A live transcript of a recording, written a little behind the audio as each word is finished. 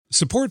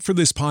Support for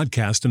this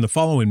podcast and the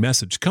following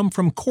message come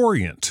from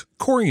Corient.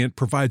 Corient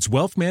provides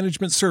wealth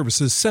management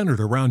services centered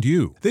around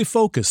you. They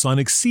focus on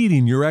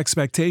exceeding your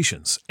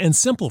expectations and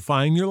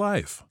simplifying your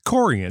life.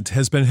 Corient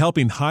has been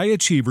helping high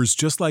achievers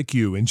just like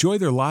you enjoy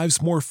their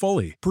lives more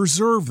fully,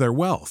 preserve their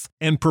wealth,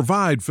 and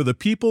provide for the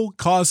people,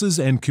 causes,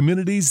 and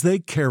communities they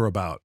care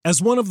about. As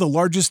one of the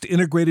largest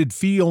integrated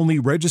fee-only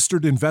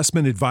registered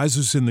investment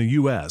advisors in the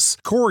U.S.,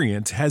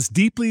 Corient has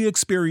deeply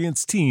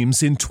experienced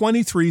teams in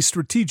 23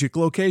 strategic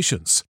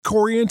locations.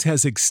 Corient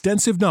has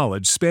extensive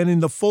knowledge spanning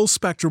the full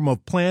spectrum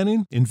of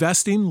planning,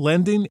 investing,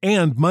 lending,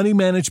 and money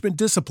management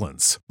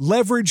disciplines.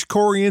 Leverage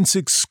Corient's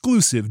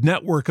exclusive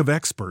network of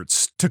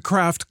experts to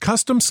craft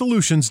custom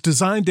solutions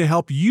designed to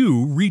help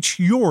you reach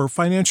your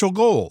financial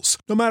goals,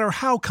 no matter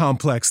how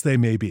complex they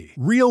may be.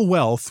 Real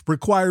wealth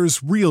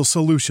requires real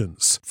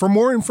solutions. For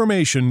more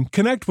information,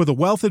 connect with a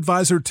wealth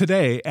advisor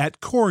today at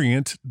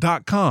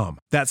Corient.com.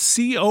 That's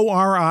Corient.com.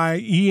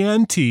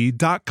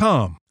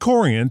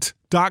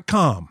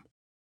 Corient.com.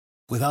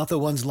 Without the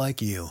ones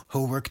like you,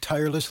 who work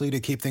tirelessly to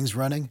keep things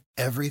running,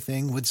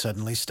 everything would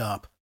suddenly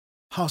stop.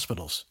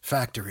 Hospitals,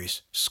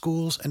 factories,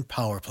 schools, and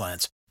power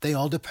plants, they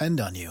all depend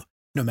on you.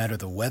 No matter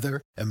the weather,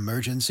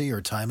 emergency,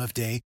 or time of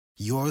day,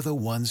 you're the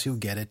ones who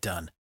get it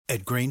done.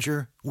 At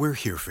Grainger, we're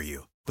here for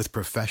you with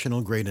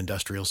professional-grade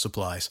industrial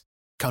supplies.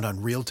 Count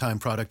on real-time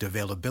product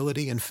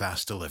availability and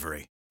fast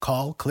delivery.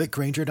 Call, click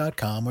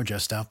Grainger.com, or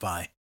just stop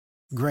by.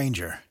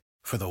 Grainger,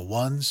 for the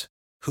ones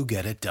who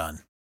get it done.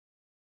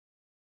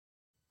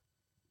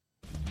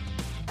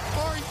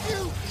 Are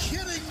you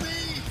kidding me?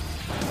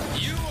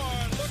 You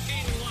are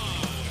looking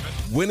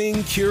live.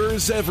 Winning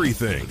cures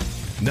everything.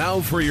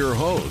 Now for your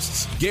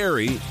hosts,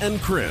 Gary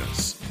and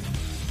Chris.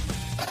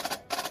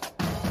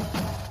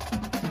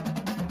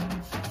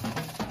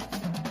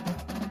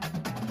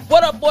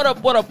 What up?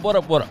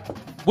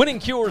 Winning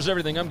cures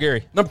everything. I'm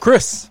Gary. And I'm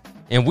Chris.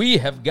 And we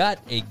have got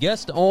a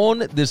guest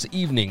on this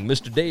evening,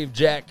 Mr. Dave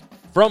Jack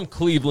from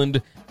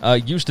Cleveland.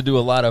 Used to do a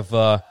lot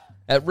of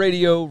at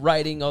radio,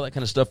 writing, all that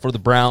kind of stuff for the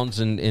Browns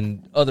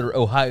and other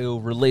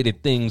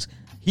Ohio-related things.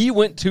 He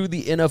went to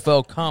the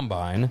NFL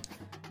Combine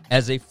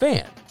as a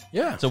fan.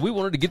 Yeah. So we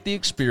wanted to get the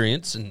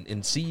experience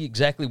and see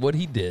exactly what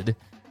he did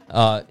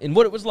and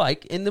what it was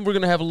like. And then we're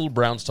going to have a little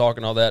Browns talk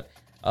and all that.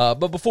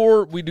 But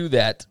before we do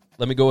that,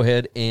 let me go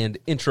ahead and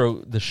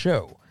intro the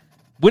show.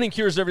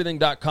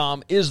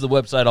 WinningCuresEverything.com is the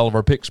website. All of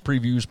our picks,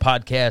 previews,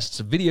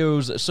 podcasts,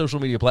 videos, social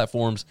media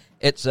platforms,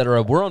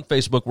 etc. We're on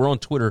Facebook. We're on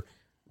Twitter.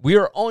 We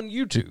are on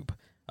YouTube.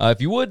 If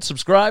you would,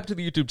 subscribe to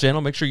the YouTube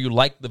channel. Make sure you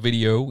like the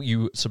video.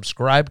 You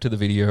subscribe to the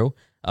video.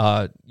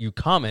 You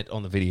comment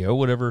on the video.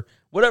 Whatever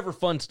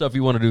fun stuff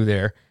you want to do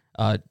there.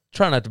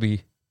 Try not to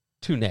be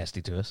too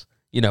nasty to us.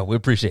 We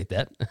appreciate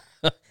that.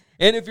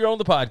 And if you're on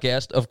the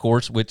podcast, of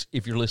course, which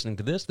if you're listening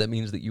to this, that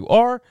means that you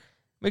are,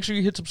 make sure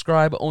you hit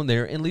subscribe on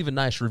there and leave a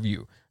nice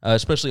review,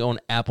 especially on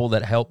Apple.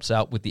 That helps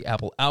out with the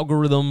Apple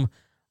algorithm,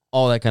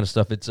 all that kind of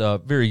stuff. It's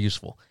very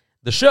useful.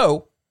 The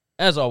show,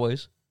 as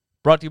always,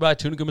 brought to you by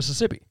Tunica,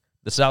 Mississippi,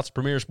 the South's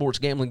premier sports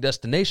gambling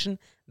destination.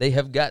 They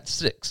have got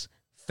 6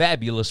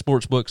 fabulous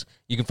sports books.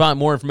 You can find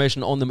more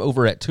information on them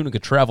over at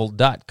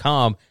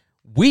tunicatravel.com.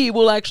 We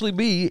will actually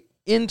be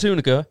in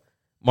Tunica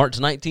March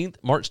 19th,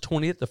 March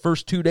 20th, the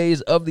first 2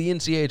 days of the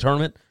NCAA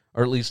tournament,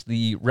 or at least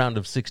the round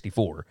of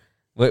 64.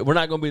 We're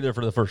not going to be there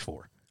for the first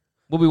 4.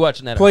 We'll be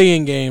watching that.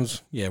 Play-in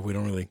games. Yeah, we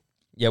don't really.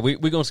 Yeah, we're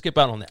going to skip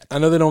out on that. I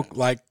know they don't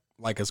like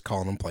us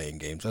calling them play-in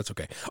games. That's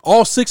okay.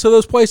 All 6 of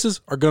those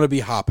places are going to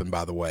be hopping,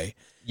 by the way.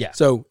 Yeah.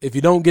 So if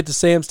you don't get to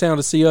Sam's Town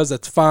to see us,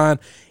 that's fine.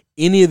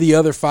 Any of the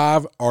other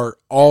 5 are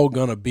all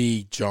going to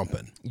be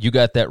jumping. You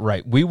got that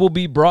right. We will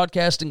be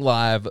broadcasting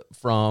live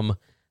from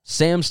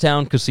Sam's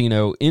Town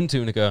Casino in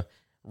Tunica,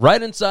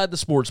 right inside the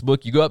sports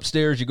book. You go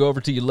upstairs, you go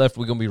over to your left.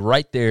 We're going to be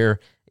right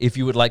there. If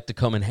you would like to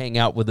come and hang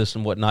out with us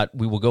and whatnot,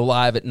 we will go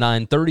live at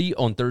 9:30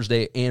 on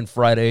Thursday and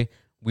Friday.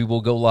 We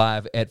will go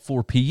live at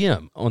 4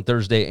 p.m. on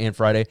Thursday and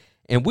Friday.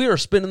 And we are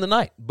spending the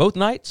night. Both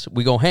nights,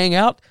 we're going to hang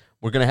out.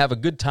 We're going to have a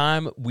good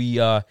time.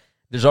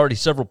 There's already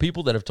several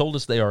people that have told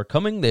us they are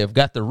coming. They have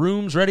got their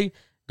rooms ready.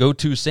 Go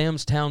to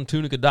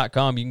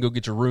samstowntunica.com. You can go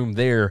get your room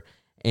there,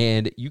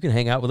 and you can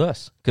hang out with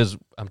us. Because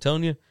I'm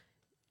telling you,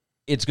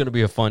 it's going to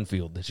be a fun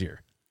field this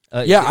year.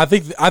 I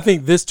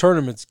think this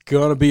tournament's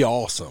going to be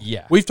awesome.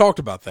 Yeah. We've talked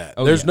about that.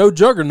 There's no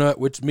juggernaut,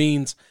 which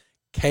means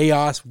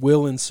chaos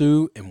will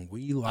ensue, and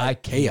we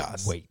like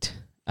chaos.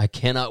 I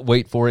cannot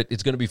wait for it.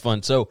 It's going to be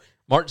fun. So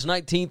March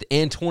 19th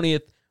and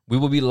 20th, we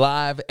will be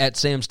live at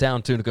Sam's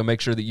Town, Tunica. Make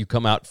sure that you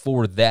come out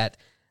for that.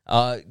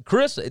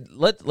 Chris,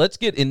 let's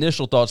get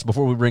initial thoughts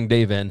before we bring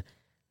Dave in.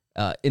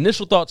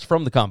 Initial thoughts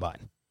from the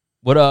Combine.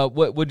 What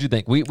did you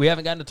think? We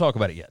haven't gotten to talk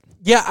about it yet.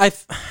 Yeah,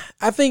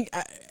 I think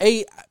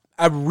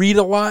I read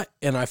a lot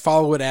and I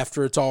follow it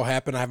after it's all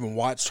happened. I haven't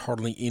watched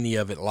hardly any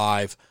of it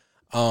live.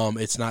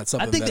 It's not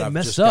something that I've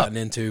just gotten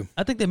into.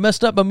 I think they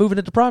messed up by moving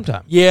it to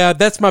primetime. Yeah,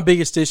 that's my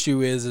biggest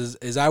issue is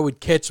I would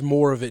catch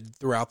more of it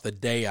throughout the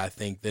day, I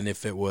think, than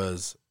if it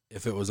was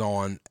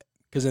on,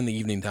 because in the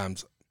evening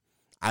times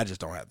I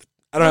just don't have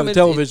I don't have a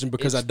television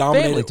because I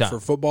dominate it time for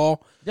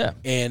football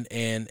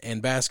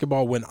and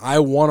basketball. When I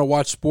want to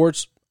watch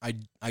sports,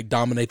 I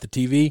dominate the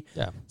TV.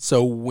 Yeah.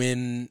 So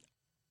when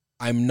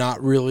I'm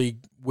not really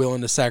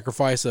willing to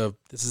sacrifice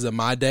this is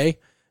my day,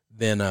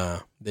 then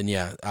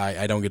yeah,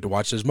 I don't get to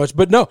watch as much.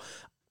 But no,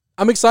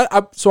 I'm excited.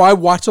 So I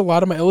watch a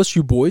lot of my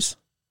LSU boys.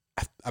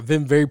 I've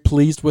been very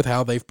pleased with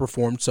how they've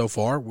performed so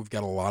far. We've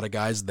got a lot of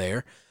guys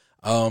there.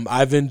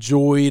 I've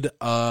enjoyed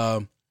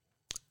some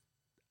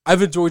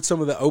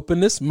of the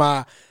openness.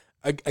 A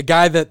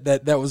guy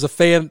that was a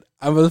fan.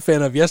 I was a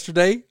fan of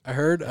yesterday. I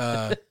heard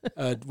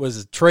was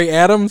it Trey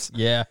Adams?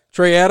 Yeah,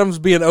 Trey Adams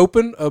being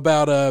open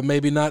about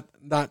maybe not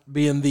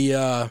being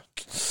the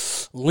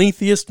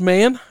lengthiest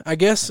man, I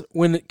guess,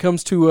 when it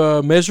comes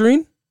to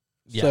measuring.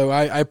 Yeah. So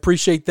I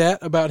appreciate that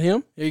about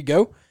him. There you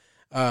go.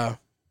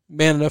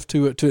 Man enough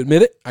to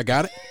admit it. I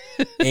got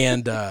it.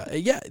 And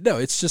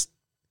it's just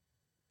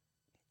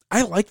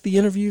I like the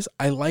interviews.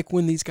 I like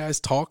when these guys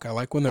talk. I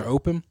like when they're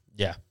open.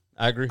 Yeah,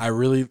 I agree. I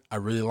really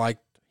like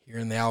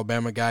hearing the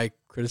Alabama guy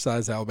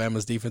criticize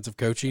Alabama's defensive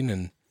coaching.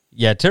 And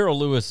yeah, Terrell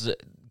Lewis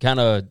kind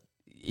of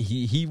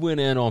he went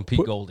in on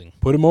Pete Golding.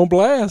 Put him on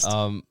blast.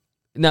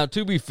 Now,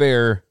 to be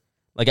fair,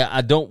 like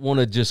I don't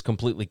want to just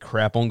completely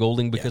crap on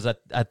Golding because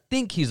I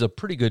think he's a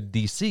pretty good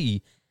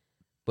DC.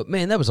 But,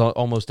 man, that was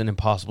almost an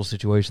impossible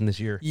situation this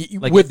year.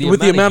 Like with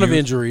the amount of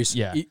injuries,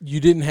 you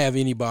didn't have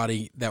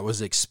anybody that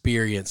was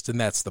experienced, and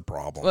that's the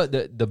problem. Well,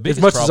 the biggest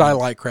as much problem, as I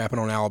like crapping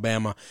on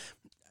Alabama,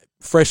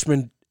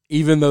 freshmen,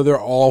 even though they're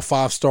all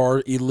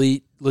 5-star,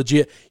 elite,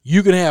 legit,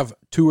 you can have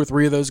 2 or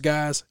 3 of those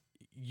guys.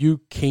 You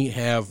can't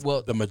have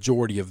the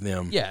majority of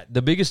them. Yeah,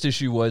 the biggest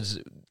issue was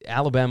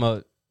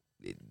Alabama,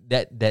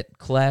 that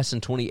class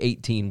in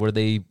 2018 where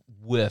they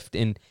whiffed.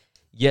 And,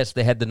 yes,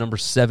 they had the number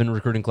 7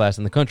 recruiting class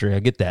in the country. I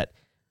get that.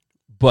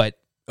 But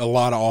a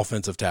lot of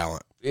offensive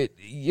talent.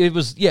 It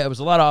was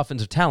a lot of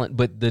offensive talent,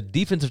 but the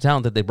defensive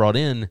talent that they brought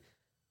in,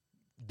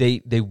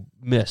 they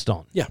missed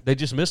on. Yeah. They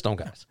just missed on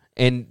guys.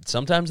 And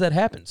sometimes that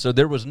happens. So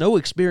there was no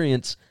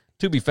experience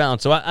to be found.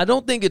 So I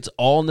don't think it's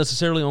all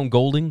necessarily on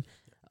Golding.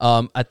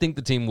 I think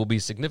the team will be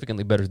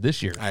significantly better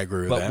this year. I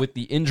agree with that. But with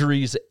the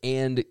injuries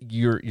and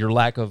your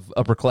lack of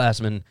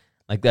upperclassmen,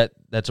 like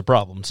that's a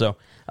problem. So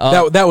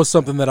that was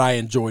something that I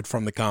enjoyed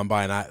from the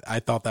combine. I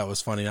thought that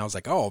was funny. And I was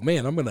like, oh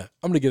man, I'm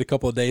gonna get a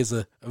couple of days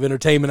of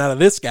entertainment out of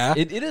this guy.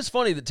 It is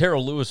funny that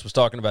Terrell Lewis was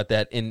talking about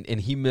that, and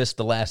he missed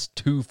the last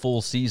 2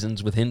 full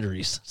seasons with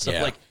injuries.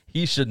 So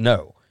he should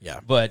know.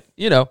 Yeah. But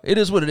it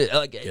is what it is.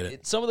 Like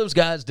some of those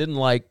guys didn't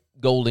like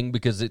Golding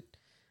because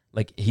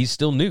he's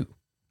still new.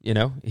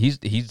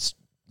 He's.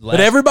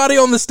 But everybody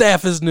on the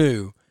staff is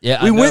new.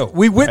 Yeah,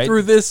 we went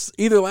through this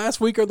either last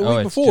week or the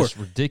week before. It's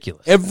just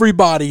ridiculous.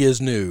 Everybody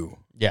is new.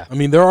 Yeah. I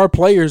mean, there are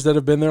players that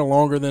have been there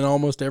longer than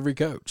almost every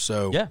coach.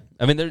 So yeah,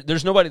 I mean,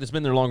 there's nobody that's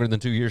been there longer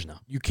than 2 years now.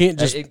 You can't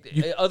just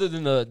other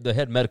than the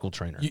head medical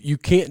trainer. You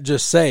can't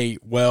just say,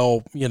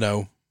 well,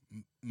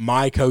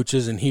 my coach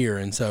isn't here,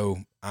 and so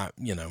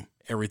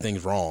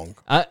everything's wrong.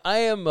 I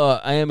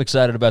am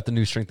excited about the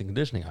new strength and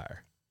conditioning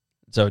hire.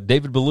 So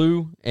David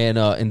Ballou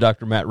and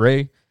Dr. Matt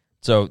Ray.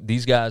 So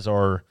these guys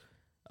are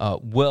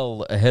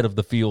well ahead of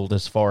the field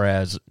as far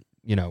as,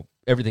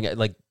 everything.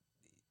 Like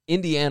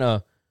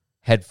Indiana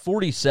had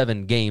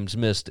 47 games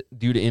missed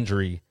due to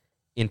injury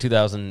in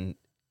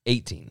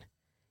 2018.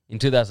 In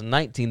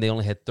 2019, they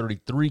only had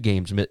 33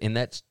 games missed, and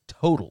that's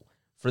total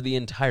for the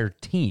entire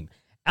team.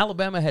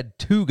 Alabama had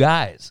 2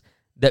 guys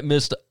that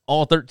missed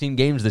all 13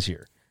 games this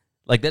year.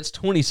 Like, that's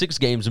 26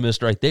 games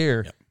missed right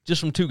there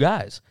just from 2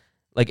 guys.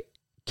 Like,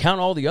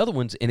 count all the other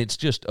ones, and it's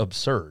just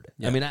absurd.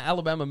 Yeah. I mean,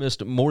 Alabama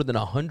missed more than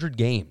 100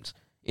 games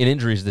in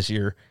injuries this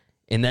year,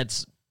 and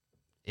it's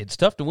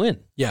tough to win.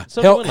 Yeah,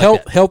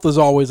 health is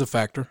always a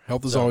factor.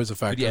 Health is always a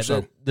factor. Yeah,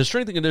 so the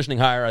strength and conditioning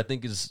hire, I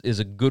think, is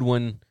a good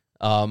one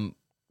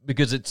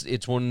because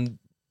it's one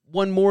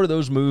more of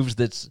those moves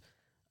that's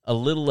a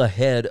little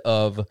ahead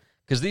of,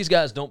 because these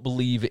guys don't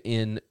believe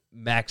in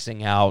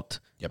maxing out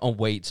on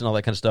weights and all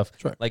that kind of stuff.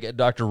 Right. Like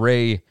Dr.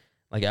 Ray,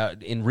 like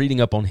in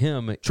reading up on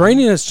him,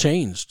 training has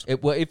changed.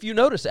 Well, if you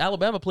notice,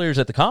 Alabama players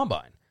at the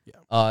combine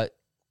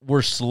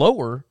were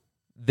slower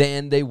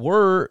than they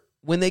were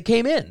when they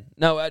came in.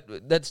 Now,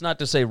 that's not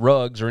to say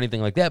Ruggs or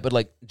anything like that, but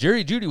like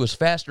Jerry Jeudy was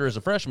faster as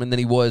a freshman than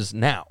he was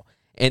now.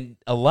 And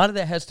a lot of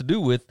that has to do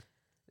with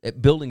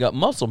building up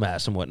muscle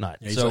mass and whatnot.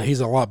 Yeah,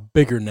 he's a lot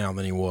bigger now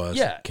than he was,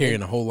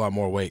 carrying a whole lot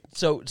more weight.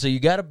 So you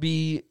got to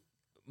be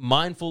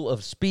mindful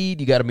of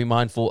speed. You got to be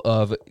mindful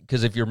of,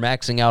 because if you're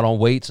maxing out on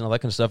weights and all that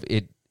kind of stuff,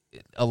 it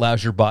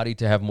allows your body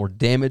to have more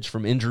damage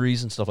from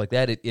injuries and stuff like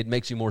that. It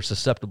makes you more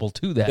susceptible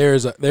to that.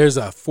 There's a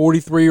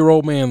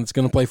 43-year-old man that's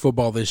going to play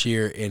football this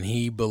year, and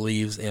he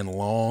believes in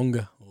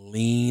long,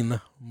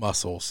 lean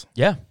muscles.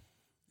 Yeah,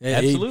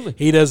 absolutely.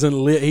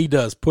 He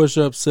does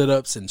push-ups,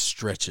 sit-ups, and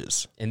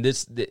stretches. And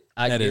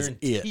I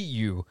guarantee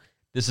you,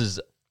 this is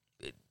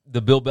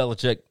the Bill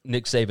Belichick,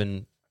 Nick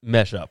Saban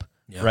mesh-up,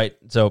 right?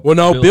 So,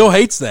 Bill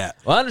hates that.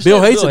 Well, I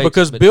understand Bill hates it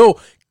because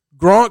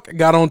Gronk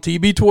got on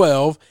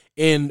TB12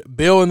 And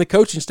Bill and the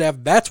coaching staff,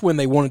 that's when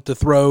they wanted to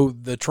throw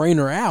the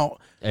trainer out,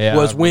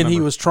 was when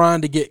he was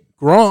trying to get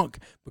Gronk,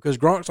 because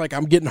Gronk's like,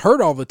 I'm getting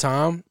hurt all the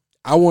time.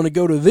 I want to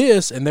go to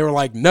this. And they were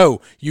like,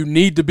 no, you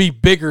need to be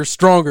bigger,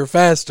 stronger,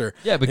 faster.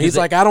 Yeah, because and he's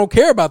like, I don't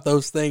care about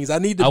those things. I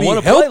need to be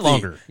healthy. Play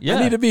longer. Yeah.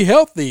 I need to be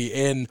healthy.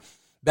 And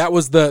that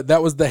was the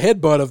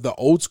headbutt of the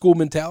old school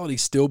mentality.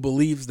 Still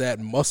believes that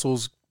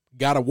muscles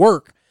got to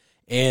work.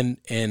 And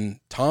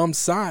Tom's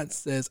science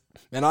says,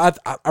 and I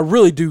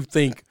really do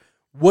think,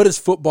 what is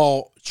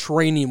football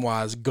training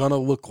wise gonna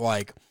look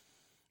like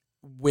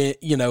when,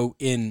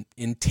 in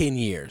 10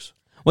 years?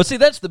 Well, see,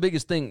 that's the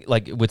biggest thing,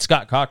 like with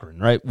Scott Cochran,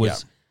 right?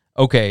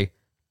 Okay,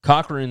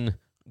 Cochran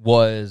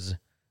was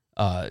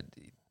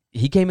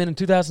he came in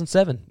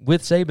 2007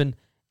 with Saban,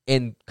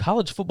 and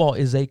college football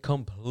is a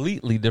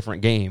completely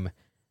different game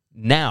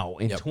now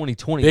in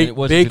 2020 than it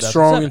was in 2007. Big,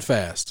 strong, and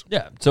fast.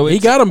 Yeah, so he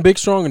got them big,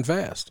 strong, and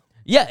fast.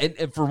 Yeah,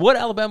 and for what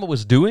Alabama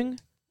was doing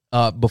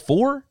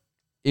before,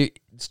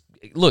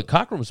 look,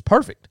 Cochran was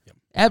perfect,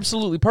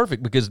 absolutely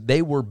perfect, because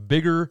they were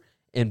bigger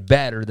and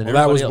badder than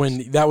everybody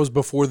else. That was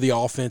before the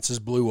offenses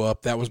blew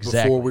up. That was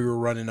before we were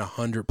running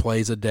 100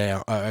 plays a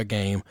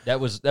game. That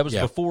was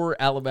before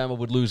Alabama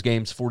would lose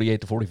games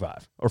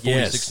 48-45 or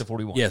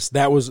 46-41. Yes,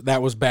 that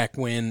was back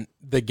when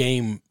the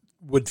game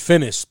would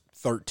finish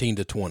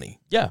 13-20.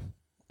 Yeah,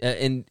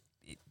 and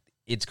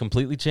it's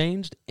completely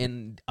changed.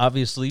 And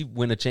obviously,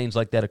 when a change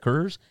like that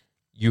occurs,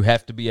 you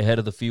have to be ahead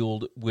of the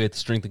field with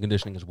strength and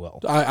conditioning as well.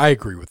 I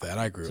agree with that.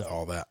 I agree with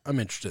all that. I'm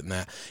interested in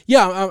that.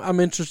 Yeah, I'm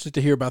interested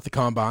to hear about the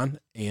combine,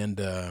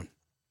 and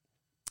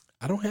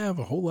I don't have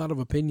a whole lot of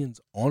opinions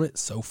on it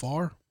so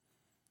far.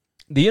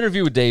 The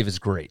interview with Dave is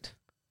great.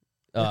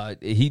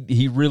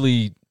 He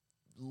really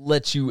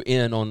lets you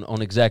in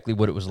on exactly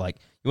what it was like.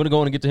 You want to go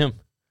on and get to him?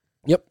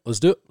 Yep, let's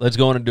do it. Let's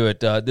go on and do it.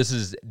 This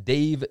is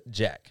Dave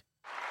Jack.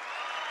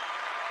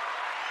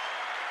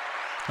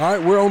 All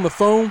right, we're on the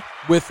phone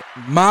with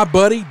my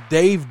buddy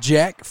Dave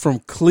Jack from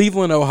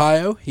Cleveland,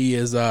 Ohio. He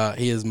is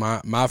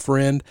my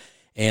friend,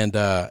 and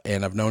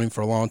I've known him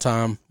for a long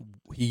time.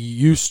 He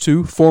used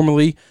to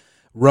formerly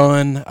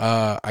run,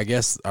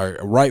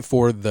 write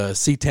for the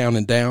C-Town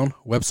and Down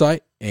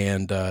website,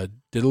 and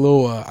did a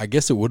little. I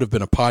guess it would have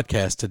been a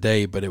podcast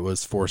today, but it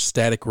was for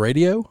Static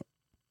Radio.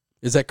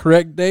 Is that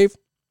correct, Dave?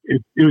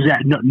 It was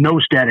at no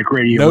Static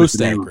Radio. No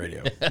Static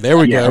Radio. There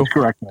we go. That's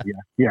correct.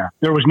 Yeah.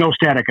 There was no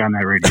static on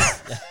that radio.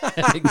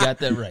 Got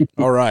that right.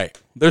 All right.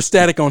 There's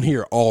static on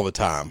here all the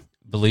time.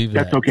 Believe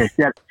that's that. Okay.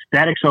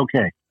 Static's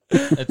okay.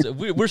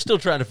 We're still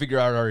trying to figure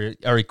out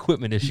our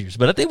equipment issues,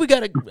 but I think we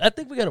got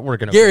it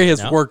working. Gary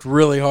has worked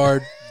really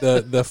hard.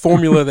 The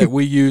formula that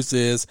we use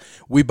is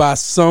we buy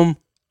some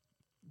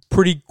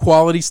pretty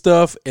quality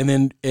stuff, and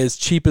then as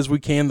cheap as we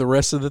can the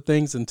rest of the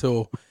things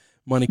until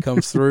money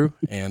comes through,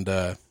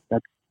 and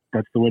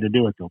that's the way to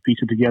do it, though. Piece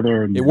it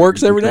together, and it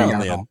works every now and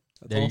then.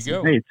 There you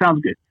go. Hey, it sounds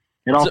good.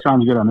 It all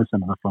sounds good on this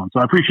end of the phone. So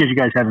I appreciate you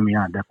guys having me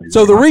on, definitely.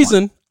 So the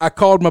reason I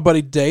called my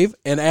buddy Dave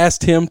and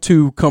asked him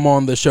to come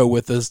on the show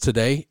with us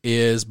today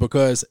is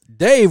because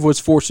Dave was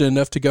fortunate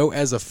enough to go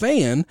as a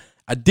fan.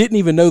 I didn't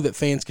even know that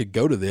fans could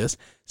go to this.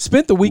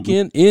 Spent the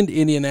weekend in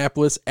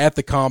Indianapolis at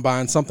the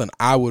Combine, something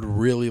I would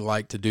really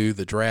like to do.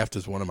 The draft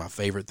is one of my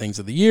favorite things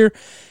of the year.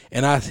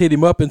 And I hit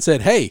him up and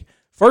said, hey,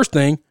 first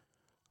thing,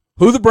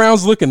 who the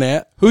Browns looking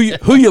at, who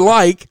you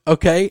like,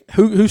 okay,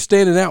 who's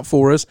standing out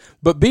for us,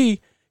 but B,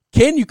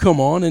 can you come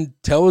on and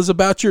tell us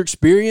about your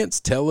experience,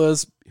 tell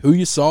us who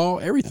you saw,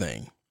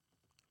 everything?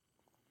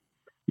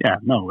 Yeah,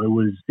 no, it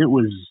was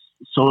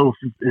so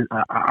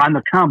on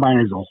the Combine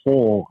as a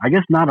whole, I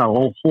guess not a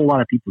whole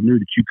lot of people knew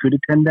that you could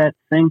attend that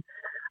thing.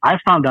 I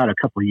found out a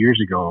couple of years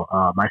ago,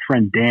 my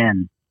friend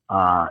Dan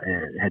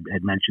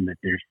had mentioned that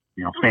there's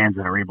fans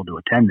that are able to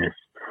attend this.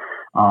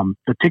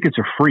 The tickets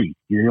are free.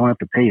 You don't have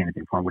to pay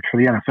anything for them, which for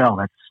the NFL,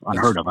 that's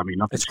unheard of. I mean,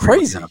 nothing's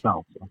crazy. For the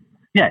NFL. So,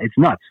 yeah, it's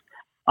nuts.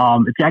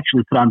 It's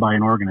actually put on by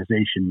an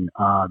organization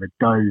that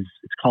does.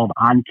 It's called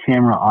On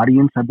Camera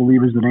Audience, I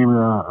believe, is the name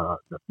of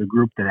the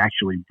group that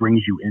actually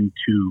brings you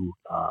into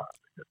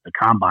the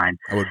Combine.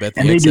 I would bet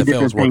the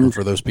XFL is working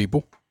for those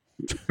people,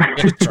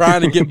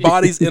 trying to get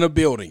bodies in a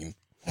building.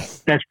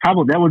 That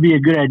would be a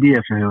good idea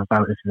if the XFL.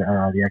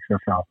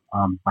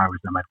 If I was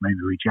them, I'd maybe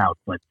reach out,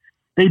 but.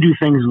 They do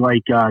things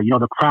like,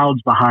 the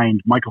crowds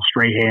behind Michael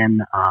Strahan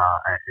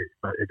at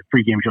the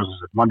pregame shows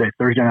us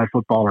Thursday Night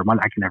Football or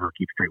Monday. I can never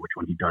keep straight which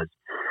one he does.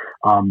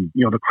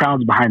 The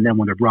crowds behind them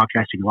when they're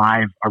broadcasting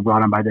live are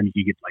brought on by them.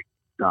 You get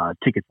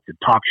tickets to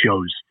talk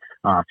shows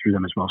through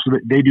them as well. So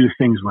they do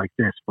things like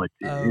this, but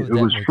it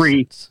was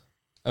free. Sense.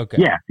 Okay.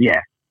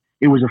 Yeah.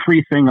 It was a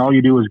free thing. All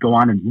you do is go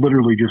on and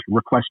literally just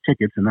request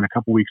tickets. And then a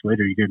couple weeks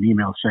later, you get an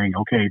email saying,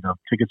 okay, the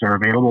tickets are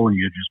available, and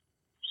you just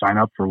sign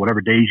up for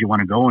whatever days you want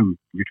to go, and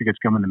your tickets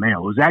come in the mail.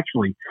 It was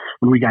actually,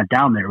 when we got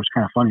down there, it was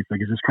kind of funny. It's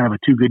like, is this kind of a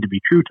too good to be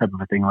true type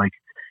of a thing? Like,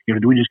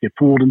 do we just get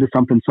fooled into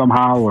something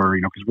somehow? Or,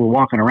 because we're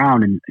walking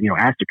around and,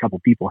 asked a couple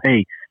people,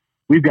 hey,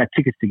 we've got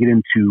tickets to get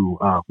into,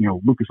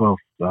 Lucas Oil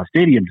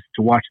Stadium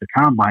to watch the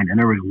Combine. And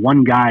there was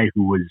one guy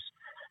who was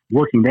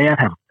working. They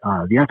the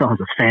NFL has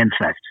a fan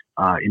fest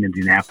in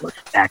Indianapolis,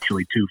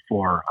 actually, too,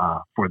 for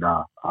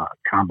the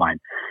combine.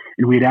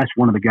 And we had asked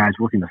one of the guys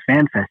working the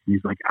Fan Fest, and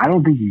he's like, I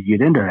don't think you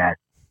get into that.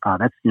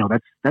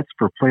 That's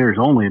for players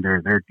only.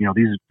 They're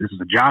this is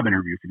a job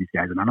interview for these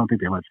guys, and I don't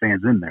think they let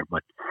fans in there.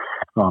 But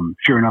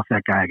sure enough,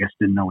 that guy, I guess,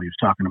 didn't know what he was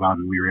talking about,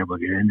 and we were able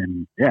to get in.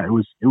 And yeah, it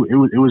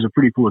was a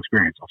pretty cool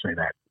experience. I'll say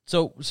that.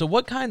 So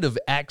what kind of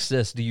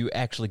access do you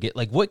actually get?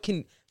 Like,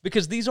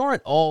 because these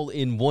aren't all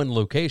in one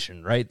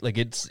location, right? Like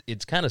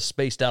it's kind of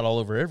spaced out all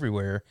over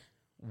everywhere.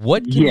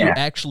 What can you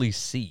actually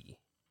see?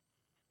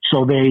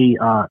 So they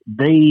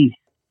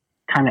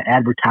kind of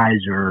advertise,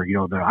 or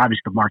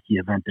obviously the marquee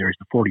event there is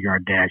the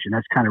 40-yard dash, and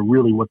that's kind of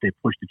really what they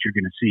push that you're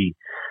going to see.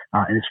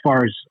 And as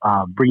far as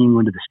bringing you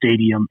into the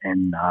stadium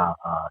and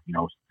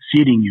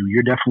seating you,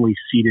 you're definitely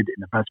seated in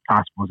the best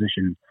possible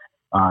position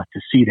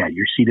to see that.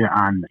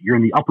 You're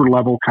in the upper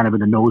level, kind of in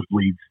the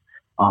nosebleeds,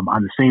 on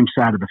the same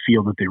side of the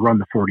field that they run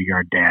the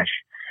 40-yard dash.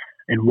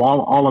 And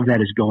while all of that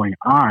is going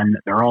on,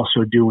 they're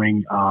also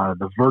doing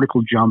the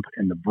vertical jump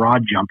and the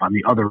broad jump on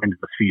the other end of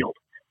the field.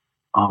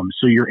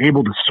 So you're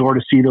able to sort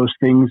of see those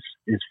things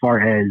as far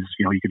as,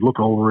 you could look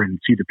over and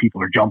see that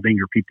people are jumping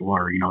or people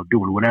are,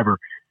 doing whatever.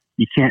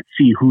 You can't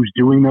see who's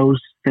doing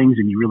those things,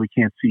 and you really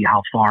can't see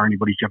how far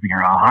anybody's jumping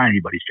or how high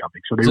anybody's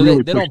jumping. So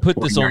they don't put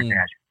this on.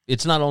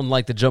 It's not on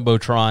like the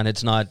Jumbotron.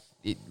 It's not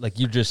like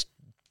you just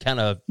kind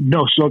of.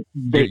 No, so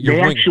they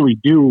actually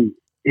do.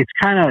 It's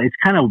kind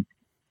of.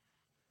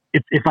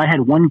 If I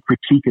had one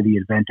critique of the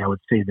event, I would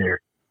say their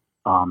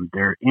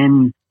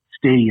in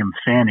stadium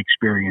fan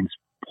experience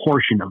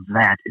portion of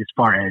that, as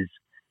far as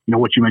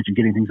what you mentioned,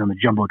 getting things on the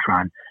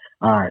Jumbotron,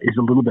 is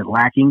a little bit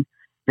lacking.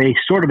 They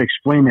sort of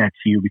explain that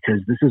to you because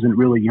this isn't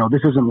really,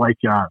 this isn't like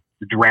the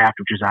draft,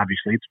 which is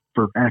obviously it's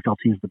for NFL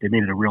teams, but they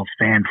made it a real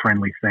fan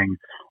friendly thing,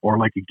 or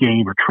like a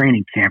game or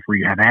training camp where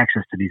you have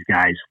access to these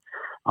guys.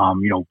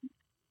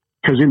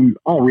 Because in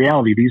all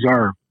reality, these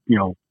are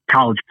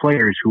college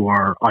players who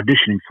are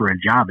auditioning for a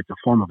job. It's a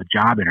form of a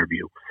job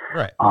interview,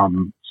 right?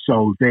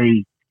 So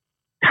they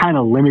kind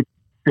of limit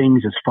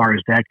things as far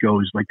as that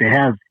goes. Like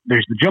there's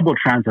the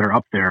Jumbotrons that are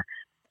up there.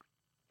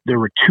 There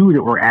were two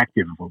that were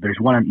active. There's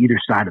one on either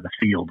side of the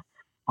field.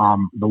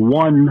 The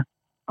one,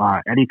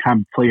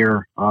 anytime a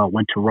player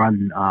went to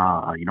run,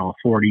 a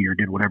 40 or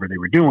did whatever they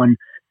were doing,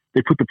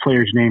 they put the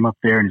player's name up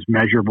there and his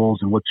measurables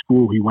and what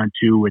school he went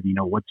to, and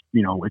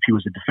if he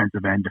was a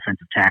defensive end,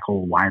 defensive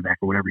tackle,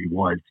 linebacker, whatever he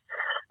was.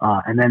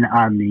 And then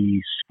on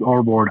the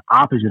scoreboard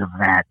opposite of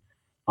that,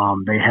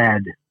 they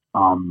had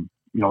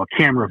a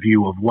camera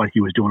view of what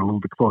he was doing a little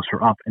bit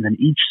closer up, and then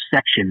each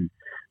section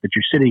that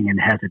you're sitting in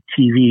has a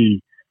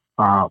TV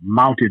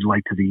mounted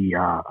like to the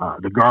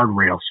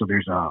guardrail, so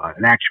there's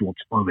an actual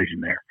television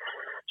there.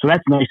 So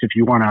that's nice if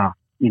you want to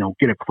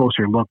get a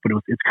closer look.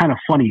 But it's kind of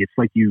funny. It's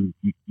like you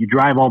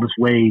drive all this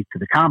way to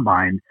the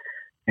combine,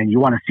 and you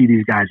want to see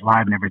these guys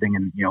live and everything,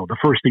 and the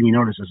first thing you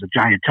notice is a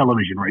giant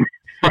television right in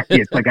front of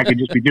you. It's like I could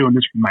just be doing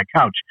this from my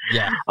couch.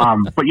 Yeah.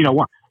 But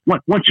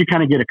once you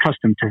kind of get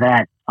accustomed to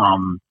that,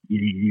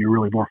 you're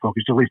really more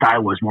focused. At least I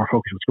was more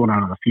focused what's going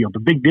on the field. The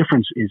big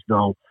difference is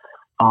though,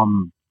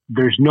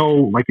 there's no,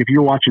 like if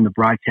you're watching the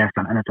broadcast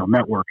on NFL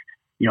Network,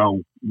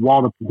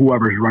 while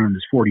whoever's running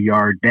this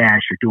 40-yard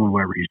dash or doing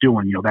whatever he's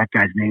doing, that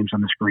guy's name's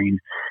on the screen.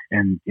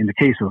 And in the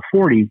case of the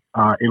 40,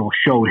 it'll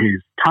show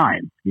his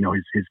time,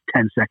 his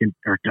 10-second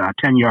or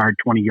 10-yard,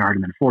 20-yard,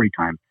 and then 40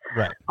 time.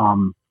 Right.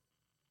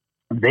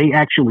 They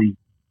actually,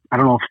 I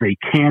don't know if they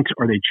can't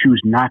or they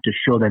choose not to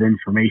show that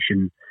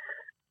information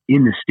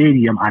in the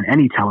stadium on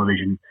any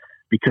television,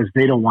 because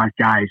they don't want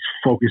guys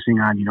focusing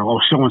on,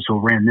 so-and-so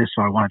ran this,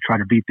 so I want to try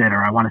to beat that,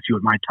 or I want to see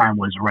what my time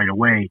was right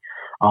away.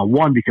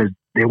 One, because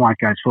they want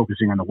guys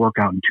focusing on the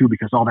workout, and two,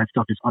 because all that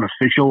stuff is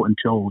unofficial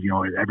until,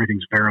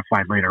 everything's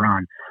verified later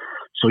on.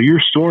 So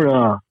you're sort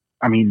of,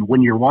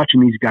 when you're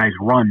watching these guys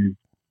run,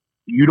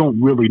 you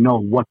don't really know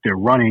what they're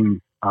running,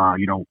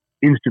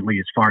 instantly,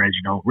 as far as,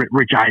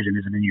 Rich Eisen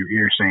isn't in your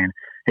ear saying,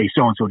 hey,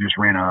 so-and-so just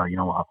ran a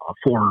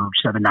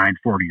 4.79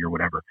 40 or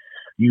whatever.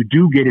 You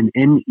do get an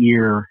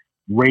in-ear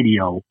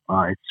radio.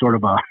 It's sort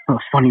of a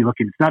funny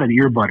looking, it's not an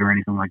earbud or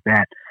anything like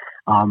that.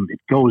 It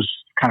goes,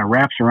 kind of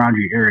wraps around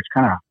your ear. It's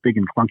kind of big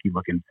and clunky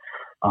looking.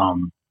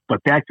 But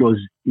that goes,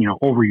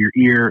 over your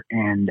ear,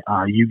 and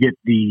you get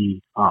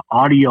the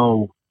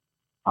audio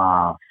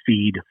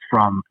feed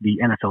from the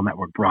NFL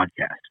Network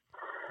broadcast.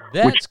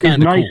 That's kind of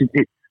nice.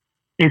 Cool.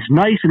 It's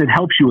nice and it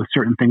helps you with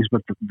certain things,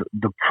 but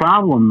the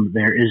problem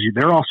there is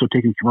they're also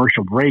taking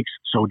commercial breaks.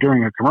 So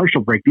during a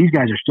commercial break, these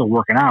guys are still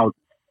working out.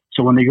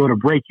 So when they go to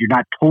break, you're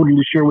not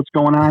totally sure what's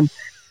going on.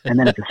 And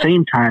then at the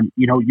same time,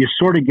 you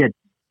sort of get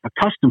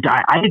accustomed to,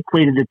 I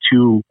equated it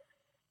to,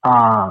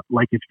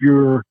 like if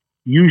you're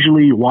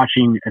usually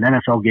watching an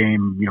NFL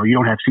game, you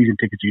don't have season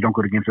tickets, you don't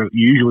go to games,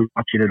 you usually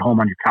watch it at home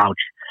on your couch.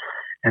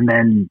 And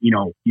then,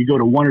 you go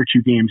to one or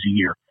two games a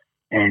year,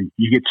 and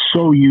you get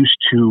so used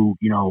to,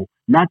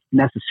 not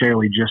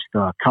necessarily just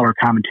the color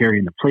commentary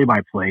and the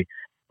play-by-play,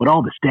 but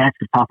all the stats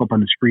that pop up on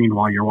the screen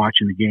while you're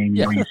watching the game.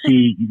 You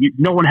see,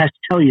 no one has to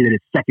tell you that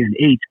it's 2nd and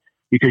 8,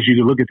 because you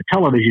can look at the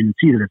television and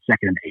see that it's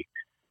 2nd and 8.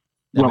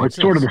 Well, it's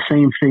sort of the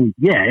same thing.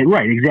 Yeah,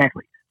 right,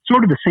 exactly.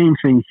 Sort of the same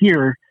thing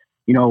here.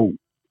 You know,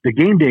 the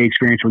game day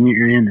experience when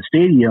you're in the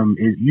stadium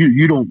is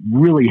you don't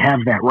really have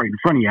that right in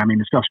front of you. I mean,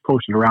 the stuff's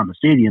posted around the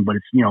stadium, but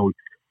it's, you know,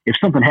 if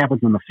something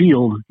happens in the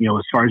field, you know,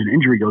 as far as an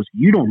injury goes,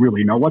 you don't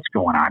really know what's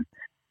going on.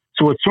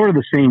 So it's sort of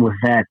the same with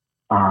that.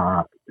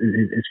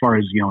 As far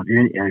as, you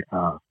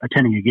know,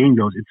 attending a game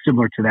goes, it's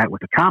similar to that with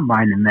the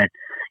combine in that,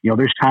 you know,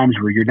 there's times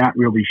where you're not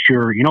really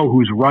sure, you know,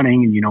 who's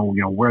running and, you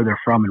know, where they're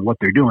from and what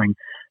they're doing.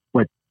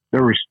 But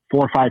there was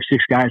 4, 5,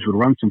 6 guys would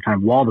run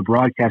sometime while the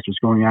broadcast was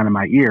going on in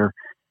my ear.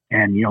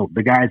 And, you know,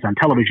 the guys on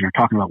television are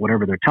talking about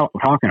whatever they're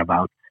talking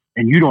about.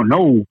 And you don't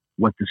know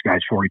what this guy's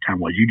 40 time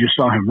was. You just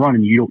saw him run,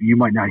 and you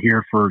might not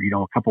hear for, you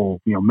know, a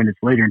couple, you know, minutes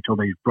later until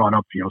they brought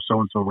up, you know,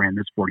 so-and-so ran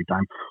this 40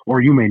 time,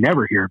 or you may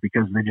never hear it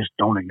because they just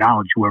don't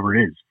acknowledge whoever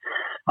it is.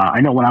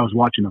 I know when I was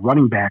watching the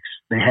running backs,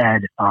 they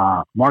had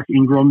Mark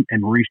Ingram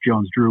and Maurice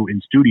Jones-Drew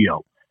in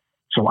studio.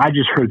 So I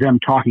just heard them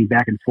talking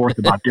back and forth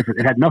about different,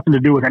 it had nothing to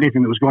do with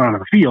anything that was going on in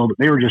the field.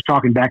 They were just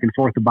talking back and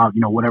forth about,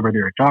 you know, whatever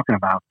they were talking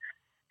about.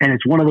 And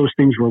it's one of those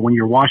things where when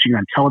you're watching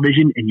on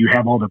television and you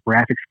have all the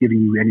graphics giving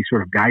you any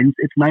sort of guidance,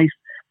 it's nice.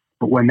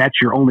 But when that's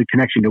your only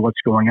connection to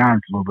what's going on,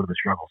 it's a little bit of a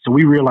struggle. So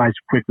we realized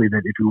quickly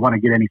that if we want to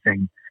get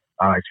anything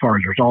as far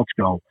as results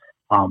go,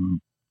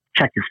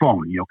 check your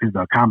phone, you know, because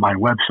the Combine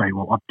website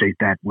will update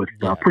that with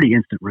pretty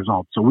instant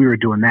results. So we were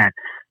doing that.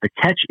 The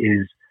catch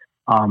is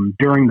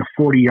during the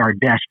 40-yard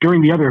dash,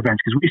 during the other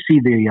events, because we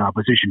see the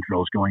position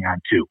drills going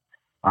on too.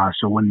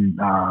 So when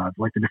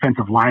like the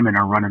defensive linemen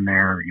are running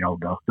their, you know,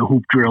 the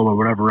hoop drill or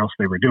whatever else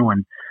they were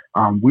doing,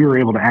 we were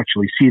able to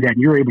actually see that,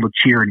 and you're able to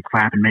cheer and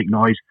clap and make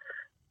noise.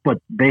 But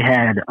they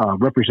had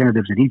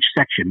representatives in each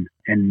section,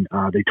 and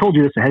they told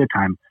you this ahead of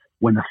time.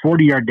 When the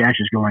 40-yard dash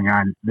is going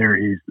on,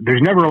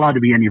 there's never allowed to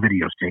be any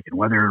videos taken,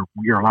 whether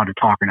you're allowed to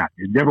talk or not.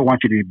 They never want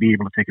you to be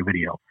able to take a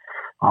video.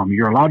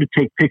 You're allowed to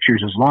take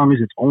pictures as long as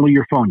it's only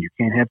your phone. You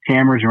can't have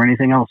cameras or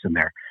anything else in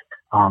there.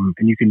 And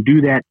you can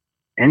do that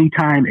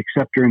anytime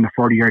except during the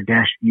 40-yard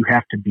dash. You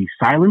have to be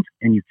silent,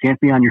 and you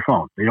can't be on your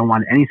phone. They don't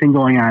want anything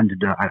going on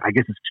I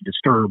guess it's to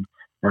disturb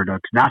or to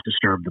not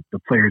disturb the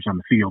players on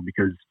the field,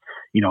 because,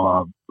 you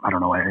know, I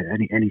don't know,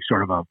 any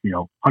sort of a, you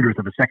know, 100th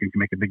of a second can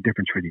make a big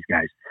difference for these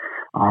guys.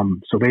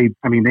 So they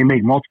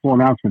made multiple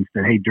announcements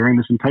that, hey, during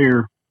this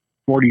entire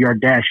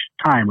 40-yard dash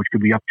time, which could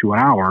be up to an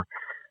hour,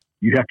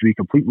 you have to be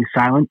completely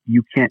silent.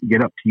 You can't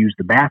get up to use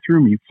the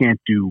bathroom. You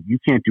can't do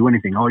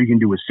anything. All you can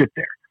do is sit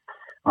there.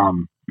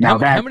 Now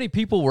how many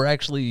people were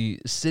actually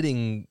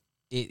sitting?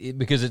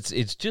 Because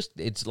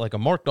it's like a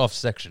marked off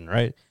section,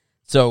 right?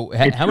 So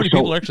how many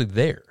people are actually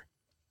there?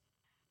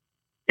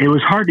 It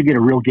was hard to get a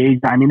real gauge.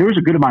 I mean, there was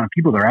a good amount of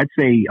people there. I'd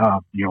say,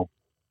 you know,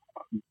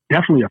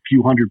 definitely a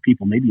few hundred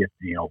people, maybe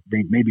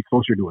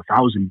closer to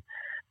 1,000.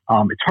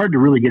 It's hard to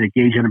really get a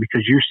gauge on it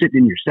because you're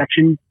sitting in your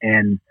section,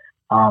 and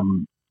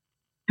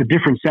the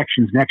different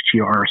sections next to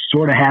you are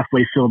sort of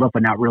halfway filled up,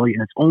 but not really.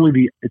 And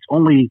it's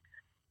only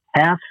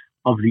half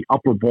of the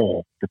upper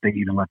bowl that they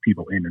even let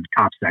people in the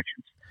top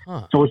sections.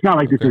 Huh. So it's not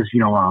like this is, you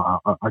know,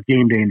 a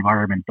game day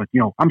environment, but, you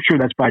know, I'm sure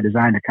that's by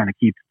design to kind of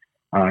keep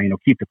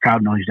the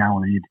crowd noise down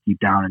when they need to keep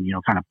down, and, you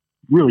know, kind of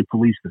really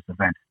police this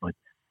event. But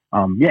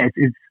yeah,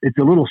 it's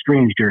a little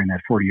strange during that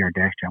 40-yard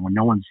dash time when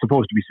no one's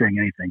supposed to be saying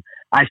anything.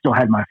 I still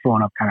had my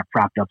phone up, kind of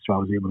propped up, so I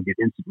was able to get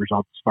instant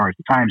results as far as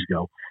the times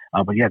go.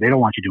 But yeah, they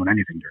don't want you doing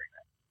anything during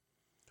that.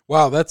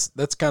 Wow,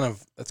 that's kind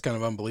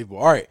of unbelievable.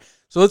 All right,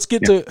 so let's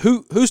get to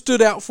who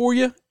stood out for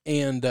you,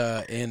 and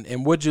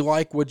what'd you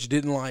like, what you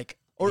didn't like,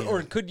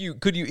 or could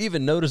you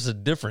even notice a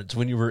difference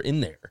when you were in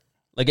there?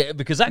 Like,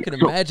 because I could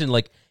imagine,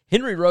 like,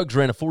 Henry Ruggs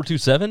ran a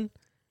 4.27,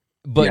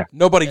 but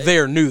nobody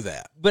there knew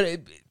that.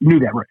 But knew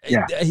that, right?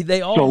 Yeah,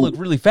 they all look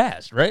really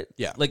fast, right?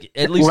 Yeah, like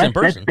at least in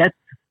person.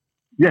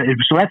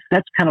 So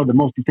that's kind of the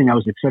most thing I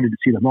was excited to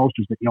see the most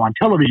was that, you know, on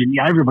television,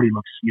 everybody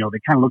looks, you know, they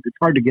kind of look. It's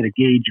hard to get a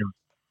gauge of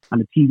on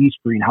the TV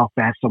screen how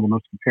fast someone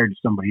looks compared to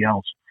somebody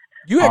else.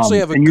 You actually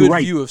have a good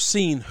view of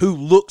seeing who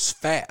looks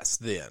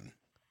fast. Then,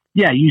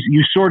 yeah,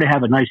 you sort of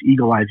have a nice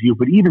eagle eye view,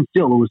 but even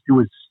still, it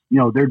was. You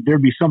know,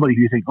 there'd be somebody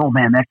who you think, oh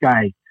man, that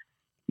guy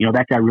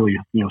really,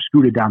 you know,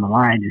 scooted down the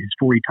line, and his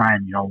 40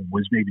 time, you know,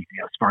 was maybe, you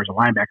know, as far as a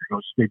linebacker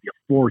goes, maybe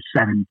a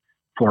 4.7,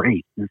 4.8.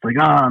 And it's like,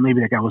 maybe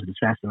that guy wasn't as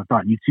fast as I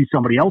thought. And you'd see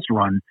somebody else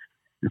run, and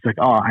it's like,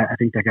 I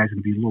think that guy's going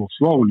to be a little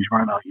slow when he's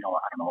running a, you know,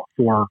 I don't know,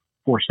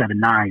 a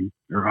 4.79,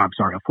 or I'm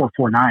sorry, a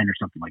 4.49 or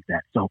something like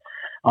that. So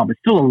it's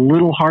still a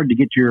little hard to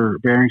get your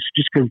bearings,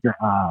 just because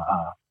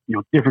you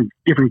know,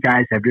 different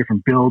guys have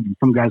different builds, and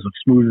some guys look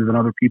smoother than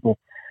other people.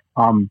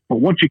 But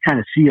once you kind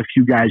of see a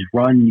few guys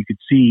run, you could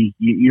see,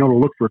 you know, to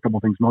look for a couple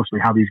of things, mostly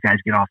how these guys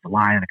get off the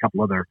line and a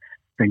couple other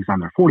things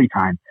on their 40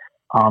 time.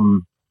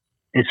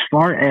 As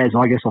far as,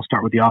 I guess I'll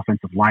start with the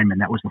offensive linemen.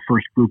 That was the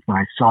first group that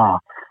I saw.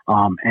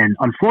 And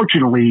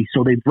unfortunately,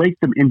 so they break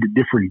them into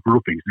different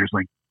groupings. There's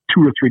like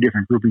 2 or 3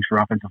 different groupings for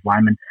offensive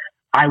linemen.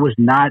 I was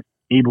not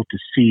able to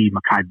see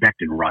Mekhi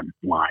Becton run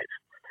live,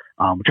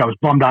 which I was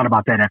bummed out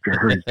about that after I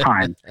heard his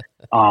time.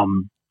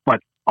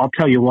 But I'll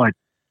tell you what,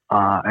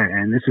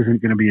 and this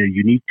isn't going to be a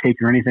unique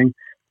take or anything,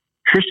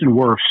 Tristan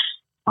Wirfs,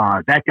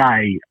 that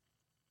guy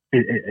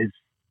is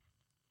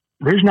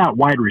there's not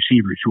wide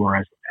receivers who are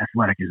as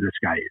athletic as this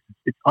guy is.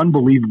 It's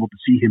unbelievable to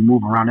see him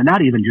move around, and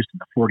not even just in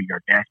the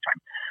 40-yard dash time.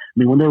 I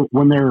mean,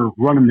 when they're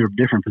running their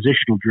different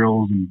positional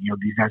drills, and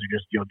these guys are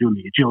just doing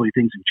the agility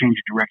things and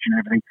changing direction and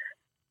everything.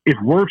 If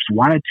Wirfs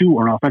wanted to,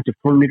 or an offensive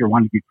coordinator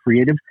wanted to be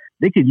creative,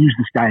 they could use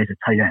this guy as a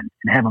tight end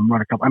and have him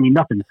run a couple. I mean,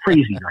 nothing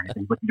crazy or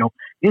anything, but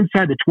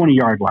inside the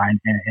 20-yard line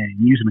and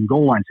use him in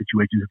goal line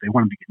situations if they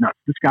want him to get nuts.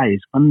 This guy is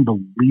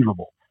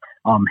unbelievable.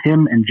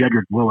 Him and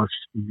Jedrick Willis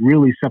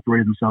really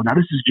separated themselves. Now,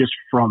 this is just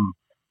from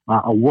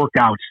a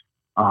workout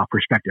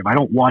perspective. I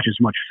don't watch as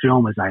much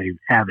film as I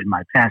have in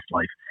my past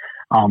life,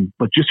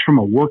 but just from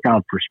a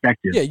workout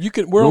perspective. Yeah, you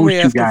can. We're only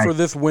asking for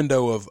this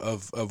window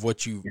of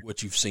what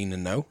you've seen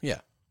and know. Yeah.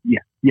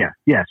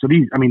 So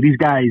these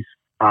guys,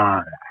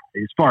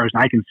 as far as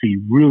I can see,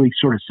 really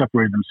sort of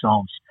separated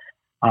themselves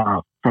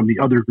from the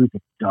other group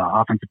of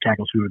offensive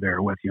tackles who were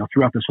there with.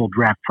 Throughout this whole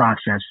draft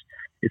process,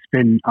 it's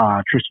been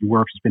Tristan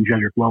Wirfs, it's been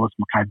Jedrick Willis,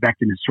 Mekhi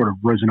Becton has sort of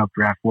risen up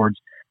draft boards,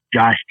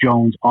 Josh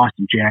Jones,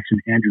 Austin Jackson,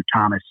 Andrew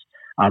Thomas.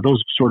 Those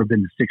have sort of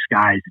been the six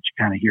guys that you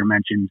kind of hear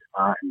mentioned,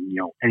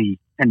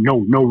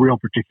 no real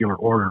particular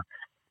order.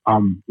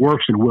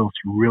 Wirfs and Willis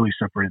really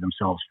separated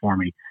themselves for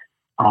me.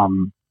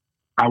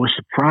 I was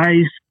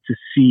surprised to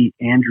see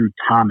Andrew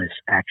Thomas,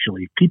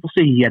 actually. People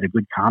say he had a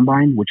good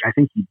combine, which I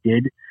think he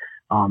did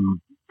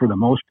for the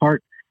most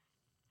part.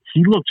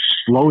 He looked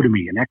slow to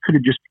me, and that could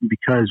have just been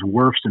because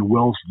Wirfs and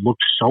Wills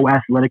looked so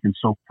athletic and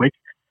so quick.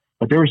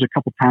 But there was a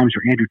couple times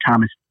where Andrew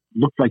Thomas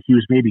looked like he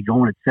was maybe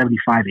going at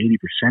 75,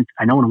 80%.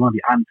 I know in one of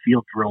the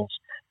on-field drills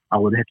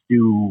where they had to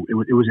do,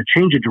 it was a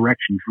change of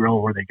direction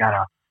drill where they got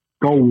to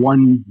go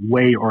one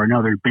way or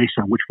another based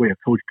on which way a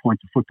coach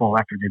points the football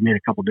after they made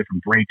a couple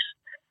different breaks.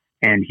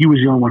 And he was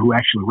the only one who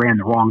actually ran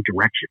the wrong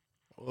direction,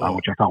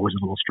 which I thought was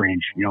a little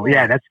strange.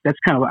 That's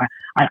kind of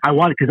I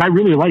wanted, because I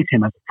really liked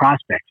him as a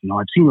prospect.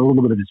 I've seen a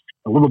little bit of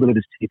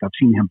his tape. I've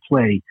seen him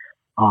play.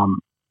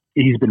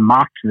 He's been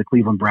mocked to the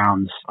Cleveland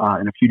Browns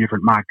in a few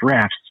different mock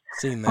drafts.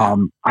 Seen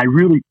that. I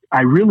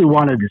really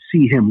wanted to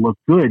see him look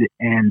good,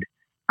 and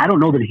I don't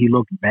know that he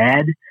looked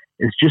bad.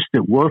 It's just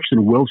that Wirfs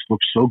and Wills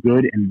looked so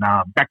good, and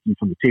Becton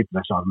from the tape that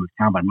I saw him in the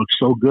combine looked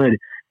so good.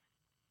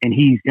 And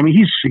his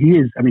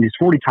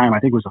 40 time, I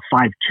think, was a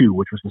 5.2,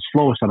 which was the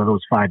slowest out of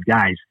those five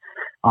guys.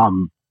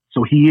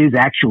 So he is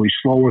actually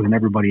slower than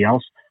everybody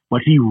else,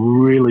 but he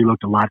really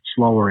looked a lot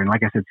slower. And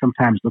like I said,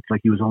 sometimes looked like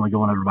he was only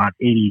going at about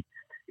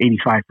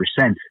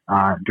 85%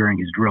 during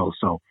his drills.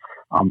 So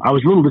I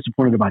was a little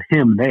disappointed about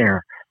him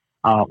there.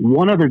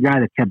 One other guy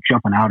that kept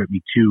jumping out at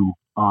me too,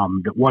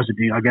 that wasn't,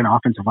 again,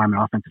 offensive lineman,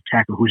 offensive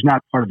tackle, who's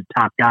not part of the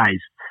top guys.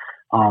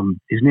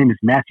 His name is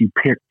Matthew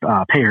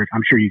Payard.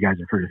 I'm sure you guys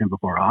have heard of him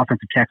before.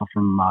 Offensive tackle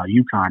from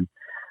UConn.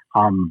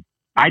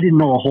 I didn't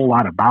know a whole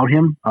lot about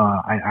him.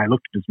 I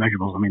looked at his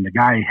measurables. I mean, the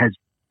guy has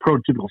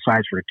prototypical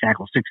size for a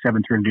tackle,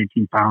 6'7",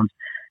 318 pounds.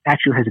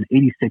 Actually has an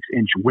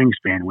 86-inch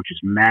wingspan, which is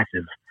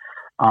massive.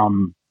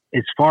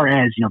 As far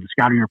as, the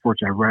scouting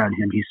reports I've read on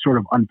him, he's sort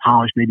of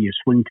unpolished, maybe a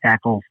swing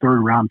tackle,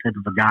 third-round type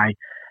of a guy.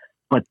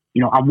 But,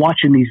 I'm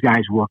watching these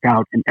guys work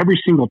out, and every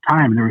single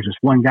time there was this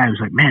one guy who's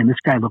like, man, this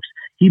guy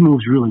he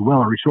moves really well.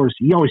 Or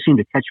he always seemed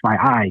to catch my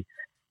eye.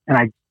 And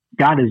I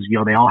got his,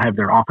 they all have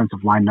their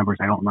offensive line numbers.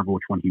 I don't remember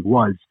which one he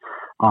was.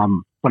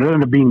 But it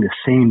ended up being the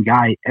same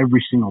guy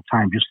every single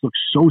time. Just looked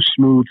so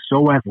smooth,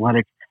 so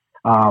athletic.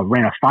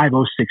 Ran a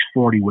 5.06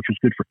 40, which was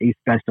good for 8th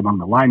best among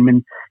the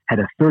linemen. Had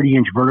a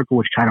 30-inch vertical,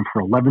 which tied him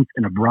for 11th,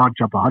 and a broad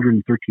jump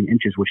 113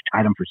 inches, which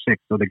tied him for 6th.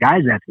 So the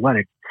guy's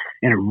athletic,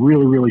 and it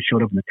really, really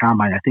showed up in the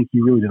combine. I think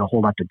he really did a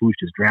whole lot to boost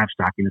his draft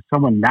stock. And it's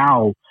someone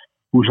now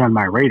who's on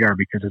my radar,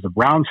 because as a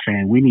Browns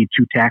fan, we need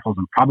 2 tackles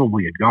and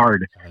probably a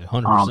guard.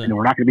 100%. And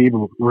we're not going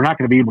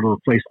to be able to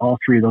replace all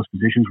 3 of those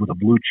positions with a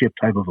blue chip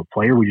type of a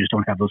player. We just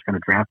don't have those kind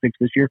of draft picks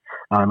this year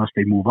unless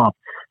they move up.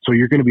 So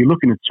you're going to be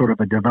looking at sort of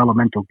a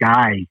developmental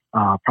guy,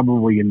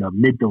 probably in the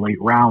mid to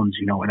late rounds,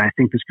 and I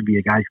think this could be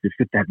a guy who could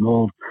fit that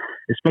mold,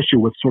 especially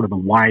with sort of the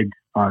wide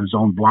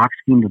zone block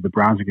scheme that the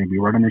Browns are going to be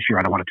running this year.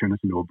 I don't want to turn this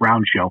into a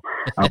Brown show,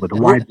 but the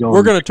wide zone.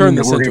 We're going to turn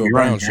this into a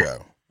Brown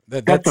show.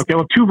 That's okay.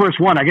 Well, 2 versus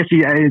 1. I guess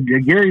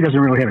Gary doesn't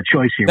really have a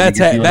choice here. That's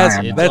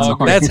happening.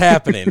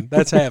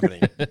 That's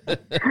happening.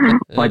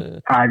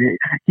 But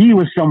he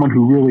was someone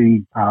who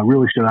really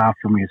stood out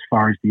for me as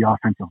far as the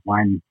offensive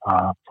line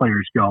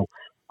players go.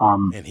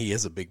 And he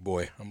is a big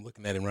boy. I'm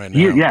looking at him right now.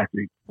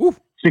 6'7",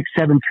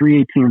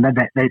 318.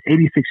 That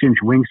 86-inch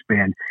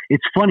wingspan.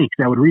 It's funny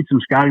because I would read some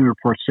scouting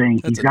reports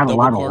saying he's got a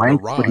lot of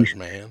length, but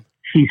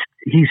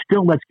he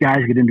still lets guys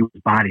get into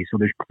his body. So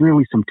there's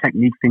clearly some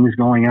technique things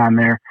going on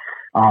there.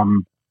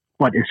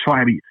 But as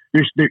far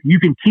you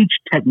can teach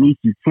technique.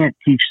 You can't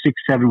teach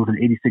 6'7" with an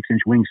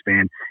 86-inch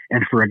wingspan,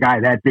 and for a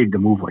guy that big to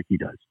move like he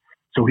does.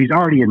 So he's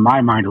already, in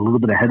my mind, a little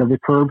bit ahead of the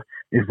curve.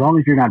 As long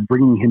as you're not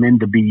bringing him in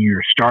to be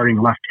your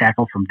starting left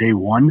tackle from day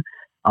one,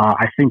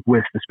 I think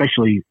with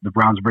especially the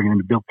Browns bringing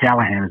in Bill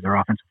Callahan as their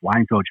offensive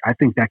line coach, I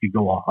think that could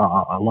go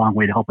a long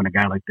way to helping a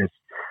guy like this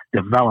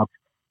develop.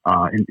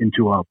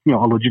 into a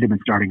legitimate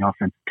starting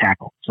offensive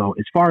tackle. So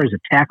as far as a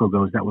tackle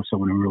goes, that was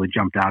someone who really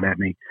jumped out at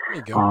me.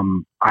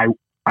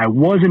 I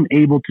wasn't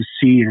able to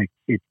see, and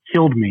it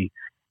killed me.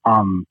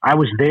 I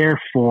was there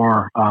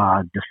for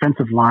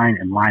defensive line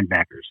and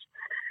linebackers.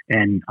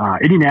 And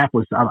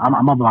Indianapolis,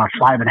 I'm about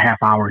 5.5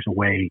 hours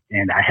away,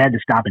 and I had to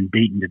stop in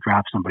Dayton to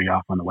drop somebody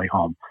off on the way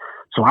home.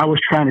 So I was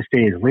trying to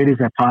stay as late as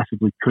I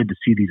possibly could to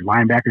see these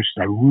linebackers.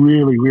 I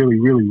really, really,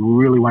 really,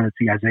 really wanted to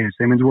see Isaiah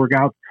Simmons work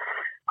out.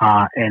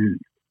 And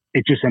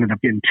it just ended up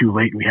getting too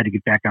late, and we had to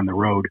get back on the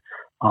road.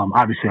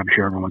 Obviously, I'm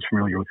sure everyone's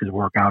familiar with his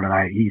workout,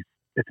 and he's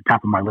at the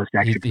top of my list,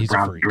 actually, for the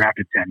Browns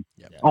drafted 10.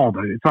 Yep.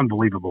 It's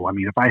unbelievable. I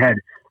mean, if I had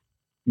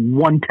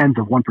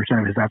 0.1%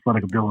 of his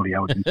athletic ability,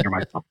 I would consider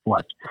myself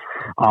blessed.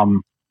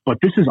 But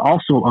this is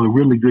also a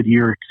really good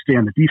year to stay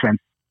on the defense.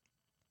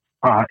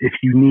 If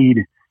you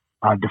need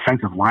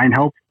defensive line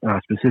help,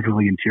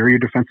 specifically interior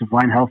defensive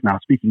line help. Now,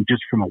 speaking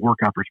just from a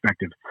workout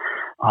perspective,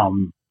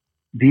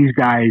 these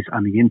guys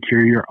on the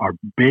interior are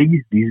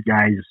big. These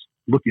guys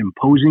look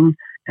imposing,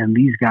 and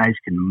these guys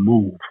can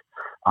move.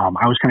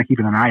 I was kind of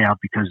keeping an eye out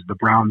because the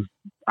Browns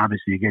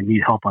obviously, again,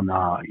 need help on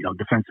the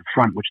defensive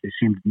front, which they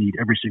seem to need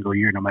every single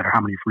year, no matter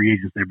how many free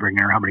agents they bring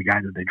in or how many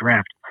guys that they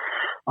draft.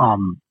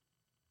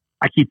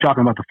 I keep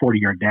talking about the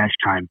 40-yard dash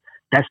time.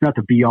 That's not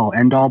the be-all,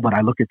 end-all, but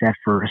I look at that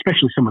for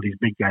especially some of these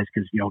big guys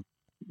because,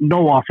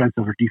 no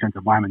offensive or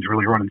defensive lineman's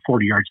really running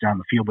 40 yards down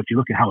the field, but you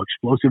look at how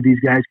explosive these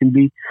guys can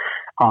be.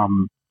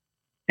 And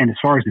as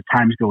far as the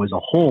times go as a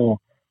whole,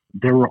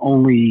 there were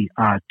only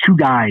 2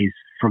 guys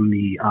from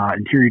the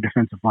interior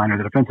defensive line, or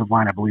the defensive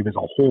line, I believe, as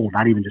a whole,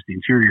 not even just the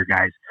interior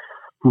guys,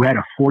 who had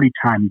a 40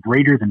 time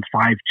greater than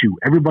 5.2.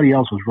 Everybody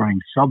else was running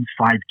sub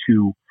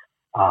 5.2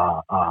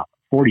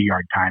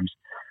 40-yard times.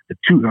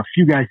 A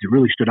few guys that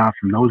really stood out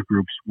from those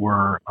groups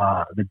were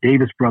the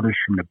Davis brothers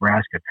from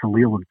Nebraska,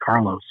 Khalil and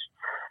Carlos.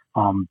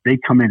 They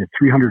come in at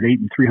 308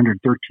 and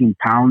 313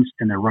 pounds,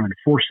 and they're running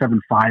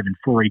 4.75 and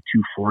 4.82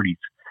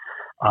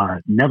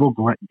 40s. Neville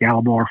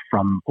Gallimore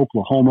from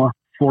Oklahoma,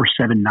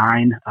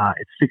 4.79 at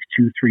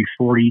 6.2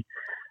 340.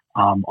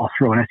 I'll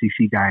throw an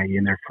SEC guy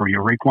in there for you.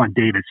 Raekwon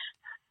Davis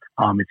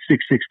at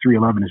 6'6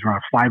 311 is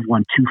around 5'1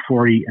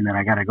 240, and then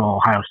I got to go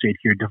Ohio State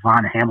here.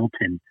 Devon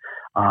Hamilton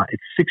at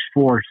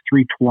 6'4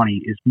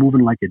 320 is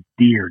moving like a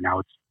deer. Now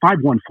it's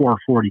 5'1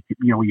 440.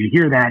 You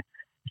hear that,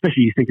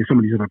 especially you think of some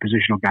of these other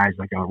positional guys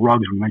like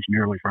Ruggs we mentioned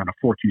earlier around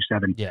a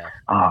 4.27. Yeah.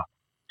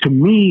 To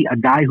me, a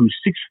guy who's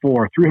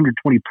 6'4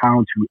 320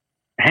 pounds who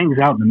hangs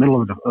out in the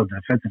middle of the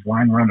defensive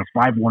line around a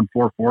 5'1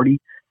 440,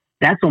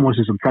 that's almost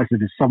as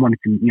impressive as someone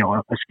can,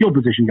 a skill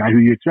position guy who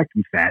you expect to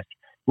be fast,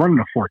 running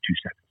a 4.27.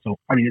 So,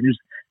 I mean, there's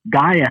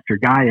guy after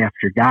guy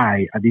after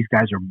guy. These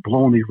guys are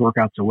blowing these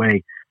workouts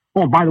away.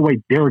 Oh, and by the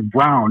way, Derek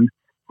Brown,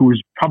 who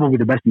is probably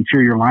the best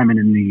interior lineman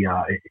in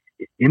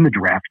the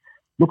draft,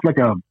 looked like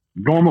a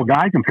normal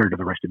guy compared to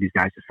the rest of these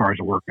guys as far as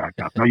a workout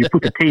goes. Now, you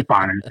put the tape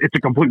on, and it's a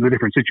completely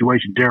different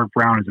situation. Derek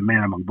Brown is a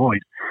man among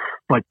boys.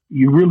 But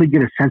you really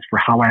get a sense for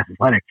how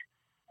athletic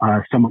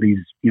some of these,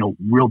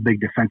 real big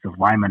defensive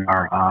linemen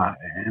are.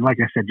 And like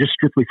I said, just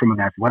strictly from an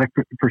athletic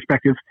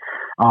perspective,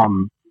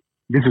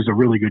 this is a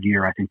really good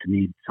year, I think, to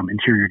need some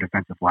interior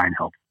defensive line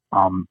help.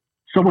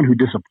 Someone who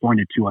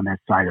disappointed, too, on that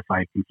side, if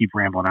I can keep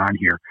rambling on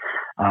here,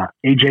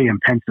 A.J.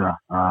 Impensa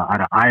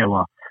out of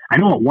Iowa. I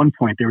know at one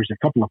point there was a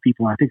couple of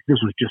people, and I think this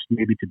was just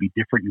maybe to be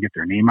different and get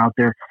their name out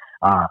there,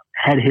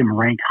 had him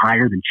ranked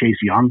higher than Chase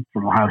Young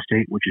from Ohio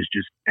State, which is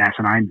just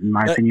asinine in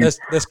my opinion.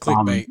 That's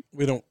clickbait.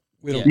 We don't.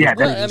 Yeah,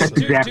 that's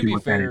exactly to be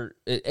what fair,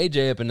 that is.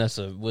 AJ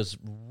Epinesa was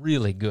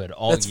really good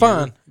all That's year.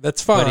 fine.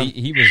 That's fine. But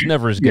he was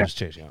never as good as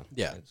Chase Young.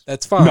 Yeah,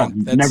 that's fine. No,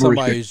 that's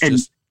somebody who's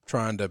just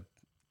trying to,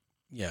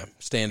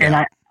 stand and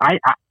out.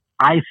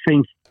 I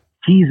think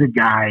he's a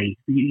guy.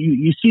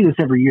 You see this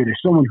every year.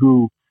 There's someone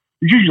who.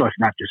 Usually, it's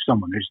not just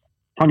someone. There's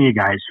plenty of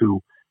guys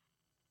who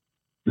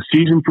the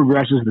season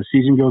progresses, the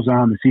season goes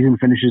on, the season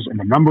finishes, and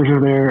the numbers are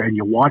there, and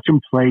you watch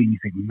them play, and you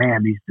think,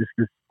 man, this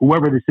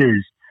whoever this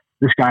is,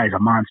 this guy is a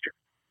monster.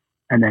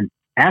 And then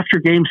after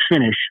games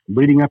finish,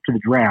 leading up to the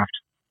draft,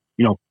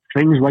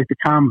 things like the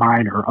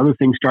combine or other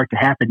things start to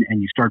happen,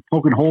 and you start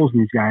poking holes in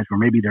these guys where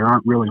maybe there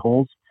aren't really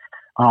holes.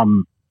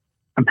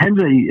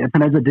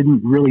 Epinesa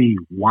didn't really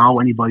wow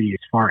anybody as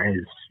far as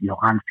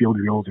on-field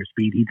drills or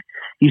speed.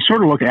 He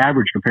sort of looked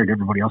average compared to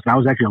everybody else. And I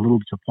was actually a little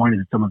disappointed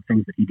in some of the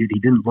things that he did. He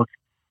didn't look,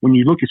 when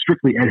you look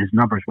strictly at his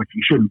numbers, which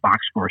you shouldn't box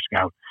score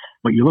scout,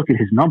 but you look at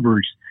his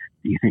numbers,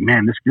 you think,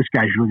 man, this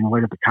guy's really going to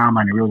light up the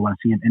combine. I really want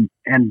to see him,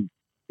 and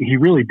he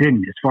really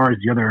didn't. As far as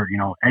the other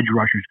edge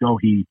rushers go,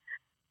 he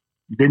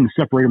didn't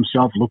separate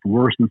himself. Looked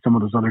worse than some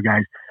of those other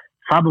guys.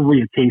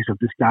 Probably a case of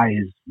this guy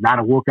is not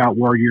a workout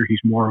warrior. He's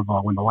more of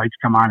a when the lights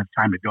come on, it's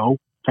time to go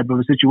type of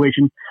a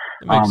situation.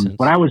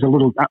 But I was a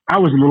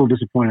little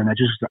disappointed in that.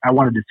 Just I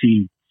wanted to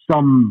see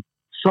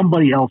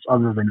somebody else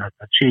other than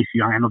a Chase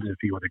Young. I know there's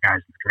a few other guys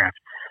in the draft,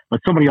 but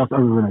somebody else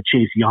other than a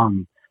Chase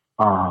Young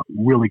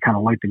really kind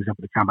of light things up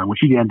at the combine, which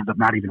he ended up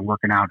not even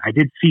working out. I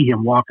did see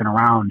him walking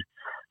around.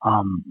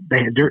 By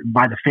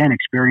the fan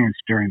experience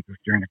during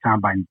the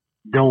combine,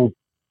 they'll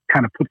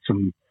kind of put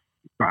some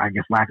I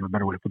guess lack of a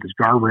better way to put this,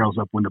 guardrails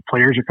up when the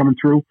players are coming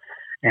through.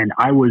 And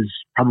I was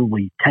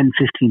probably 10,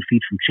 15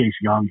 feet from Chase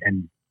Young,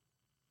 and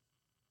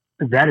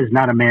that is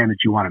not a man that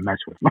you want to mess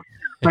with.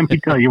 Let me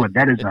tell you what,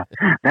 that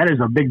is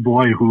a big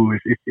boy who,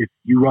 if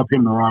you rub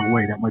him the wrong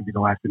way, that might be the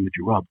last thing that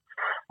you rub.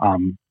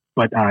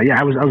 Yeah,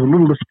 I was a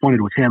little disappointed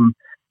with him,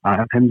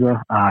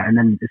 Penza. And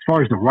then as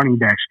far as the running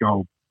backs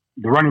go,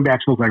 the running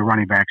backs look like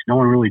running backs. No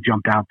one really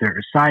jumped out there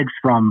aside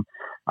from.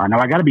 Now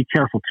I got to be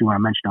careful too when I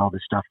mention all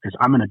this stuff because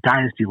I'm in a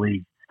dynasty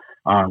league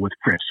with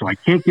Chris, so I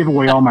can't give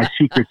away all my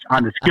secrets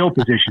on the skill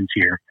positions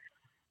here.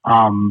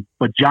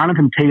 But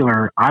Jonathan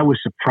Taylor, I was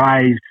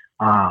surprised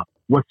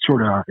what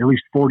sort of at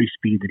least 40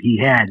 speed that he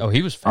had. Oh,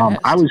 he was fast.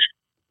 I was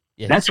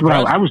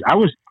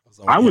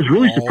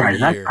really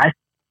surprised.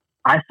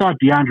 I thought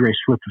DeAndre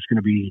Swift was going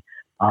to be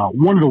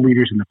one of the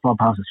leaders in the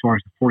clubhouse as far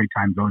as the 40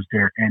 time goes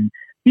there, and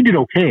he did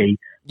okay.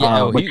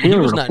 Yeah, but he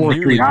was not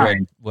nearly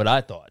what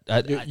I thought.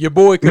 Your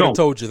boy could have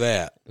told you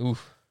that.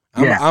 Oof.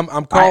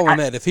 I'm calling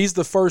that. If he's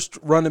the first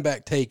running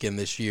back taken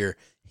this year,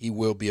 he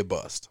will be a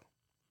bust.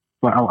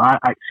 Well,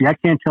 I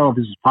can't tell if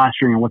this is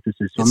posturing or what this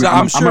is. So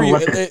I'm sure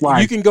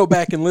you can go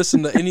back and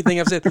listen to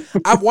anything I've said.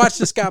 I've watched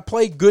this guy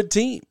play good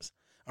teams.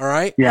 All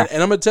right. Yeah.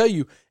 And I'm going to tell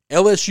you,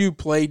 LSU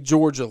played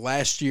Georgia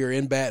last year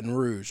in Baton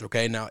Rouge.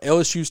 Okay. Now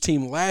LSU's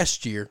team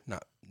last year,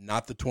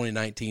 not the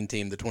 2019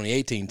 team, the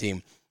 2018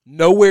 team,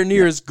 nowhere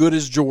near as good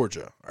as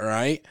Georgia. All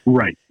right.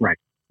 Right.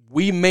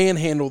 We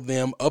manhandled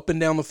them up and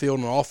down the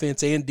field on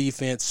offense and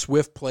defense.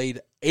 Swift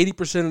played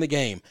 80% of the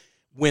game.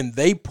 When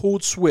they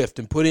pulled Swift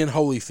and put in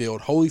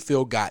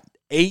Holyfield got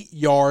 8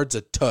 yards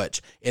a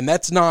touch. And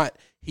that's not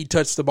he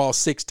touched the ball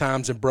 6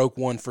 times and broke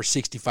one for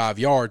 65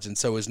 yards, and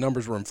so his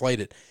numbers were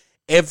inflated.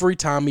 Every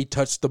time he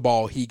touched the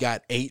ball, he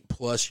got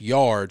 8+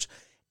 yards.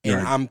 And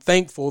right. I'm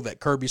thankful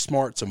that Kirby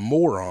Smart's a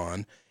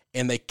moron,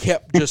 and they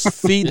kept just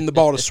feeding the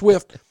ball to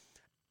Swift.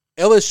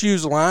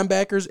 LSU's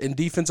linebackers and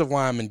defensive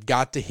linemen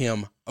got to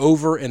him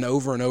over and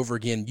over and over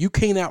again. You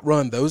can't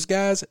outrun those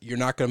guys. You're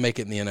not going to make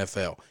it in the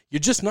NFL. You're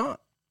just not.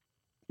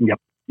 Yep.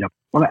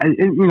 Well,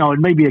 it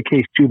may be a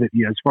case too that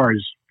as far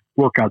as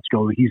workouts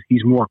go,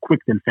 he's more quick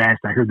than fast.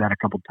 I heard that a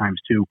couple of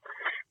times too.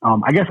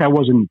 I guess I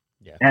wasn't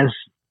as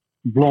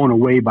blown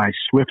away by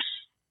Swift's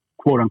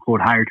quote unquote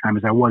higher time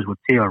as I was with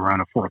Taylor around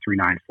a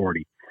 4.39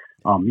 40.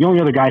 The only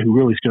other guy who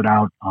really stood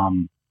out,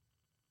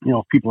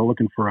 if people are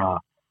looking for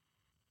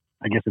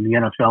I guess in the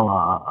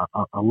NFL,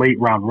 a late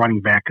round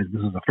running back, because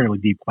this is a fairly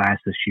deep class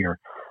this year.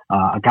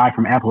 A guy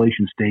from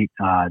Appalachian State,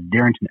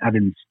 Darrington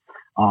Evans.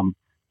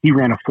 He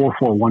ran a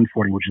 4.41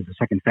 40, which is the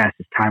second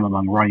fastest time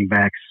among running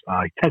backs.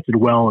 He tested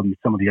well in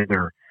some of the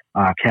other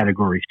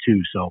categories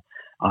too. So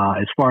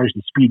as far as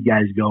the speed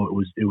guys go, it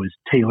was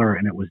Taylor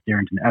and it was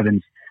Darrington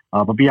Evans.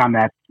 But beyond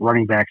that,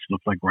 running backs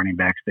looked like running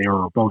backs. They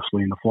were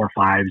mostly in the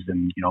 4.5s,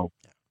 and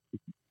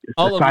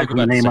aside from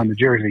the name on the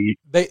jersey,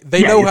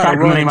 they know how to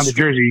run the name on the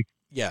jersey.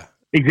 Yeah,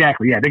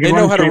 exactly. Yeah, they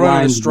know how to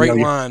run in a straight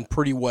line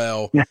pretty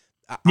well. Yeah.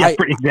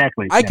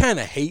 Exactly. I kind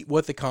of hate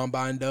what the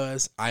combine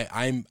does.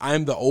 I'm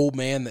the old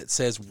man that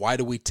says, why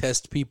do we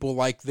test people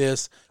like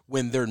this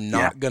when they're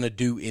not going to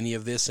do any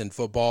of this in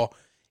football?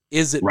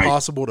 Is it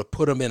possible to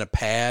put them in a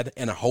pad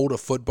and hold a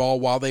football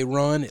while they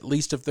run, at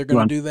least if they're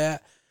going to do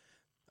that?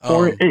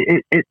 Or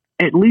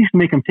at least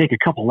make them take a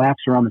couple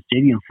laps around the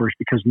stadium first,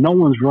 because no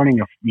one's running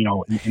in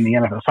the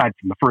NFL aside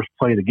from the first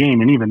play of the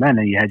game. And even then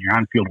you had your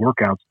on-field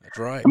workouts. That's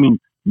right. I mean,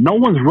 no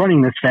one's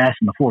running this fast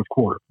in the fourth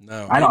quarter.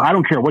 No, I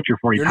don't care what your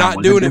 40 You're time not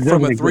was. doing it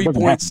from a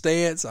 3-point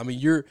stance. I mean,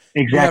 you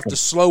have to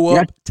slow up,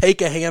 Yeah.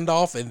 take a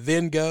handoff, and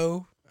then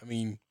go. I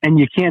mean, and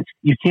you can't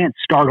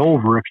start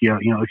over if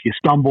you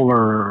stumble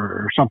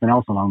or something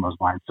else along those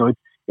lines. So it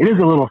is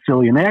a little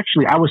silly. And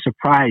I was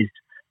surprised.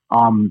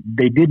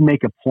 They did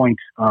make a point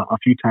a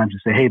few times to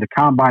say, hey, the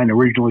combine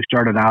originally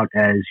started out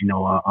as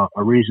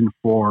a reason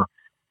for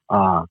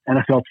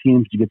NFL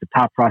teams to get the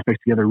top prospects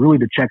together, really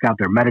to check out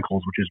their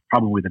medicals, which is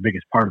probably the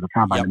biggest part of the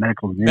combine. Yep.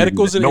 The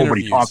medicals and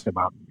nobody interviews. talks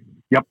about.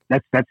 Yep,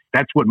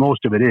 that's what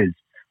most of it is.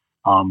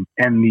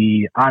 And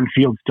the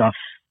on-field stuff,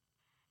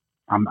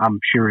 I'm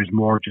sure is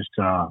more just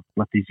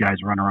let these guys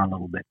run around a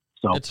little bit.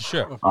 So it's a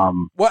show.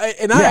 I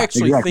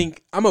actually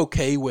think I'm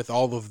okay with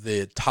all of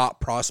the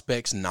top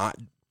prospects not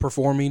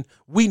performing.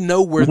 We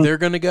know where they're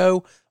going to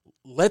go.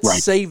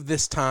 Let's save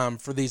this time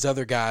for these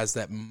other guys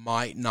that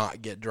might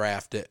not get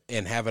drafted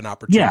and have an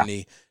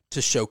opportunity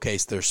to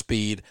showcase their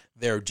speed,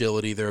 their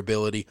agility, their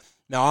ability.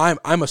 Now,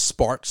 I'm a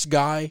Sparks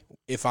guy.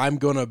 If I'm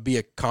going to be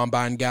a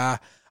combine guy,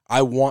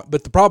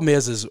 but the problem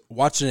is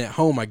watching at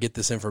home, I get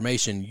this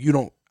information.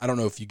 I don't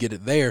know if you get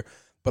it there,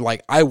 but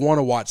like I want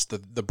to watch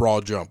the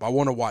broad jump. I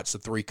want to watch the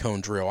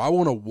 3-cone drill. I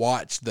want to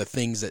watch the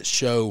things that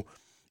show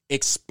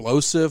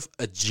explosive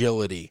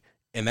agility,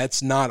 and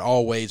that's not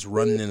always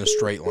running in a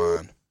straight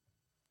line.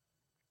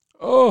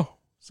 Oh,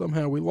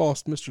 somehow we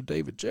lost Mr.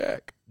 David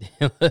Jack.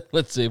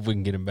 Let's see if we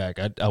can get him back.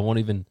 I won't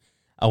even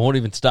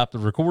stop the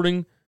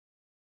recording.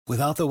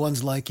 Without the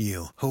ones like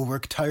you, who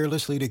work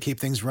tirelessly to keep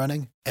things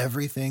running,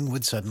 everything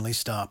would suddenly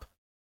stop.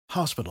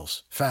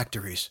 Hospitals,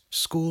 factories,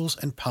 schools,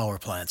 and power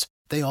plants,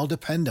 they all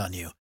depend on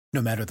you.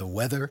 No matter the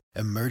weather,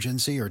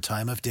 emergency, or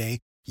time of day,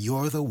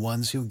 you're the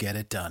ones who get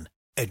it done.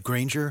 At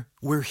Grainger,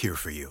 we're here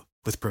for you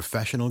with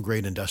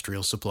professional-grade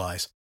industrial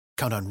supplies.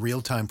 Count on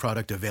real-time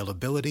product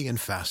availability and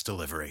fast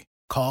delivery.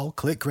 Call,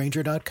 click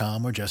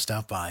Grainger.com, or just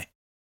stop by.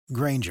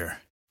 Grainger,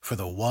 for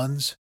the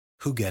ones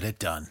who get it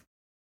done.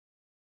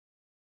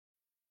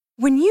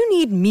 When you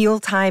need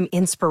mealtime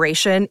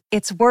inspiration,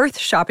 it's worth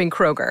shopping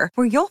Kroger,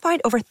 where you'll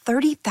find over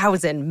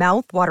 30,000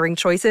 mouth-watering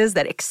choices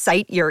that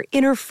excite your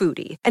inner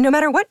foodie. And no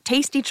matter what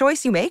tasty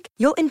choice you make,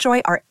 you'll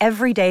enjoy our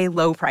everyday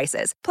low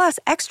prices, plus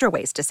extra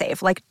ways to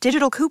save, like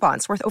digital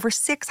coupons worth over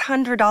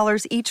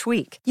 $600 each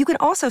week. You can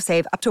also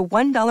save up to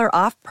 $1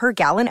 off per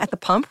gallon at the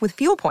pump with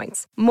fuel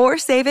points. More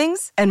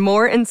savings and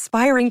more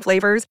inspiring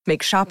flavors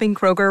make shopping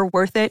Kroger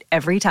worth it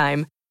every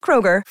time.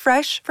 Kroger,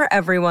 fresh for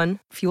everyone.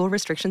 Fuel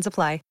restrictions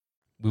apply.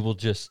 We will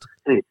just...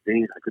 Hey, it's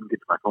Dave. I couldn't get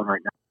to my phone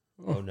right now.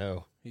 Oh,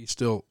 no. He's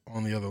still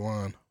on the other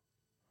line.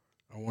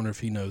 I wonder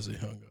if he knows he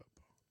hung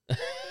up.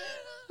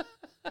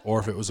 Or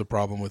if it was a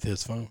problem with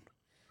his phone.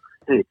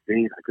 Hey, it's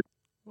Dave.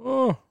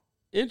 Oh.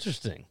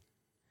 Interesting.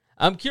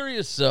 I'm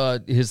curious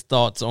his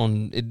thoughts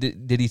on...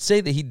 Did he say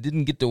that he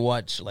didn't get to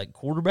watch, like,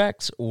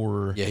 quarterbacks,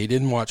 or... Yeah, he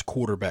didn't watch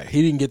quarterback.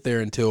 He didn't get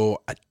there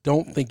until... I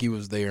don't think he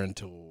was there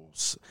until...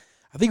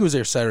 I think he was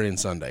there Saturday and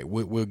Sunday.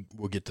 We'll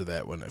get to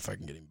that one if I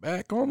can get him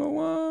back on the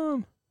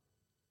line.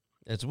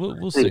 That's we'll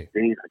Hey, see.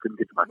 Dave. I couldn't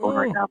get to my phone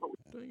right now. But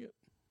Dang it.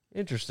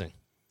 Interesting.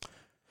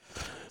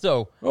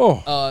 So,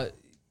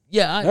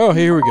 yeah.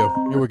 Here we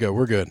go.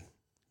 We're good.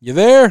 You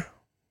there?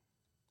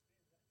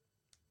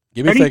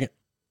 Give me Ready? a second.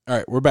 All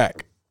right, we're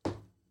back.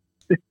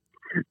 Did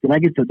I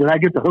get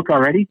the hook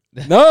already?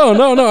 No.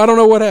 I don't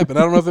know what happened.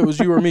 I don't know if it was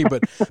you or me,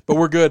 but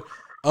we're good.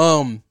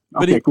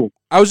 But Okay, cool.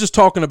 I was just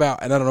talking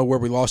about, and I don't know where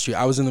we lost you.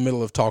 I was in the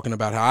middle of talking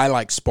about how I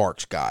like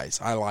Sparks guys.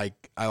 I like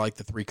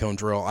the 3-cone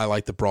drill. I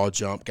like the broad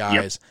jump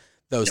guys.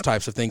 Those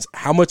types of things.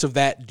 How much of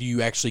that do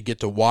you actually get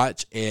to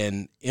watch,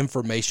 and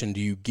information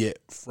do you get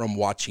from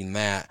watching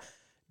that?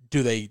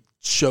 Do they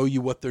show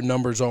you what their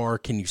numbers are?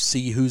 Can you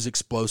see who's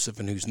explosive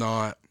and who's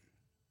not?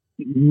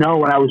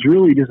 No, and I was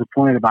really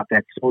disappointed about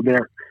that. So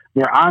they're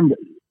on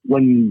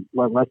when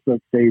let's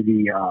say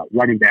the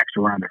running backs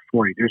are around their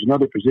 40. There's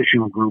another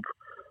positional group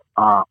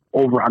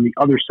over on the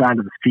other side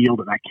of the field,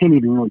 and I can't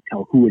even really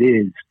tell who it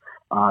is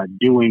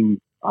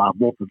doing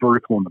both the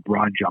vertical and the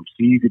broad jump.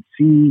 So you could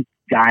see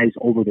guys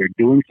over there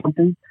doing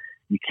something.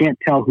 You can't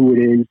tell who it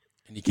is.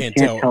 And you can't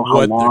tell how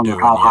what long they're or doing,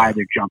 how high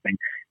they're jumping.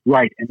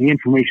 Right, and the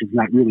information is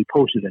not really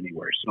posted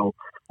anywhere. So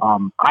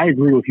I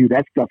agree with you.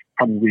 That stuff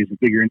probably is a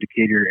bigger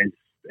indicator as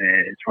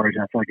far as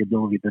athletic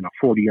ability than a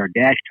 40-yard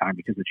dash time,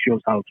 because it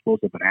shows how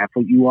explosive an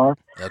athlete you are.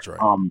 That's right.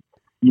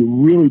 You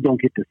really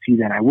don't get to see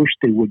that. I wish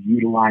they would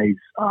utilize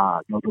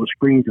those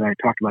screens that I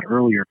talked about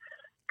earlier.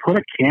 Put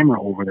a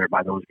camera over there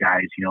by those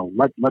guys.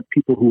 Let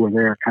people who are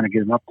there kind of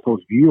get an up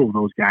close view of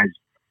those guys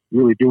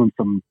really doing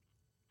some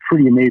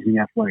pretty amazing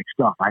athletic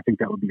stuff. I think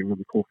that would be a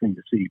really cool thing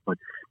to see. But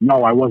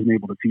no, I wasn't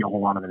able to see a whole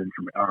lot of that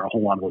information or a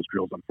whole lot of those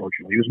drills,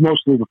 unfortunately. It was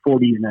mostly the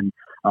 40 and then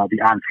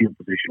the on-field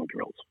positional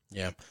drills.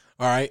 Yeah.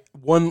 All right.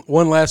 One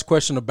last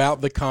question about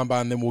the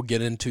combine, then we'll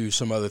get into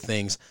some other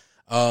things.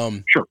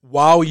 Sure.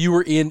 While you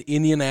were in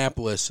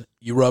Indianapolis,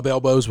 you rub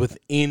elbows with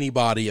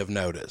anybody of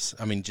notice?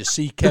 I mean, just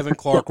see Kevin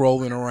Clark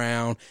rolling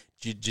around.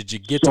 Did you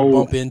get to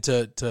bump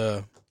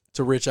into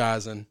Rich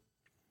Eisen?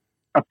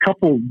 A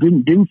couple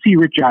didn't see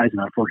Rich Eisen,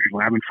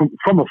 unfortunately. I mean,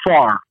 from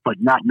afar, but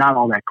not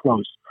all that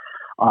close.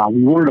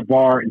 We were at a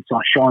bar and saw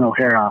Sean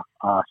O'Hara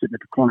sitting at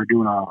the corner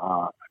doing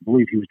I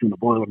believe he was doing a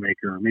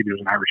Boilermaker, or maybe it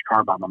was an Irish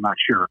car bomb. I'm not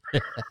sure.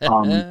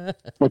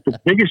 But the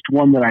biggest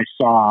one that I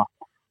saw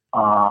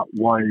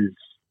was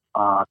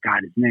God,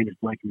 his name is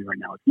blanking me right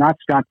now. It's not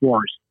Scott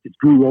Boris. It's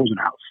Drew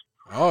Rosenhaus.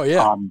 Oh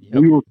yeah.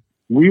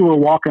 We were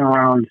walking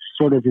around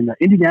sort of in the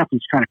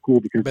Indianapolis is kind of cool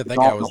because I bet that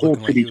guy was the whole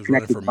looking like he city's was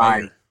running connected for by.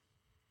 mayor.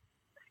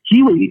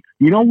 You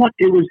know what?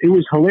 It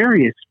was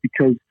hilarious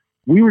because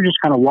we were just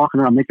kind of walking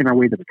around making our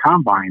way to the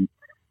combine,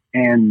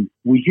 and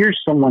we hear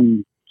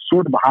someone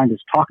sort of behind us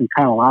talking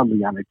kind of loudly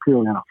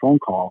clearly on a phone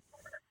call.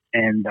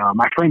 And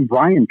my friend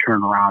Brian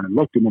turned around and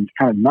looked at him and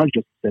kind of nudged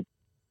us and said,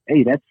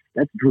 "Hey,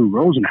 that's Drew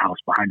Rosenhaus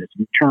behind us." And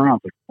we turned around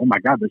and like, "Oh my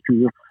God, that's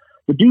Drew."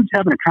 The dude's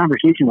having a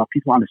conversation about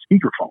people on a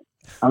speakerphone.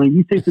 I mean,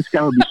 you think this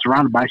guy would be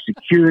surrounded by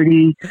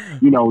security,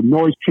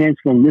 noise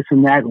canceling, this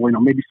and that, or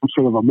maybe some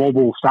sort of a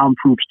mobile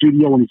soundproof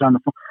studio when he's on the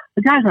phone.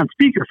 The guy's on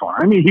speakerphone.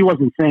 I mean, he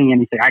wasn't saying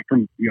anything. I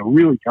couldn't,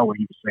 really tell what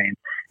he was saying,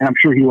 and I'm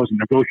sure he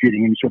wasn't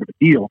negotiating any sort of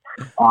a deal.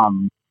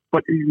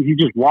 But he's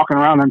just walking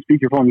around on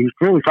speakerphone. He was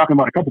clearly talking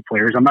about a couple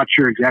players. I'm not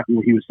sure exactly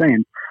what he was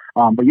saying,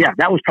 but yeah,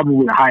 that was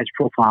probably the highest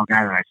profile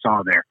guy that I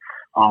saw there.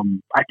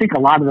 I think a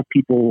lot of the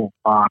people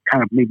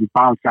kind of maybe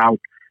bounce out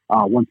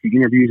once the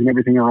interviews and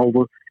everything are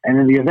over, and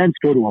then the events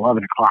go to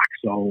 11 o'clock.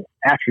 So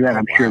after that,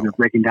 I'm sure they're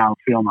breaking down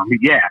film.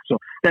 So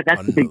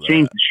that's the big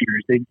change this year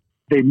is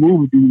they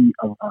moved the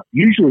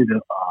usually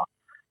the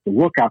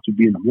workouts would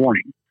be in the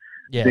morning.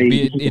 Yeah, it'd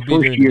be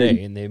during the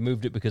day, and they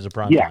moved it because of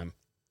prime time.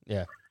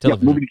 Yeah,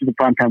 moving to the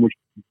prime time, which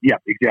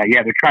exactly.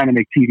 Yeah, they're trying to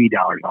make TV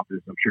dollars off this.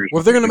 I'm sure.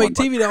 Well, if they're going to make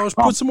TV dollars,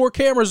 put some more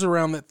cameras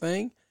around that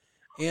thing.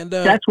 And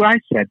that's what I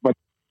said. But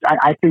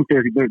I think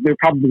they're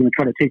probably going to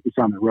try to take this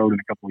on the road in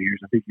a couple of years.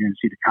 I think you're going to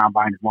see the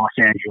combine in Los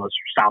Angeles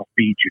or South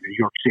Beach or New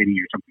York City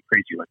or something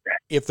crazy like that.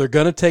 If they're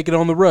going to take it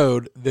on the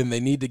road, then they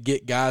need to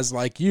get guys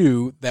like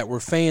you that were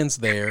fans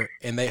there,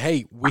 and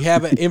hey, we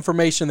have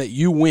information that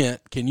you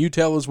went. Can you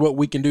tell us what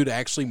we can do to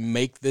actually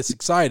make this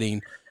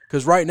exciting?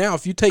 Because right now,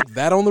 if you take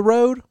that on the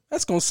road,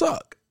 that's going to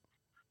suck.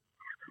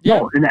 Yeah.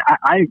 No, and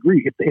I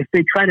agree. If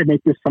they try to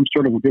make this some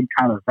sort of a big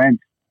time event,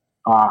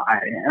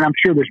 and I'm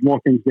sure there's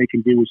more things they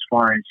can do as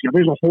far as,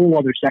 there's a whole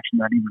other section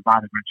that I didn't even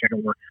bother to check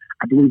out where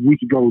I believe we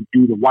could go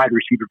do the wide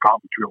receiver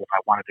gauntlet drill if I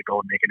wanted to go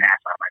and make an ass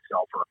out of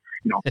myself, or,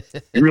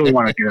 I really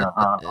want to get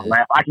a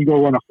lap. I could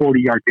go run a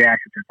 40-yard dash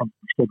and I'd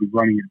still be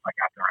running it if I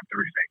got there on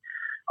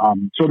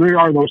Thursday. So there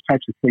are those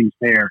types of things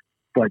there.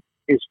 But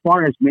as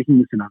far as making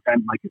this an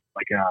event like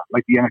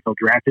the NFL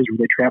draft is, where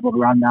they travel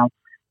around now,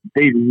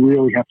 they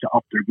really have to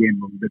up their game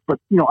a little bit. But,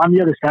 on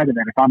the other side of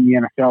that, if I'm the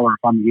NFL or if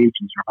I'm the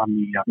agents or if I'm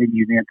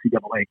maybe the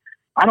NCAA,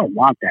 I don't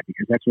want that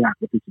because that's not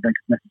what this event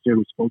is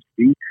necessarily supposed to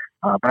be.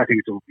 But I think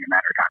it's only a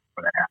matter of time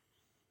before that happens.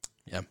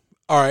 Yeah.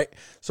 All right.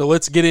 So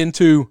let's get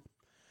into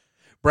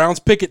Browns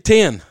pick at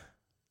 10.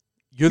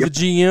 You're the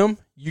GM.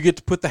 You get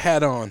to put the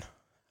hat on.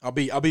 I'll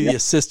be the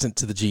assistant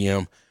to the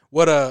GM.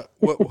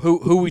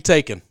 Who are we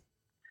taking?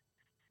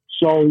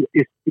 So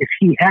if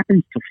he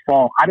happens to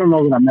fall, I don't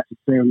know that I'm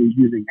necessarily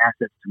using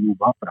assets to move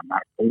up, but I'm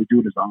not opposed to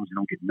it as long as I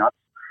don't get nuts.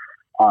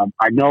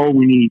 I know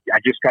I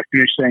just got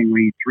finished saying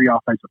we need 3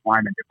 offensive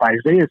linemen. If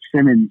Isaiah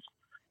Simmons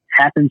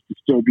happens to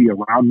still be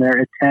around there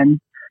at 10,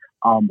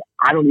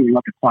 I don't even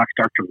let the clock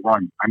start to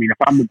run. I mean, if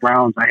I'm the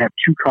Browns, I have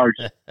 2 cards,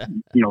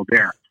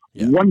 there.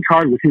 Yeah. 1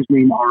 card with his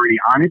name already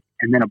on it,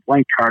 and then a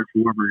blank card for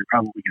whoever you're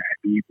probably going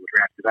to be able to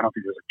draft, because I don't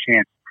think there's a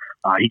chance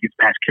he gets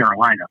past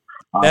Carolina.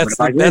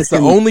 That's the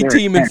only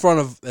team in front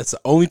of us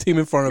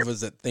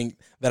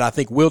that I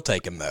think will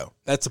take him, though.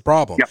 That's the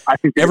problem. Yeah, I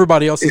think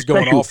everybody else is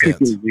going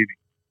offense.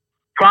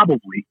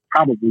 Probably.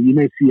 You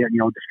may see a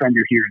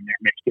defender here and there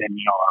mixed in.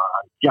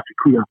 Jeff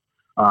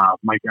Okudah,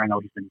 Mike. I know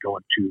he's been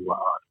going to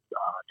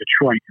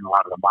Detroit in a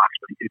lot of the mocks,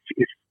 but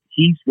if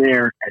he's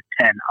there at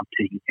 10, I'm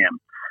taking him.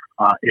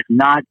 If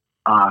not,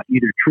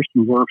 either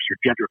Tristan Wirfs or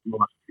Jedrick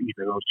Willis,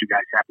 either of those 2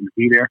 guys happen to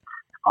be there.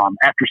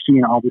 After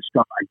seeing all this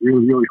stuff, I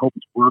really, really hope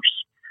it's Wirfs.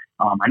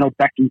 I know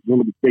Becton's a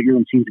little bit bigger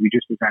and seems to be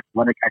just as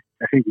athletic.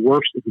 I think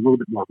Wirfs is a little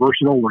bit more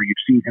versatile, where you've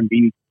seen him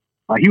be.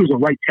 He was a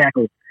right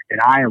tackle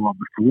at Iowa,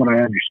 but from what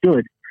I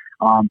understood,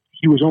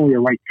 he was only a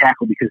right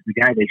tackle because the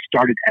guy they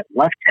started at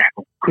left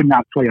tackle could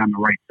not play on the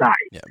right side.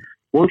 Yeah.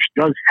 Wirfs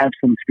does have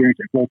some experience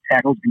at both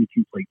tackles, and he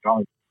can play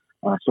guard.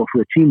 So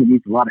for a team that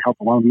needs a lot of help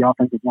along the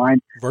offensive line,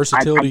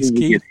 versatility is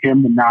key. Give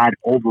him the nod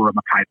over a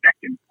Mekhi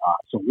Becton.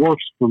 So Wirfs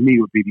for me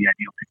would be the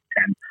ideal pick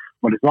 10.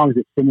 But as long as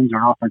it's Simmons or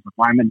an offensive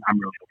lineman, I'm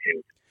really okay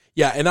with it.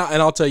 Yeah, and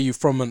I'll tell you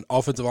from an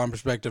offensive line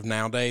perspective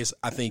nowadays,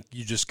 I think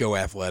you just go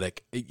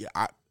athletic.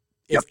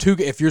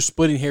 If you're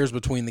splitting hairs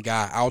between the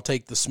guy, I'll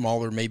take the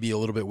smaller, maybe a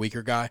little bit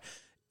weaker guy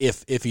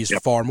if he's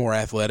far more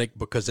athletic,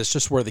 because it's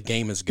just where the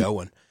game is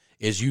going.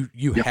 Is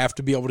you have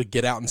to be able to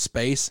get out in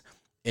space.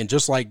 And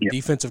just like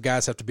defensive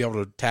guys have to be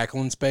able to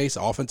tackle in space,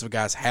 offensive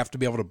guys have to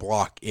be able to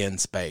block in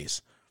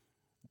space.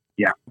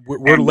 Yeah,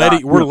 we're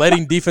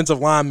letting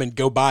defensive linemen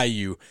go by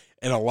you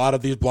in a lot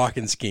of these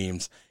blocking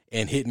schemes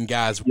and hitting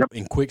guys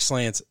in quick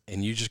slants,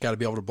 and you just got to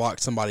be able to block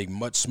somebody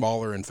much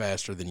smaller and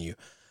faster than you.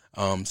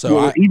 I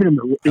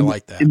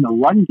like that in the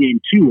run game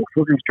too. If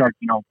we're going to start,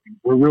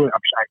 we're really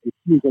upside. It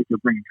seems like they're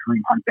bringing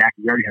Kareem Hunt back.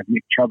 We already have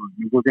Nick Chubb.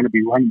 We're going to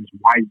be running this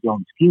wide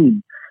zone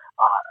scheme.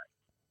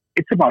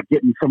 It's about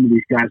getting some of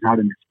these guys out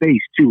into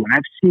space too. And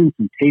I've seen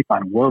some tape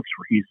on Wirfs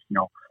where he's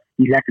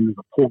acting as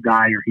a pull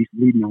guy, or he's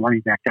leading the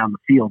running back down the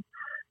field.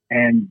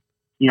 And,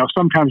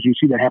 sometimes you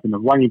see that happen. The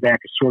running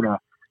back is sort of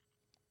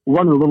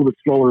running a little bit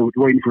slower,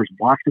 waiting for his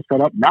blocks to set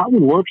up. Not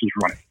when Wirfs is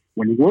running.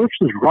 When Wirfs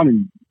is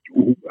running,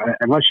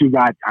 unless you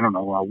got,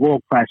 a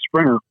world-class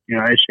sprinter,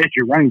 as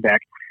your running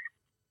back,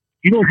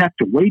 you don't have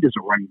to wait as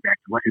a running back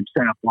to let him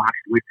set up blocks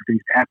and wait for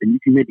things to happen. You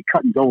can maybe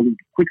cut and go a little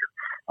bit quicker.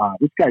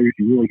 This guy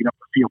can really get up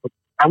the field. But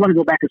I want to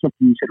go back to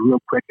something you said real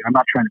quick, and I'm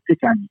not trying to pick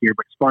on you here,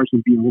 but as far as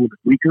him being a little bit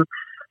weaker,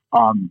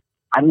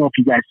 I don't know if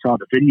you guys saw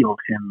the video of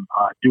him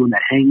doing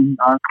that hang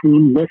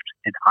clean lift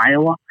in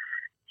Iowa.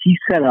 He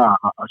set a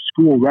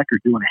school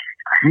record doing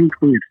a hang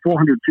clean at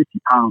 450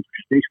 pounds, which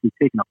is basically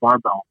taking a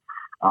barbell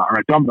or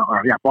a dumbbell,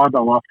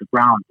 barbell off the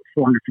ground with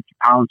 450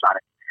 pounds on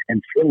it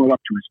and filling it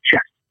up to his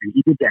chest. And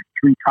he did that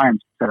 3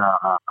 times to set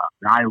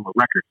an Iowa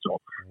record. So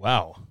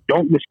wow,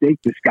 don't mistake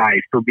this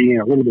guy for being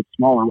a little bit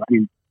smaller. I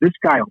mean, this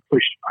guy will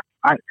push.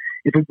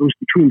 If it was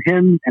between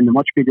him and the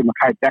much bigger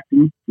Mekhi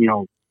Becton,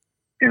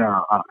 in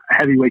a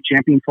heavyweight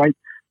champion fight,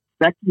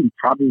 Becton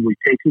probably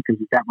takes it because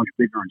he's that much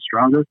bigger and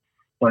stronger.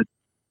 But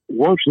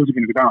Wirfs isn't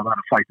going to go down without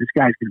a fight. This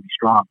guy's going to be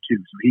strong too.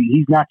 So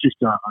he's not just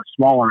a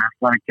smaller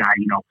athletic guy.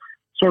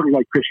 Sort of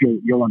like Chris,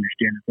 you'll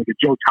understand. It's like a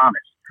Joe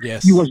Thomas.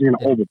 Yes, he wasn't going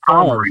to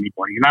overpower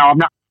anybody. Now I'm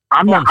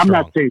I'm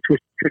not saying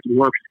Tristan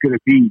Wirfs is going to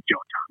be Joe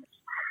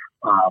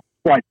Thomas.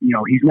 But,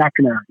 he's not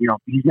going to,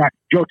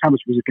 Joe Thomas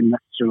wasn't going to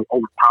necessarily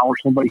overpower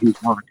somebody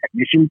who's more of a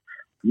technician.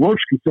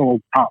 Wirfs can still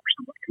overpower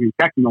somebody. I mean,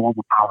 Beckman will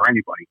overpower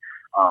anybody.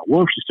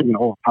 Wirfs is still going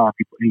to overpower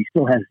people, and he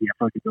still has the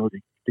athletic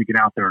ability to get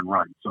out there and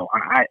run. So,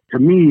 to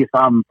me, if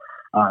I'm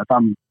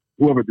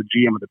whoever the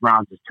GM of the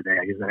Browns is today,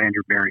 I guess that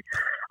Andrew Berry,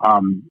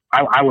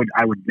 I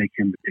would make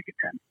him the ticket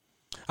 10.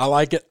 I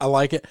like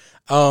it.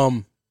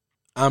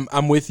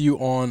 I'm with you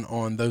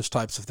on those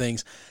types of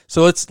things.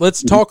 So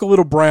let's talk a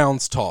little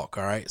Browns talk.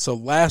 All right. So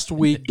last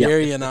week,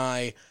 Gary and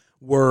I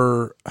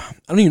were, I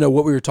don't even know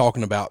what we were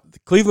talking about. The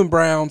Cleveland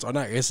Browns, or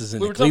not, I guess it's a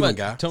Cleveland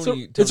guy.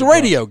 Tony it's a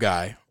radio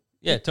guy.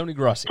 Yeah, Tony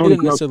Grossi. He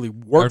didn't necessarily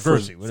work for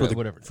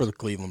whatever the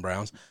Cleveland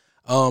Browns.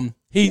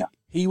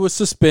 He was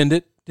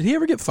suspended. Did he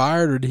ever get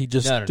fired, or did he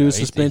just do a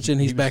suspension?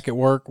 He's back at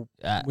work.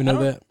 We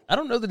know that. I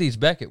don't know that he's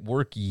back at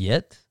work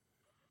yet.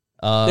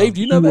 Dave,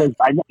 do you know that?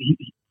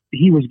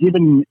 He was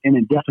given an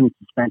indefinite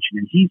suspension,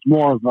 and he's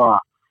more of a.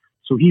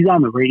 So he's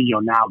on the radio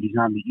now. He's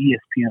on the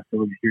ESPN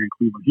affiliate here in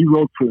Cleveland. He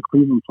wrote for the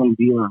Cleveland Plain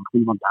Dealer and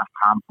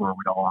Cleveland.com for a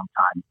long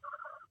time.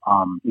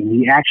 And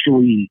he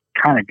actually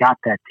kind of got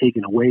that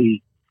taken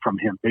away from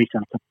him based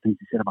on a couple things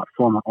he said about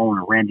former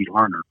owner Randy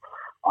Lerner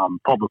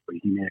publicly.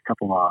 He made a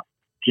couple of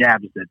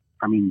jabs that,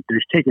 I mean,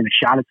 there's taking a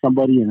shot at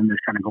somebody and then there's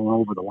kind of going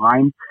over the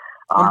line.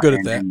 I'm good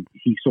at that. And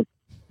he sort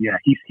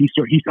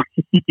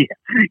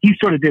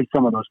of did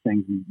some of those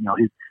things. And,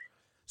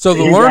 so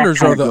the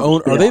Lerners are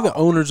are they the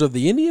owners of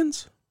the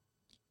Indians?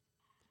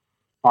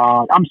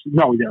 Randy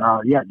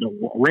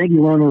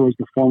Lerner was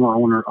the former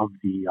owner of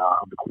the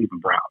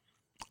Cleveland Browns.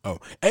 Oh,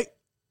 hey,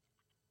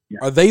 yeah.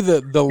 Are they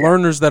the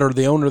Lerners that are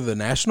the owner of the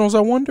Nationals?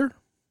 I wonder.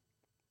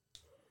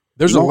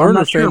 There's a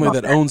Lerner family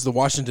that owns the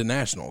Washington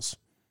Nationals.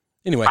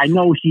 Anyway, I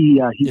know he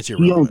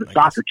owns a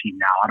soccer team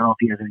now. I don't know if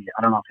he has any.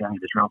 I don't know if he has any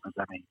relevance.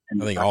 I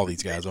think all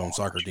these guys own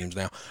soccer teams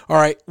now. All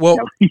right. Well,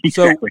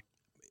 exactly.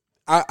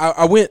 So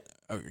I went.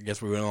 I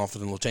guess we went off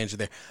with a little change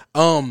there.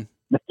 I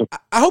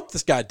hope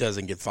this guy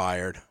doesn't get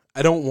fired.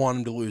 I don't want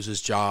him to lose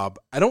his job.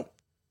 I don't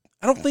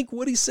think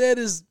what he said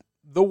is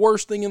the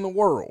worst thing in the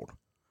world.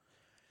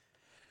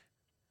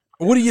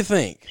 What do you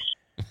think?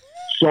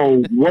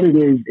 So what it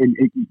is, and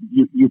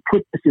you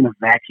put this in a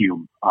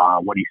vacuum,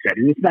 what he said.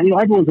 And it's not,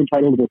 everyone's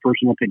entitled to their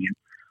personal opinion.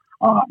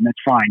 And that's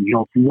fine.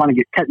 If you want to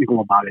get technical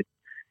about it,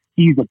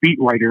 he's a beat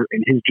writer,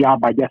 and his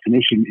job by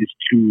definition is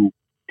to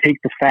take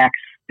the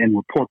facts and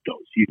report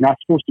those. He's not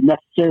supposed to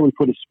necessarily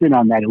put a spin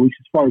on that, at least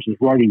as far as his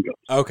writing goes.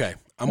 Okay,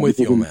 I'm with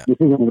you on that. This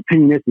isn't an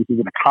opinionist. This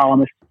isn't a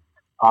columnist.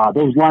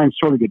 Those lines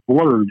sort of get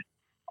blurred.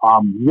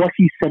 What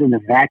he said in a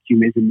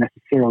vacuum isn't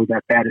necessarily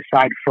that bad,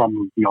 aside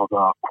from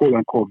the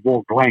quote-unquote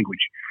vulgar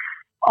language.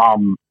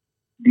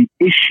 The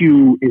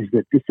issue is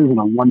that this isn't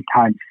a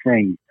one-time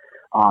thing.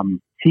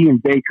 He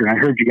and Baker, and I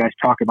heard you guys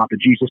talk about the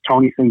Jesus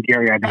Tony thing,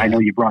 Gary. I know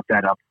you brought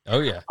that up. Oh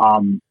yeah.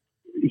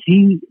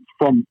 He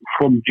from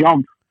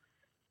jump.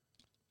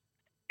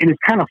 And it's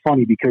kind of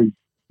funny because,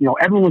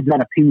 everyone's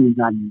got opinions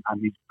on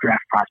these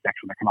draft prospects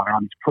when they come out, or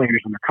on these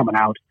players when they're coming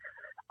out.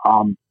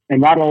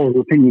 And not all of the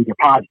opinions are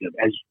positive,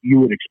 as you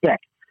would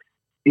expect.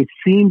 It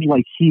seemed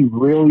like he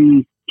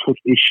really took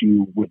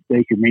issue with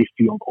Baker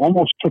Mayfield,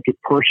 almost took it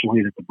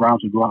personally that the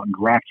Browns would go out and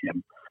draft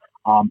him.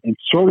 And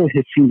sort of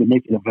has seemed to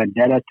make it a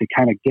vendetta to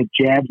kind of get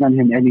jabs on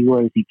him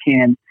anywhere that he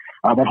can.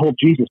 That whole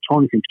Jesus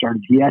Tony thing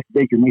started. He asked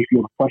Baker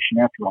Mayfield a question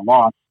after a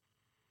loss.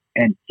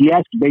 And he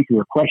asked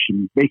Baker a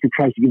question. Baker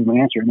tries to give him an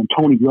answer, and then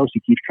Tony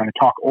Grossi keeps trying to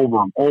talk over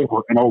him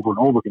over and over and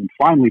over again. And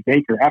finally,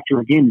 Baker, after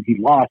a game that he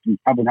lost, and he's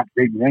probably not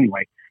great with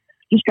anyway,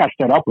 just got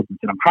fed up with him and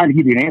said, "I'm trying to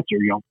give you an answer.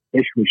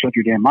 Basically shut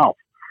your damn mouth."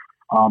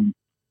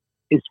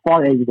 As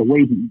far as the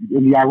way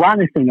the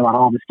ironic thing about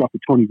all this stuff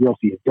that Tony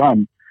Grossi has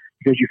done,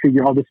 because you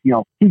figure,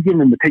 he's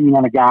giving an opinion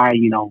on a guy,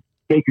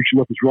 Baker should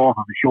let this roll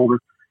off his shoulder.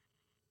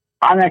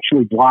 I'm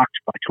actually blocked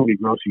by Tony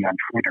Grossi on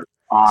Twitter.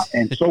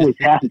 And so is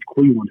Hassett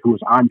Cleveland, who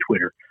is on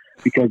Twitter.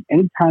 Because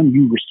anytime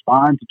you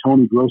respond to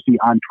Tony Grossi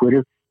on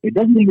Twitter, it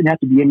doesn't even have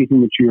to be anything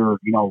that you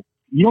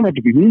don't have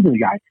to be mean to the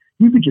guy.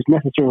 You could just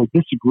necessarily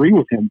disagree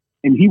with him,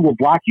 and he will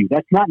block you.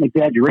 That's not an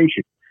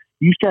exaggeration.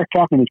 You start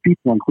talking to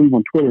people on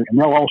Cleveland Twitter, and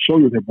they'll all show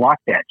you their block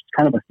badge. It's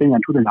kind of a thing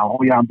on Twitter now.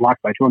 Oh, yeah, I'm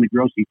blocked by Tony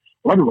Grossi.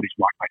 Well, everybody's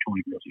blocked by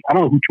Tony Grossi. I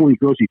don't know who Tony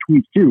Grossi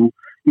tweets to,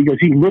 because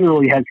he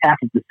literally has half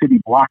of the city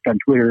blocked on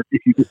Twitter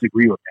if you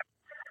disagree with him.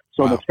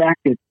 So The fact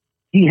that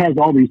he has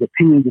all these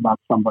opinions about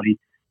somebody,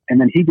 and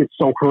then he gets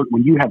so hurt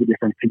when you have a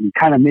different opinion,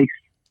 kind of makes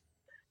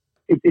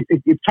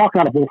it's talking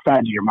out of both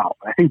sides of your mouth.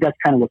 I think that's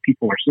kind of what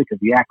people are sick of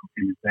the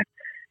acting, is that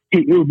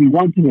it would be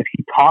one thing if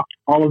he talked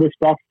all of this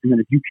stuff, and then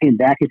if you came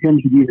back at him,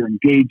 he'd either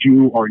engage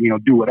you or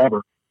do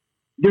whatever.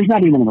 There's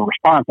not even a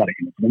response out of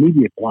him. It's an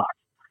immediate block.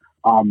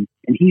 And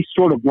he's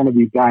sort of one of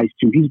these guys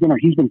too. He's been on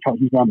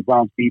the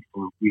Browns beat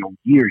for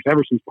years,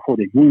 ever since before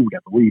they moved, I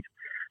believe.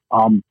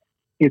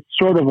 It's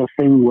sort of a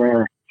thing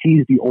where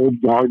he's the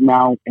old guard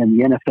now, and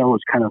the NFL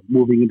is kind of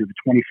moving into the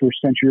 21st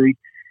century,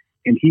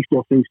 and he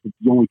still thinks that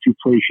the only two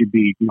plays should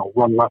be,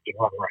 run left and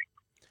run right.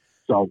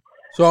 So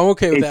I'm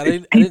okay with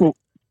that.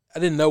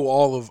 didn't know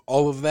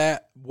all of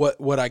that.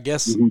 What I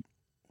guess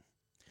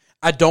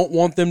I don't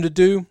want them to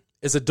do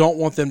is I don't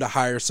want them to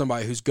hire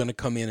somebody who's going to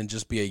come in and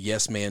just be a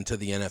yes man to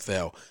the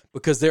NFL,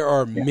 because there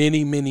are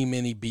many, many,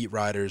 many beat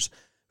writers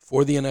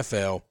for the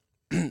NFL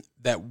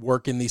that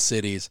work in these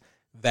cities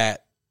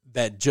that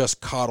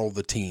just coddle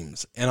the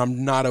teams, and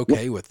I'm not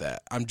okay with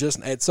that. I'm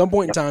just, at some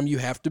point in time, you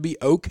have to be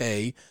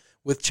okay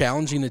with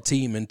challenging a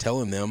team and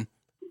telling them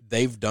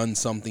they've done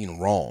something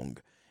wrong,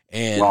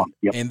 and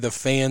the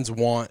fans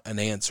want an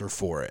answer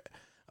for it.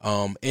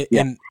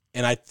 And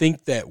I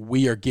think that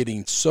we are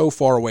getting so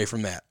far away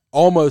from that.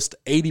 Almost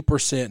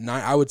 80%,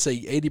 I would say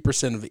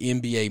 80% of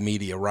NBA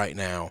media right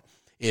now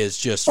is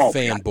just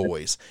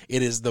fanboys.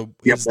 It is the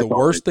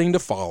worst thing to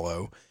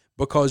follow,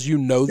 because you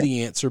know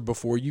the answer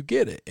before you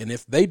get it. And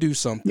if they do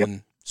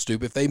something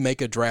stupid, if they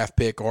make a draft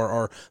pick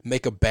or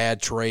make a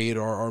bad trade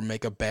or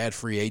make a bad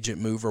free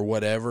agent move or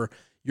whatever,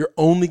 you're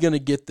only going to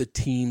get the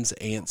team's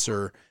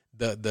answer,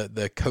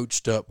 the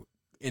coached up,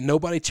 and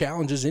nobody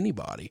challenges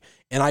anybody.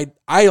 And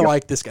I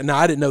like this guy. Now,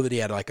 I didn't know that he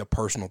had like a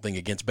personal thing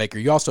against Baker.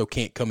 You also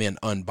can't come in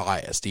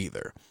unbiased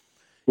either.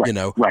 Right, you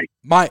know, right.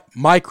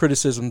 My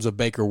criticisms of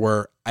Baker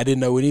were, I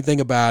didn't know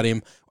anything about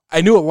him. I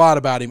knew a lot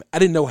about him. I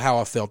didn't know how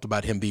I felt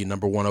about him being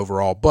number 1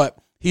 overall, but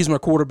he's my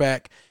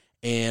quarterback,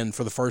 and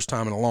for the first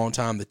time in a long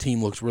time, the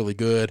team looks really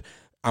good.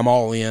 I'm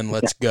all in.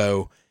 Let's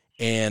go.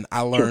 And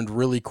I learned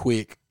really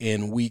quick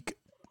in week,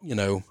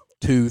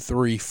 2,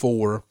 3,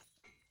 4,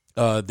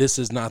 this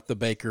is not the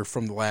Baker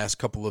from the last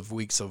couple of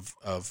weeks of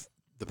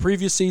the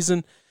previous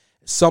season.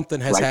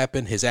 Something has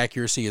happened. His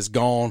accuracy is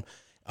gone.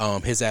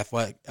 His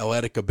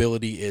athletic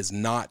ability is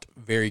not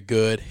very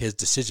good. His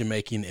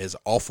decision-making is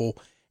awful.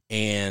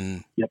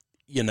 And,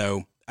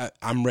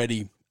 I'm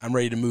ready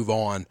to move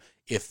on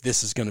if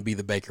this is going to be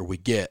the Baker we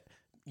get.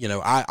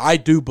 I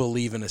do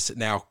believe in this.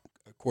 Now,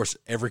 of course,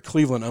 every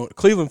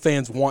Cleveland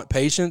fans want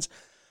patience.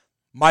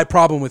 My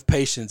problem with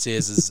patience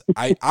is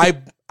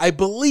I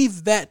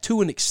believe that to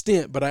an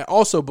extent, but I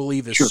also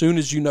believe as soon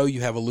as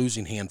you have a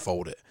losing hand,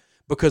 fold it.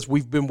 Because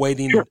we've been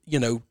waiting,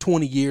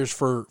 20 years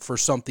for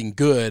something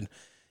good.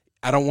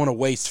 I don't want to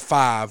waste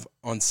 5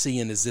 on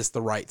seeing, is this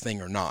the right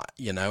thing or not,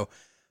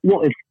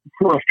 Well, it's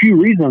for a few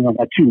reasons on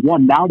that, too.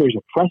 One, now there's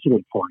a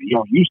precedent for it.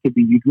 It used to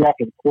be you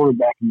drafted a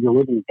quarterback and you're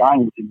living and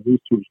dying with him at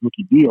least to his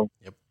rookie deal.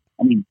 Yep.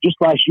 I mean, just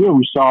last year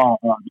we saw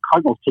the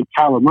Cardinals take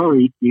Kyler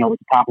Murray, at the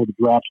top of the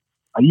draft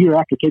a year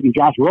after taking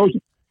Josh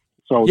Rosen.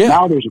 So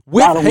now there's a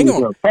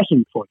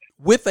precedent for it.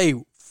 With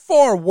a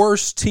far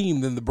worse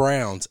team than the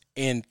Browns,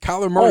 and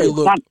Kyler Murray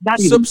looked not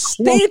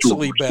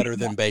substantially better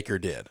than Baker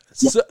did.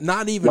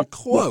 Not even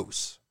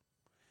close.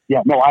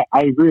 Yeah, no,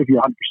 I agree with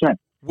you 100%.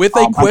 With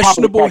a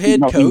questionable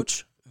head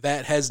coach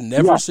that has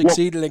never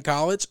succeeded in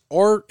college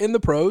or in the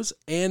pros,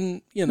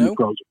 and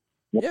pros.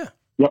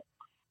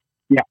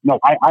 No,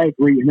 I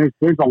agree. And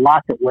there's a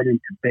lot that went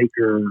into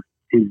Baker,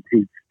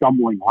 his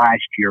stumbling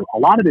last year. A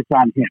lot of it's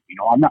on him.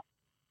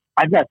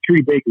 I've got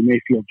 3 Baker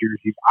Mayfield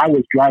jerseys. I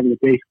was driving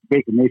the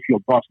Baker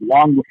Mayfield bus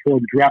long before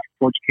the draft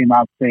reports came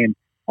out saying,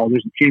 "Oh,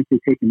 there's a chance they're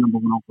taking number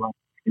 1 overall."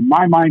 In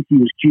my mind, he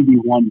was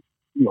QB1.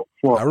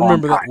 For I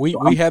remember that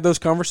we had those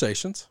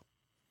conversations.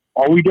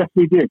 Oh, we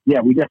definitely did.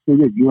 Yeah, we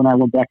definitely did. You and I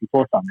went back and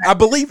forth on that. I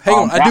believe. Hang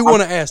on, I do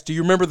want to ask. Do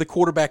you remember the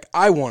quarterback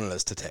I wanted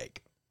us to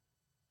take?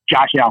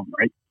 Josh Allen,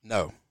 right?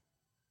 No.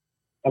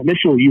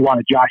 Initially, you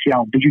wanted Josh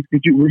Allen.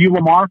 Were you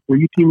Lamar? Were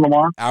you Team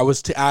Lamar? I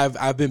was.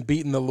 I've been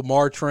beating the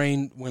Lamar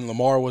train when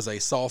Lamar was a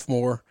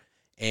sophomore,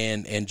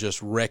 and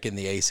just wrecking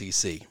the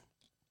ACC.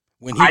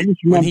 When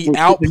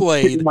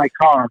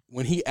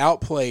he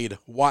outplayed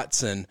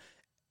Watson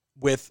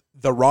with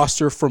the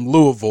roster from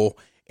Louisville,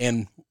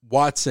 and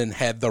Watson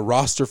had the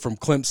roster from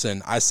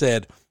Clemson, I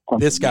said,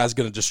 this guy's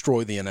going to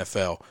destroy the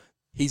NFL.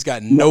 He's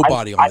got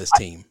nobody on this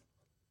team.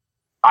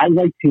 I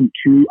liked him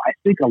too. I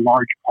think a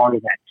large part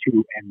of that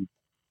too, and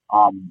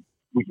I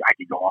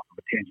could go off of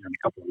a tangent on a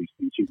couple of these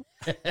things too,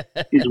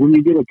 is when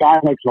you get a guy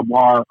like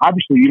Lamar,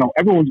 obviously,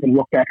 everyone's going to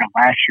look back on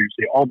last year and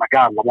say, oh my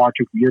God, Lamar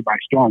took the year by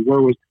storm.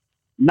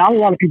 Not a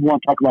lot of people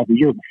want to talk about the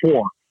year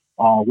before,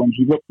 when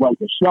he looked like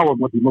a shell of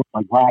what he looked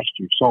like last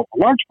year. So a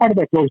large part of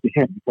that goes to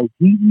him, because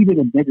he even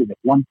admitted at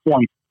one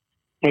point,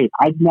 hey,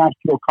 I did not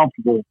feel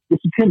comfortable. This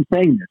is him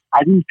saying this.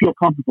 I didn't feel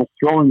comfortable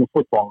throwing the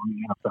football in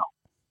the NFL.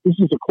 This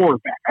is a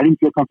quarterback. I didn't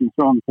feel comfortable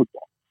throwing the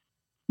football.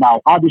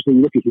 Now, obviously,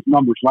 look at his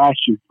numbers last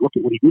year. Look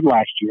at what he did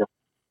last year.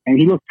 And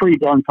he looked pretty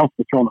darn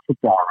comfortable throwing the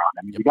football around.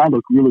 I mean, the guy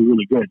looked really,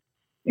 really good.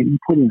 And he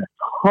put in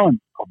a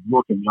ton of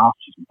work in the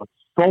offseason. But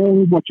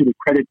so much of the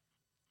credit,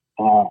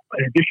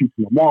 in addition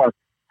to Lamar,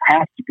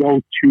 has to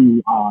go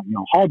to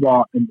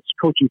Harbaugh and his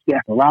coaching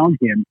staff around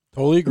him.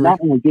 Totally agree. Not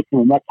only get him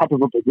in that type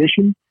of a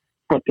position,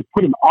 but to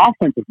put an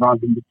offensive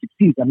around him to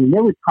succeed. I mean,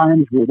 there were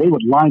times where they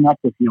would line up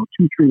with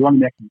 2-3 running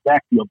backs in the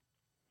backfield.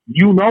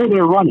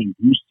 They're running.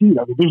 You see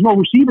that. There's no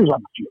receivers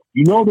on the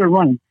field. They're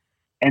running.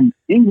 And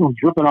Ingram's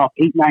ripping off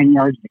 8-9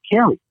 yards to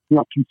carry,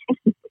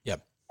 consistently.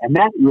 Yep. And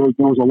that really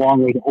goes a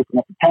long way to open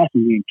up the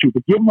passing game too.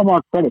 But give him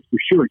Lamar credit for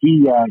sure.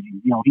 He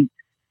treated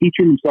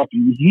himself.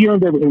 He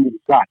earned everything that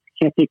he's got.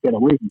 You can't take that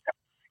away from him.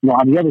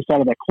 on the other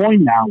side of that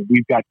coin now,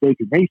 we've got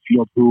Baker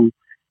Mayfield, who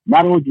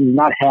not only does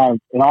not have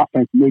an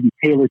offense maybe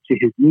tailored to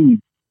his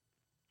needs,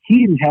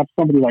 he didn't have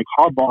somebody like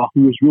Harbaugh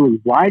who was really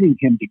riding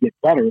him to get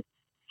better.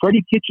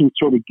 Freddie Kitchens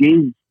sort of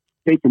gave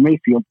Baker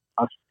Mayfield,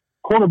 a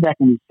quarterback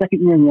in his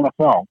second year in the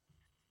NFL,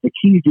 the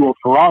keys to a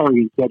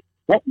Ferrari and said,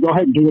 well, go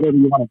ahead and do whatever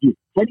you want to do.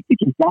 Freddie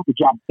Kitchens got the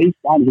job based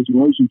on his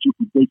relationship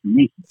with Baker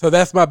Mayfield. So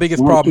that's my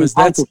biggest problem is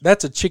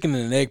that's a chicken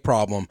and an egg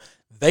problem.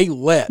 They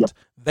let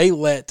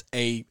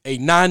a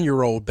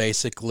 9-year-old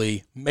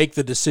basically make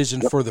the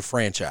decision for the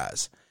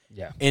franchise.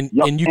 Yeah. And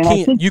you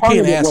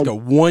can't ask a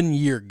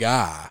 1-year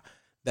guy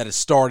that has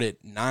started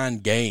 9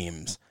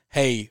 games,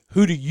 hey,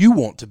 who do you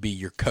want to be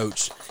your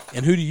coach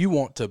and who do you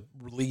want to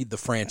lead the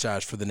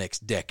franchise for the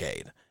next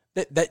decade?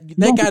 That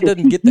guy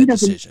doesn't get that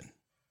decision.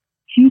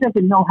 He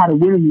doesn't know how to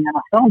win in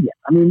the NFL yet.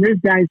 I mean, there's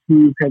guys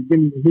who have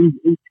been in the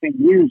league 8-10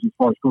 years as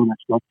far as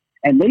quarterbacks go,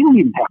 and they don't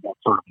even have that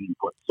sort of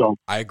input. So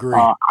I agree.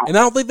 And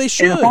I don't think they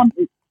should.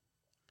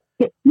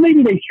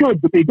 Maybe they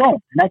should, but they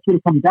don't. And that's what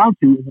it comes down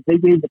to, is that they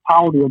gave the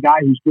power to a guy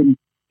who's been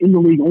in the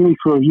league only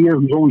for a year,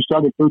 who's only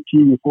started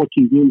 13 or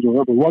 14 games or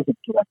whatever it was up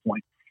to that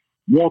point.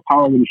 More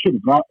power than he should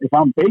have. If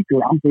I'm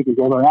Baker, I'm thinking,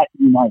 well, that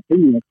in my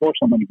opinion, of course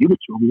I'm going to give it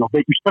to him.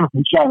 Baker's never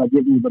been shy about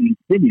giving anybody his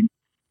opinion.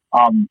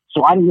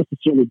 So I don't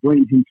necessarily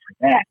blame him for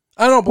that.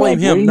 I don't blame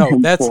him. No,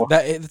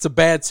 it's a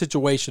bad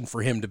situation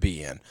for him to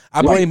be in.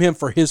 I blame him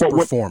for his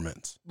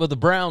performance. Well, the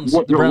Browns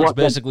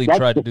basically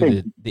tried to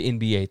do the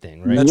NBA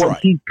thing, right? That's what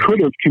he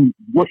could have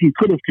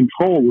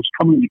controlled was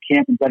coming into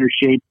camp in better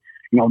shape,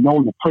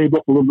 knowing the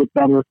playbook a little bit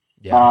better.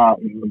 Yeah.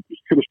 He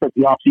could have spent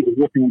the offseason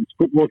working on his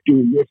footwork,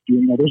 doing this,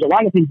 there's a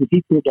lot of things that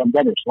he could have done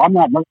better. So I'm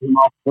not letting him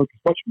off as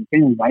much of a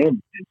fan as I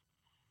am.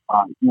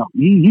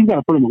 He's got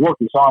to put in the work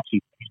this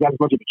offseason. He's got as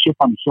much of a chip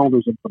on his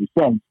shoulders as what he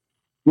says.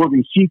 We're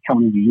going to see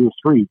coming into year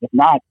 3. If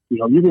not,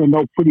 you're going to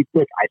know pretty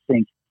quick, I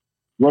think,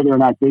 whether or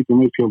not Baker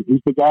Mayfield is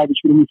the guy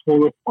that's going to move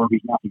forward or if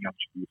he's not the guy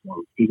that's going to move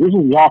forward. Because this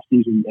is the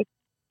offseason that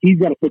he's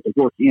got to put the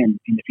work in.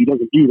 And if he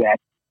doesn't do that,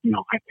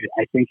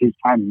 I think his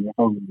time in the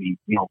NFL will be,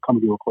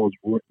 coming to a close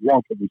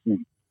relatively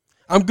soon.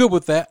 I'm good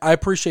with that. I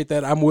appreciate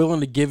that. I'm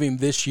willing to give him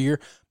this year.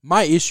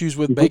 My issues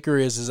with Baker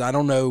is I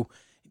don't know.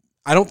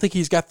 I don't think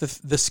he's got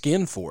the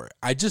skin for it.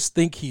 I just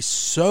think he's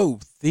so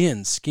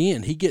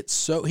thin-skinned.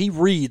 He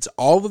reads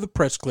all of the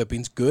press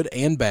clippings, good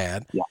and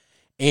bad. Yeah.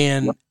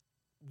 And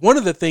one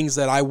of the things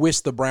that I wish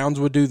the Browns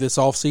would do this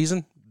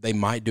offseason, they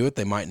might do it,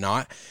 they might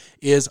not,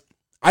 is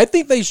I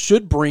think they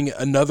should bring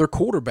another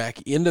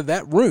quarterback into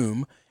that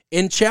room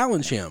and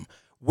challenge him.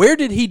 Where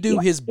did he do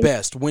his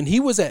best? When he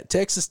was at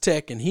Texas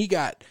Tech and he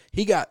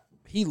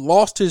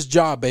lost his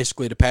job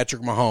basically to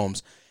Patrick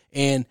Mahomes,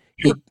 and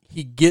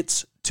he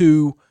gets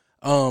to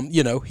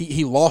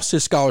he lost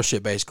his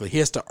scholarship basically. He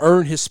has to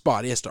earn his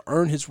spot. He has to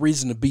earn his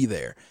reason to be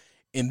there.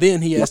 And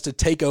then he has to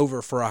take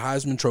over for a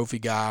Heisman Trophy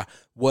guy,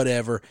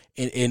 whatever,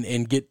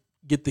 and get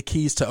the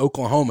keys to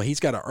Oklahoma. He's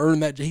got to earn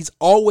that. He's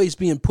always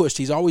being pushed.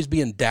 He's always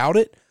being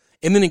doubted.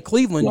 And then in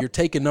Cleveland, you're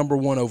taking number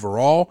 1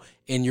 overall,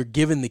 and you're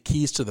giving the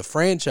keys to the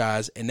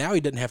franchise, and now he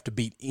doesn't have to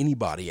beat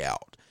anybody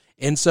out.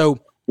 And so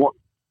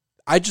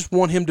I just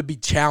want him to be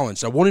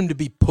challenged. I want him to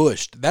be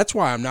pushed. That's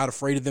why I'm not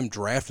afraid of them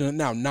drafting him.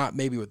 Now, not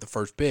maybe with the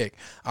first pick,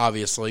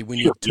 obviously.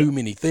 We need too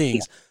many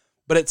things.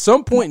 But at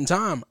some point in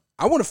time,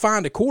 I want to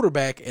find a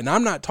quarterback, and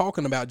I'm not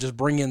talking about just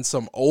bringing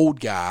some old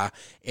guy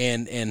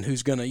and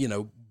who's going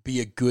to, be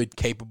a good,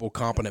 capable,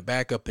 competent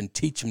backup and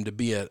teach him to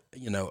be a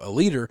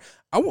leader.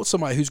 I want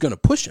somebody who's going to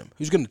push him,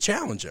 who's going to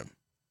challenge him.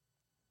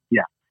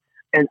 Yeah.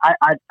 And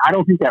I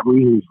don't think that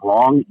reason is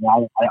wrong.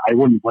 I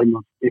wouldn't blame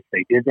them if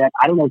they did that.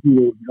 I don't know if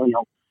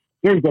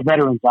there's the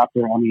veterans out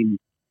there. I mean,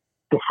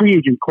 the free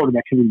agent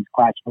quarterbacks in this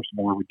class, first of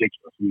all, are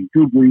ridiculous. I mean,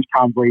 Drew Brees,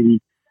 Tom Brady,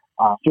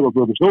 Phillip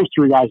Rivers, those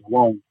 3 guys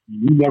alone,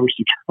 you never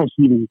see guys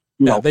even,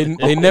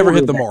 they never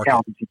hit the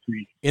market.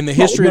 In the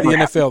history of the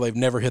NFL, they've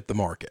never hit the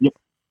market. Yep.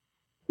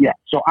 Yeah,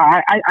 so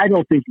I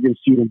don't think you're going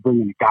to see them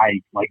bringing a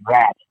guy like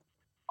that.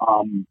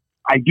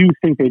 I do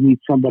think they need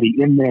somebody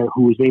in there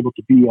who is able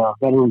to be a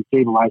veteran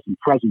stabilizing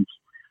presence.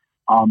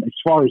 As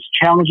far as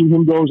challenging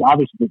him goes,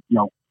 obviously,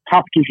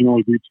 competition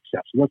only breeds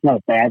success, so that's not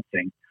a bad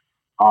thing.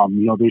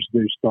 There's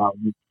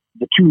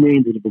the 2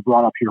 names that have been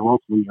brought up here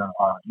locally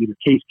are either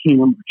Case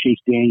Keenum or Chase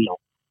Daniel.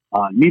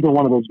 Neither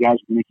one of those guys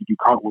will make you do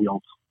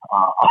cartwheels.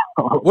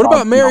 What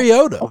about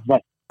Mariota?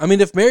 I mean,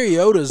 if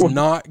Mariota's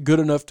not good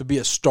enough to be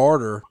a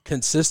starter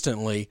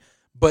consistently,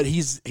 but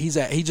he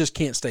just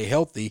can't stay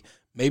healthy,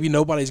 maybe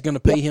nobody's going to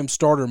pay him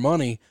starter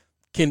money.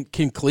 Can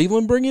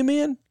Cleveland bring him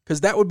in?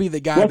 Because that would be the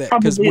guy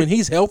because when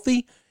he's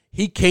healthy,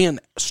 he can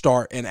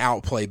start and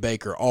outplay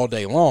Baker all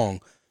day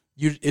long.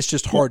 It's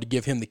just hard to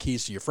give him the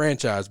keys to your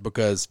franchise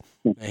because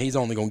he's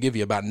only going to give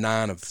you about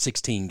 9 of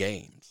 16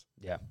 games.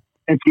 Yeah.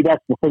 And see,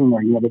 that's the thing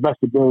there. The best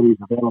ability is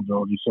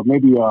availability. So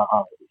maybe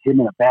him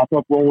in a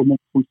backup role would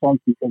make some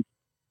sense because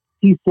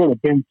he's sort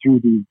of been through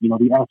the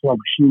NFL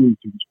machinery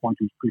through this point.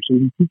 So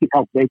he could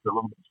help Baker a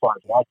little bit as far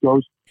as that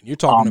goes. And you're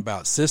talking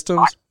about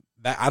systems.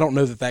 I don't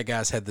know that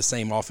guy's had the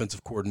same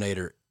offensive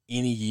coordinator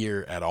any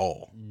year at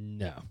all.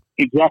 No.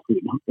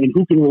 Exactly. And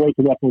who can relate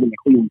to that more than the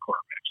Cleveland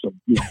quarterback? So,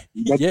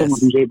 that's Yes. someone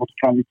who's able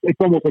to it's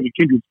almost like a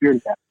kindred spirit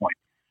at that point.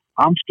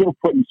 I'm still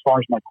putting, as far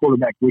as my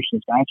quarterback wish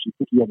list, I actually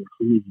put together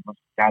a list of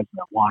guys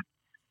that I want.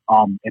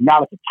 And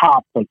not at the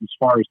top, but as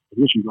far as the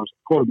position goes,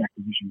 the quarterback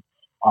position,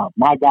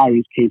 my guy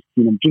is Case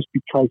Keenum, just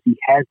because he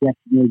has that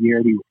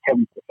familiarity with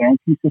Kevin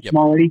Stefanski's system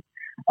already.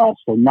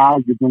 So now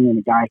you're bringing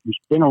a guy who's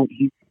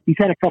he's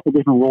had a couple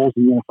different roles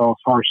in the NFL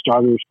as far as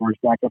starter, as far as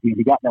backup.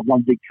 He got that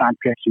one big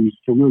contract, so he's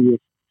familiar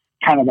with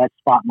kind of that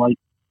spotlight.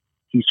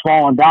 He's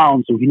fallen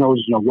down, so he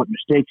knows, what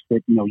mistakes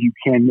that, you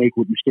can make,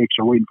 what mistakes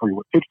are waiting for you,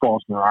 what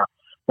pitfalls there are.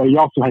 But he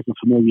also has a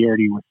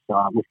familiarity with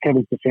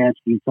Kevin Stefanski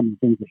and some of the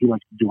things that he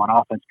likes to do on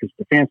offense, because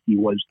Stefanski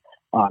was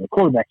the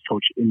quarterback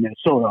coach in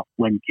Minnesota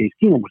when Case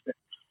Keenum was there.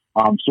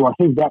 So I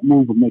think that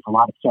move would make a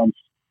lot of sense,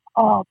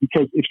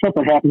 because if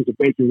something happens to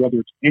Baker, whether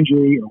it's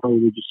injury or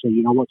whether they just say,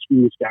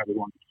 screw this guy, we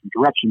want some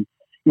direction,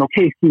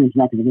 Case Keenum's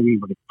not going to be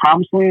able to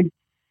promise land.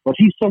 But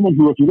he's someone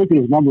who, if you look at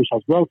his numbers,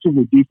 has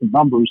relatively decent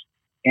numbers,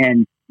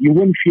 and you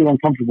wouldn't feel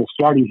uncomfortable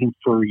starting him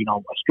for, a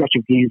stretch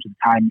of games at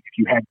a time if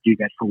you had to do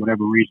that for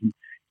whatever reason.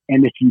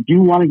 And if you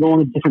do want to go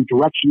in a different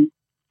direction,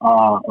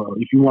 or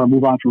if you want to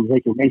move on from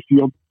Baker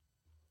Mayfield,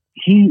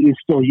 he is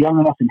still young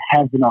enough and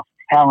has enough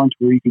talent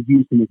where you could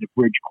use him as a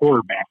bridge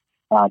quarterback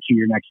to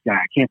your next guy.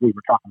 I can't believe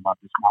we're talking about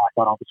this now. I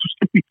thought all this was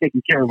going to be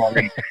taken care of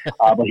already.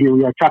 But here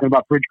we are talking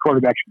about bridge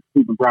quarterbacks for the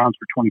Cleveland Browns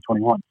for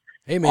 2021.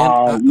 Hey,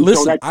 man,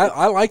 listen,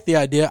 I like the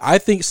idea. I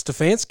think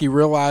Stefanski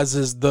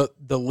realizes the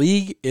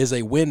league is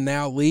a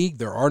win-now league.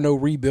 There are no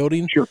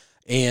rebuilding. Sure.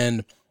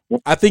 And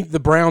I think the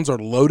Browns are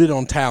loaded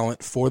on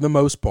talent for the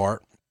most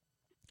part.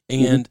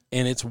 And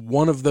it's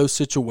one of those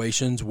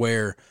situations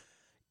where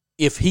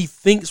if he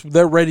thinks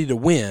they're ready to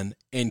win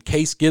and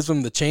Case gives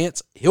them the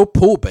chance, he'll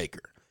pull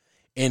Baker.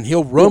 And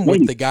he'll run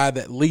with the guy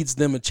that leads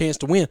them a chance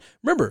to win.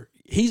 Remember,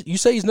 you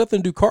say he's nothing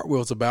to do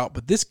cartwheels about,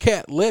 but this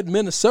cat led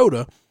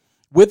Minnesota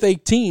with a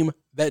team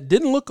that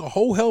didn't look a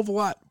whole hell of a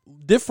lot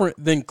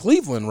different than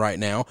Cleveland right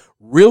now.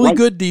 Really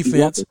good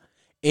defense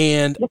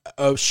and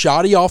a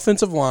shoddy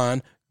offensive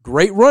line,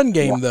 great run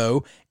game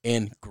though,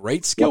 and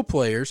great skill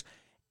players.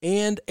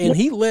 And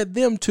he led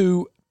them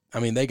to,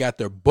 they got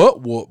their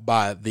butt whooped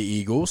by the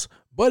Eagles,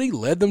 but he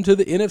led them to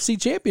the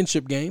NFC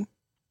Championship game.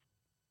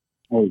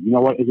 Hey, you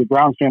know what? As a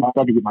Browns fan, I'd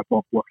love to get my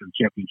butt whooped in the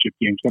championship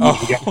game.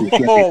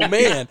 Oh,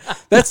 man.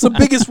 That's the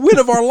biggest win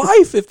of our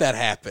life if that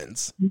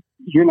happens.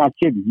 You're not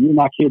kidding.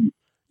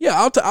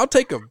 Yeah, I'll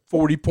take a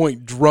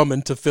 40-point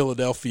drumming to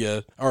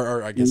Philadelphia,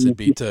 or I guess it'd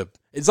be to,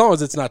 as long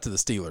as it's not to the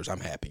Steelers,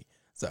 I'm happy.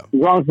 So as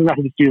long as it's not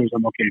to the Steelers,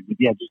 I'm okay. But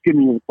yeah, just get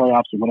me to the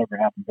playoffs and whatever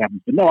happens.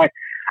 But no,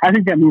 I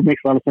think that move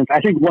makes a lot of sense. I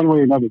think one way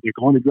or another, they're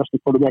going to address the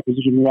quarterback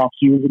position in the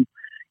offseason.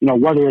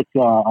 Whether it's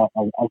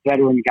a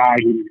veteran guy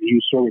who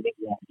you sort of,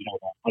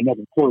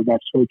 another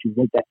quarterback coach who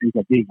what that ends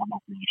up being, I'm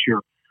not really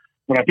sure.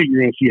 But I think you're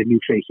going to see a new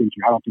face in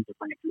here. I don't think they're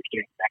bringing Drew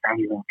Stanton back. I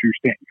don't even know if Drew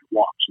Stanton can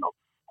walk. So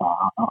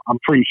I'm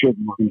pretty sure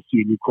that we're going to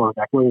see a new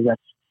quarterback, whether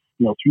that's,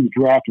 through the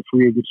draft or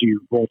free agency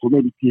or both. Or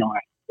maybe,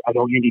 I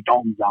know Andy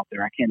Dalton's out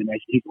there. I can't imagine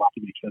he's a lot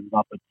to be excited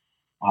about, but,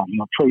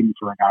 trading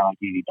for a guy like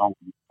Andy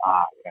Dalton.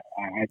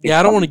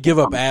 I don't want to give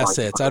up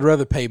assets. I'd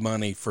rather pay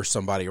money for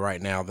somebody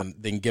right now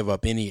than give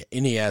up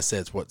any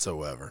assets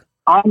whatsoever.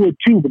 I would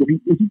too, but if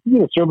you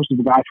get a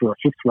serviceable guy for a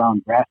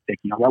fifth-round draft pick,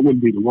 that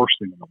wouldn't be the worst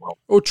thing in the world.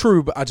 Oh,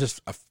 true, but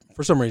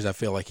for some reason I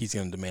feel like he's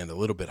going to demand a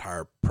little bit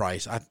higher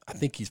price. I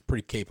think he's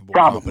pretty capable,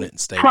 competent, and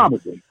stable.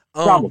 Probably.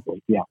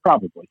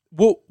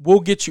 We'll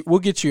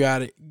get you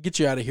out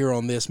of here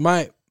on this.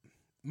 My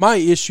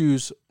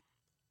issues.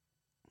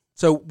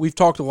 So we've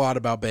talked a lot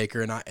about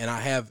Baker, and I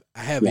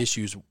have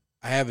issues.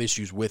 I have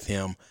issues with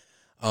him.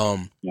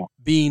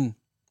 Being,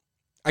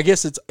 I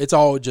guess it's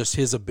all just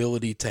his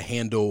ability to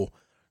handle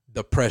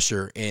the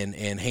pressure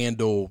and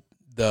handle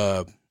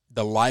the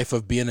life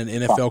of being an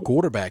NFL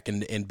quarterback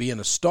and being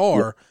a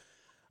star.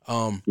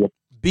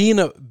 Being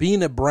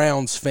a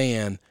Browns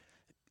fan,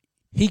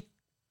 he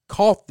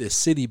caught this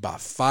city by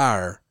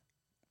fire.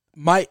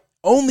 My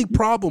only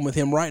problem with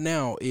him right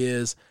now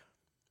is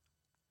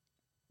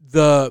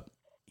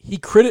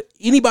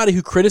anybody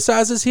who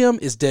criticizes him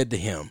is dead to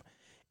him.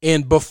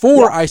 And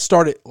before I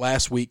started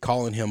last week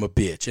calling him a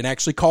bitch and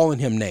actually calling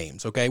him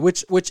names, okay,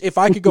 which if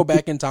I could go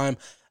back in time,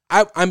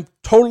 I'm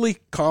totally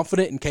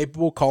confident and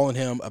capable of calling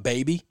him a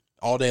baby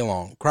all day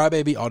long,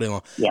 crybaby all day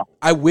long. Yeah.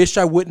 I wish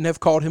I wouldn't have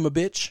called him a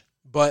bitch,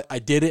 but I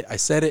did it. I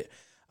said it.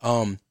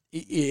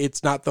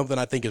 It's not something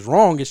I think is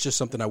wrong. It's just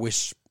something I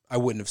wish I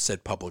wouldn't have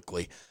said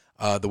publicly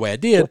the way I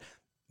did.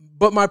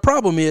 But my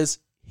problem is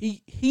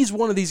he's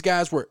one of these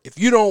guys where if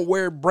you don't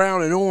wear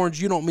brown and orange,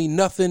 you don't mean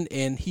nothing,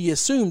 and he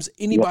assumes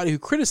anybody who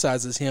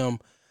criticizes him.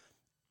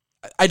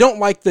 I don't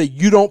like the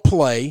you don't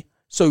play,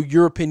 so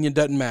your opinion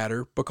doesn't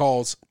matter,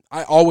 because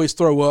I always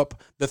throw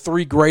up the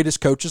three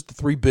greatest coaches, the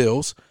three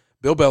Bills,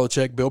 Bill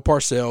Belichick, Bill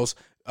Parcells,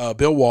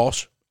 Bill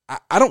Walsh.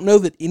 I don't know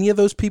that any of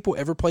those people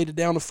ever played a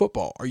down of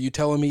football. Are you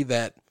telling me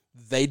that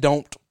they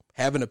don't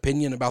have an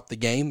opinion about the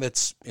game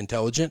that's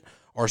intelligent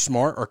or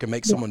smart or can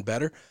make someone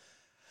better?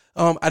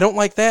 I don't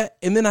like that.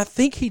 And then I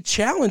think he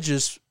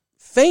challenges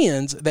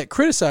fans that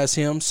criticize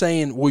him,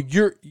 saying, well,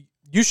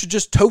 you should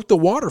just tote the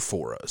water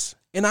for us.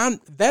 And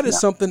that is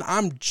something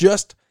I'm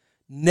just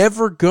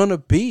never gonna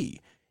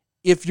be.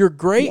 If you're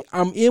great,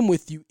 I'm in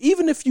with you.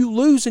 Even if you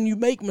lose and you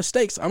make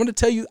mistakes, I'm going to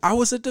tell you, I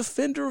was a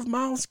defender of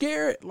Myles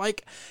Garrett.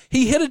 Like,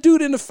 he hit a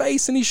dude in the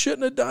face and he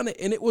shouldn't have done it,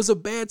 and it was a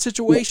bad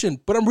situation.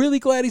 But I'm really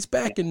glad he's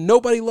back, and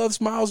nobody loves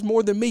Myles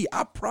more than me.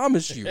 I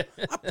promise you.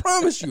 I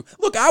promise you.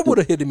 Look, I would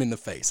have hit him in the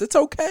face. It's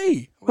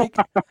okay. Like,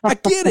 I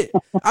get it.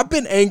 I've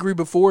been angry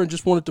before and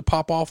just wanted to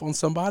pop off on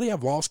somebody.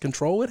 I've lost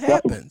control. It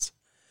happens.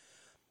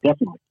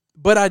 Definitely.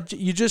 But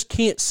you just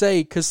can't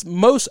say, because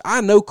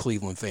I know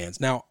Cleveland fans.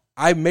 Now,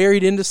 I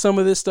married into some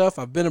of this stuff.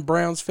 I've been a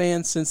Browns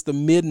fan since the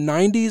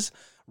mid-'90s,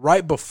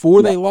 right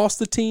before they lost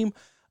the team,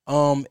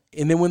 and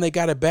then when they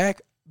got it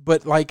back.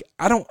 But like,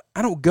 I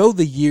don't go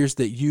the years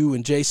that you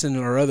and Jason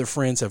and our other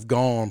friends have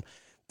gone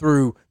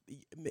through.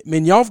 I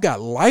mean, y'all have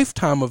got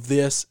lifetime of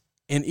this,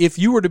 and if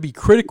you were to be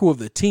critical of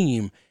the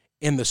team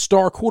and the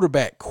star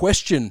quarterback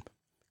question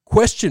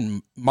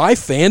my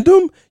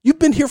fandom, you've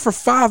been here for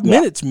 5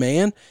 minutes,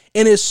 man.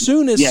 And as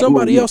soon as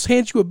somebody else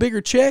hands you a bigger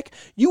check,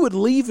 you would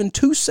leave in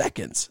 2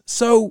 seconds.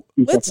 So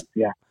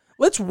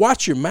let's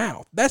watch your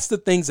mouth. That's the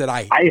things that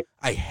I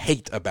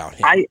hate about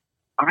him.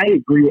 I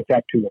agree with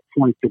that to a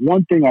point. The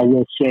one thing I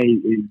will say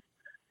is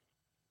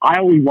I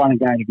always want a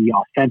guy to be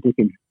authentic,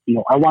 and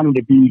I want him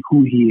to be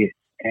who he is.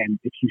 And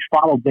if you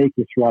follow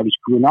Baker throughout his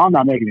career, now I'm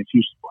not making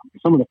excuses for him.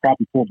 Some of the crap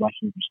he pulled last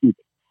year was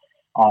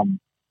stupid.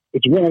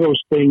 It's one of those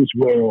things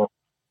where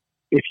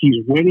if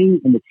he's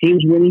winning and the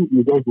team's winning and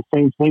he does the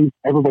same thing,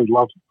 everybody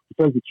loves him.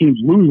 Because the team's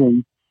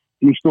losing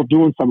and he's still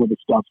doing some of the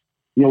stuff,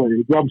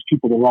 it rubs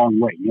people the wrong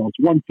way. It's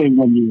one thing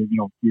when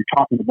you're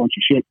talking a bunch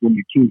of shit when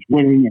your team's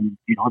winning and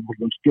everybody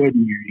looks good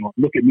and you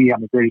look at me,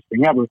 I'm the greatest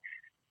thing ever,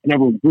 and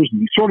everyone's losing.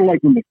 It's sort of like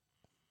when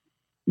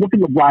look at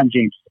LeBron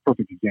James, is a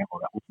perfect example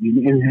of that,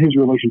 in his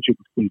relationship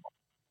with Cleveland.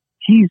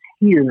 He's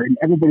here and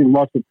everybody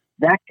loves him.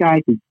 That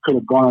guy could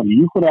have gone on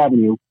Euclid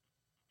Avenue,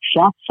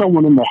 shot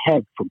someone in the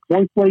head from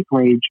point blank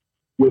range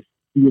with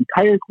the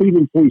entire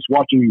Cleveland police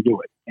watching him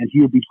do it, and he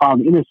would be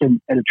found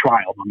innocent at a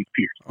trial among his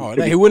peers.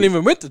 Oh, he wouldn't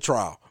even went to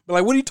trial. But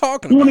like, what are you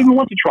talking about? He wouldn't even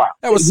went to trial.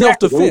 That was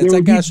self-defense.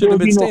 That guy shouldn't have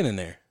been standing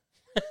there.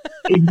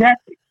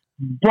 Exactly.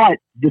 But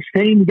the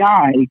same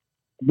guy,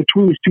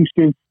 between his 2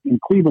 stints in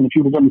Cleveland, if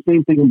he would have done the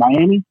same thing in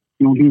Miami,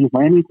 when he was in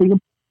Miami and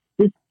Cleveland,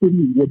 this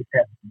city would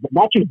have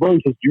not just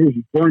burned his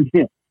jersey, burned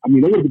him. I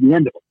mean, they would have been the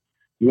end of it.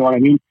 You know what I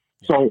mean?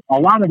 So a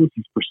lot of this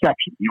is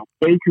perception.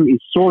 Baker is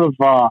sort of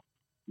a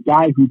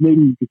guy who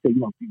maybe you could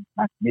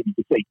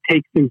say,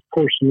 take things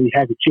personally,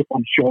 has a chip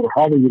on his shoulder,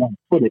 however you want to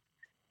put it.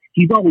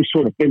 He's always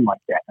sort of been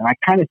like that. And I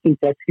kind of think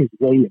that's his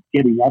way of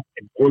getting up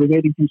and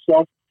motivating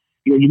himself.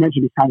 You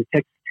mentioned his time at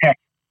Texas Tech.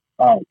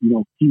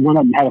 He went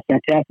up and had a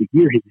fantastic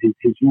year. His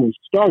year as a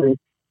starter.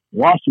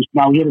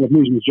 Now he ended up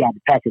losing his job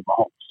at Patrick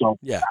Mahomes. So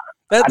yeah.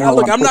 I'm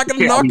not going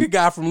to knock a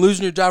guy from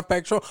losing your job,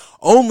 Patrick Mahomes.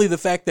 Only the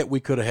fact that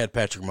we could have had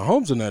Patrick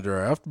Mahomes in that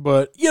draft,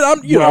 but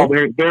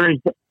there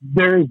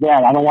is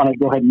that. I don't want to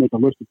go ahead and make a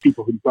list of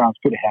people who the Browns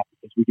could have had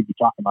because we could be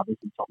talking about this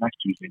until next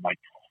Tuesday night.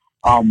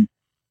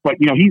 But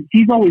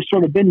he's always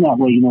sort of been that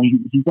way.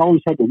 He's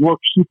always had to work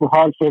super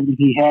hard for everything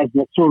he has.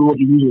 That's sort of what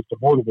he uses to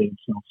motivate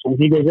himself. So when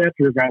he goes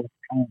after a guy with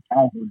the kind of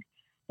talent,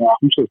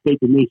 who says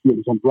Baker Mayfield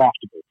is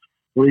undraftable,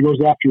 or he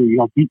goes after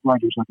beat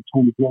writers like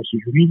Tony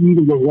Grossi, or he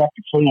even goes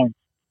after fans.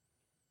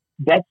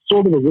 That's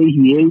sort of the way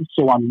he is.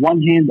 So on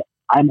one hand,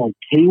 I'm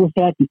okay with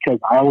that because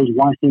I always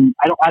want him.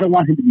 I don't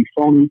want him to be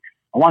phony.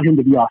 I want him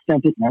to be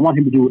authentic, and I want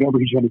him to do whatever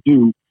he's going to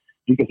do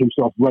to get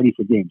himself ready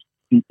for games.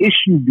 The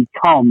issue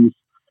becomes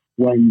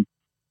when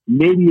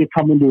maybe you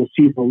come into a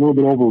season a little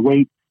bit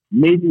overweight.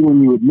 Maybe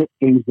when you admit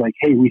things like,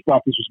 "Hey, we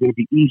thought this was going to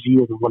be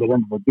easier than what it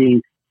ended up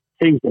being."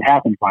 Things that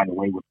happened, by the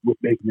way, with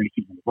Baker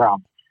Mayfield and the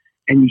Browns,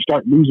 and you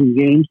start losing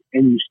games,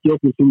 and you still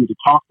continue to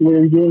talk the way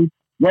you're doing.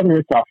 Whether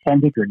it's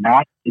authentic or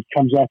not, it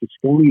comes off as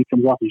phony, it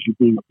comes off as you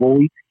being a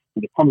bully,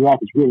 and it comes off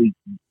as really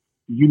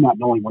you not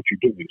knowing what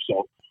you're doing.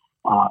 So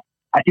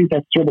I think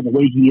that's sort of the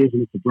way he is,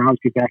 and if the Browns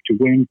get back to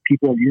winning,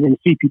 you're going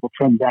to see people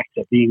trend back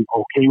to being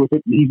okay with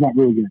it, and he's not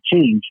really going to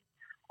change.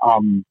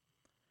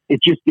 It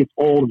just gets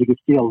old, it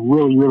gets stale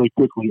really, really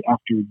quickly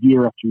after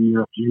year after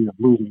year after year of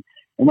losing.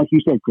 And like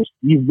you said, Chris,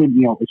 you've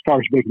been, as far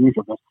as Baker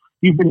Mayfield goes,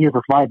 you've been here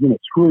for 5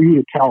 minutes. Who are you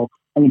to tell?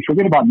 I mean,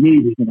 forget about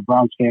me, who's been a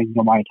Browns fan,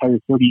 my entire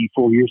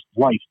 34 years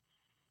of life.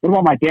 What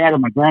about my dad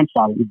and my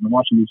grandfather, who've been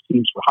watching these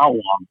teams for how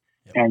long?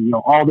 Yeah. And,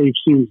 all they've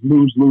seen is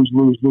lose.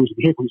 And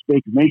here comes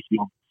Baker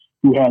Mayfield,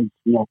 who has,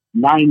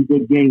 9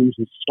 good games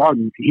as a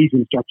starter. He's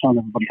going to start telling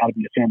everybody how to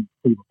be a fan of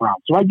the Cleveland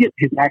Browns. So I get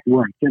his act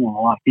wearing thin on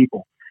a lot of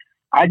people.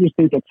 I just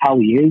think that's how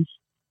he is,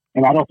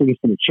 and I don't think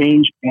it's going to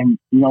change. And,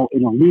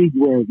 in a league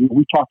where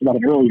we talked about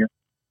it earlier,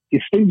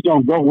 if things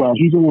don't go well,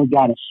 he's only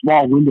got a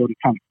small window to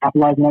kind of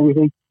capitalize on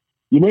everything.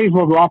 You may as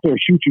well go out there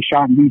and shoot your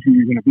shot and be who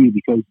you're going to be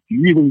because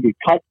you're either going to get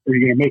cut or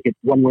you're going to make it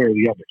one way or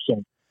the other.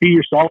 So be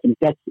yourself, and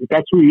if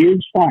that's who he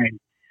is, fine.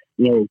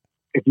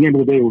 At the end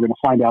of the day, we're going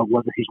to find out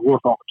whether he's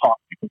worth all the talk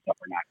he puts up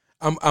or not.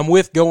 I'm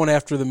with going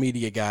after the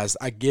media guys.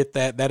 I get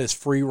that. That is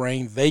free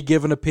reign. They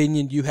give an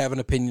opinion. You have an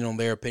opinion on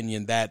their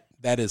opinion. That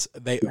is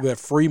the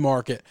free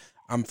market.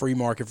 I'm free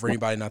market for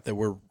anybody. Not that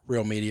we're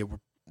real media. We're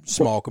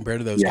small compared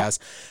to those guys.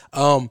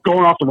 Going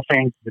off on the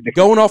fans.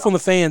 Going off on the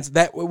fans.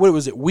 That what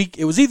was it?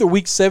 It was either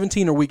week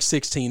 17 or week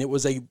 16.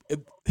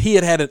 He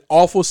had an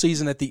awful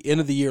season at the end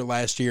of the year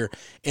last year,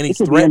 and he's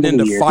threatening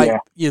to fight. Yeah.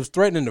 He was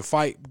threatening to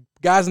fight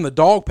guys in the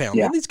dog pound.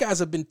 Yeah. Man, these guys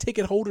have been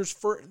ticket holders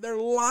for their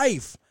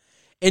life.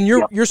 And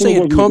you're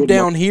saying come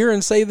down here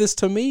and say this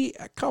to me?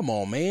 Come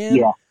on, man.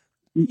 Yeah.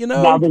 You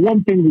know. Now the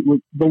one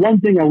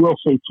thing I will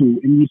say too,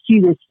 and you see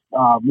this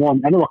I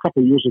know a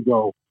couple of years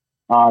ago,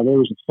 there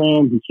was a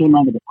fan who came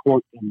onto the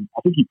court and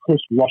I think he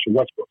pushed Russell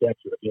Westbrook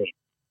after the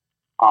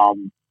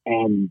game.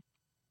 And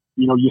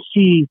you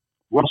see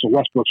Russell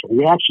Westbrook's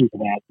reaction to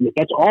that. And if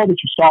that's all that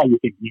you saw, you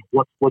think,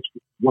 what's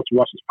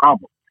Russ's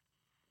problem?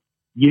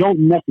 You don't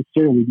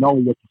necessarily know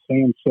what the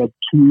fan said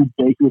to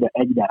Baker to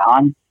egg that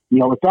on.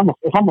 It's almost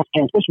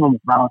especially when the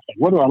Browns fan,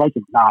 whether I like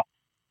it or not,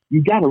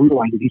 you got to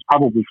realize that he's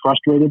probably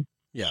frustrated.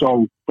 Yeah.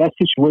 So that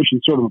situation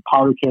is sort of a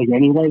powder keg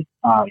anyway.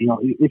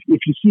 If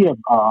you see a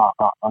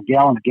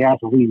gallon of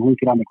gasoline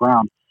leaking on the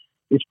ground,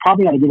 it's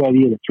probably not a good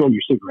idea to throw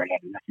your cigarette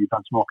at it after you're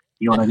done smoking.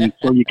 You know what I mean?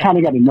 So you kind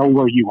of got to know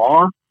where you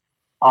are.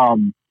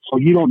 So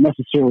you don't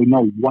necessarily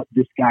know what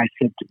this guy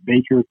said to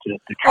Baker to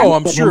kind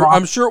of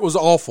I'm sure it was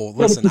awful.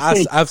 Listen,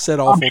 I've said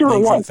awful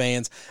things on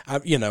fans.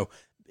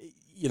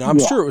 I'm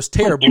sure it was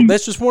terrible.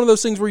 That's just one of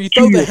those things where you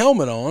throw the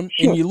helmet on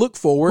and you look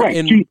forward. Right.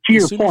 And to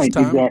your point,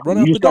 time, run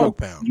out the dog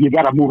pound. You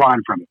got to move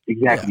on from it.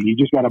 Exactly. Yeah. You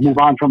just got to move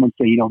on from it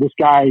and say, this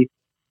guy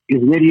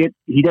is an idiot.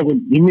 He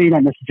may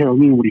not necessarily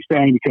mean what he's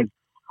saying, because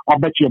I'll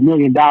bet you $1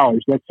 million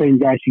that same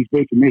guy sees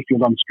Baker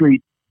Mayfield on the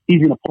street, he's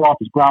going to pull off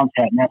his Browns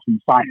hat and ask him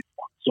to sign it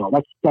for him. So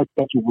that's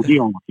what we're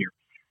dealing with here.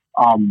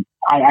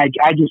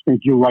 I just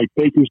think you're right.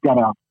 Baker's got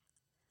to,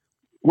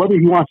 whether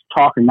he wants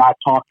to talk or not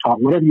talk,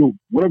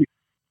 whatever.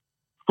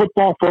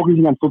 Football,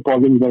 focusing on football,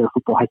 getting better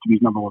football has to be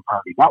his number one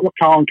priority. Not what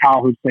Colin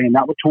Cowherd's saying,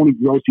 not what Tony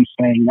Grossi's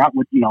saying, not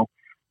what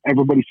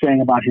everybody's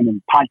saying about him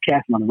in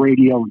podcasting on the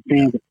radio and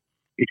fans.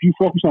 If you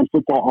focus on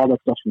football, all that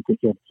stuff's going to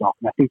take care of itself.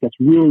 And I think that's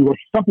really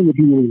something that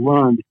he really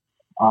learned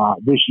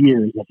this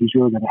year, is that he's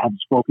really going to have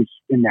his focus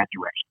in that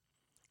direction.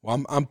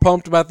 Well, I'm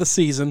pumped about the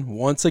season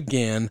once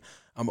again.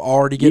 I'm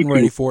already getting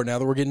ready for it now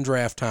that we're getting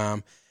draft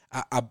time.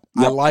 I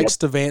like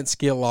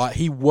Stefanski a lot.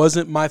 He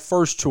wasn't my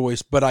first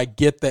choice, but I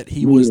get that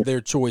he was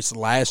their choice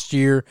last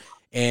year,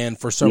 and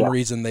for some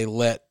reason they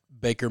let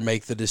Baker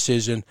make the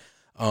decision.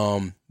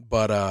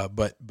 But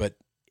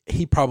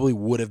he probably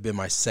would have been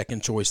my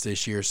second choice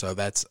this year, so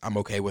I'm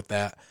okay with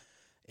that.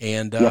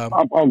 And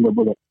I'll live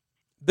with it.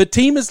 The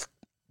team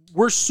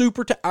we're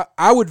super.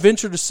 I would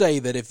venture to say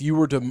that if you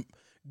were to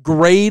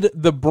grade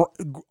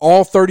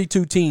all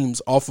 32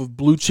 teams off of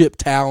blue chip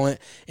talent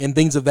and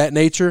things of that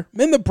nature,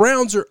 man, the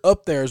Browns are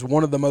up there as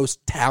one of the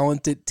most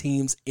talented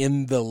teams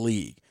in the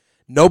league.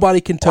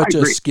 Nobody can touch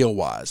us skill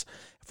wise.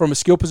 From a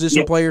skill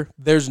position player,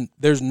 there's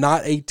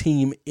not a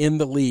team in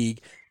the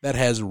league that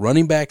has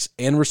running backs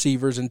and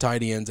receivers and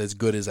tight ends as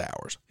good as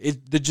ours.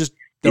 They just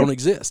don't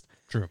exist.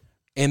 True.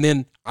 And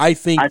then I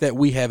think that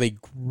we have a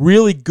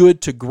really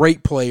good to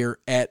great player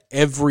at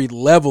every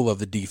level of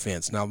the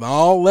defense. Now,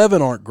 all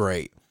 11 aren't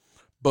great,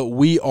 but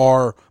we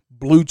are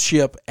blue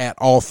chip at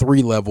all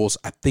three levels.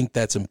 I think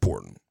that's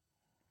important.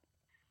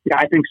 Yeah,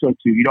 I think so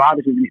too.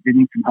 Obviously they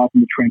need some help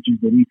in the trenches.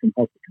 They need some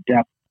help with the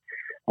depth.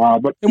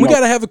 And we got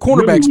to have the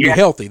cornerbacks be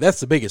healthy. That's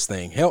the biggest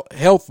thing.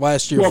 Health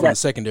last year from a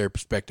secondary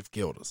perspective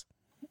killed us.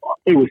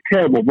 It was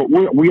terrible, but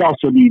we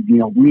also need,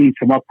 we need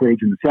some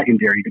upgrades in the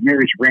secondary.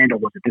 Demarius Randall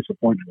was a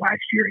disappointment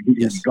last year, and he's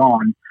going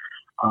to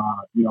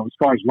be gone. As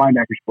far as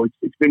linebackers,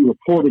 it's been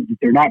reported that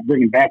they're not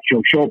bringing back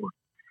Joe Schobert.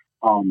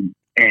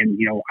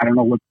 I don't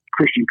know what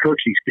Christian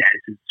Kirksey's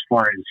status is as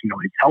far as,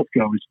 his health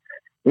goes.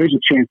 There's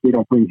a chance they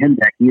don't bring him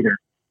back either.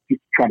 To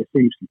try to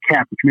save some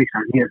cap, which makes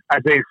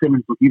Isaiah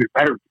Simmons look even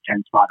better at the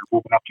 10 spot, or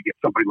moving up to get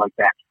somebody like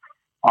that.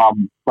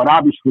 But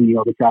obviously,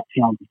 they've got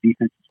talented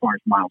defense as far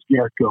as Myles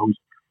Garrett goes.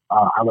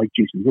 I like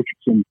Jason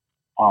Richardson.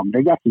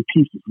 They got some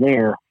pieces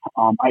there.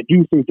 I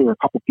do think there are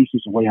a couple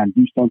pieces away on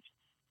defense,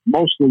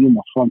 mostly in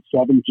the front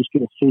seven. Just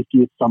get a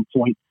safety at some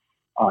point.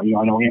 I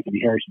know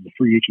Anthony Harris is a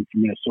free agent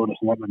from Minnesota,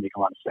 so that would make a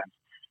lot of sense.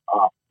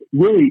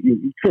 Really,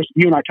 Chris,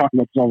 you and I talk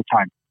about this all the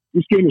time.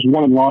 This game is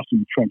won and lost in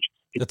the trenches.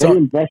 If they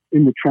invest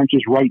in the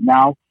trenches right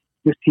now,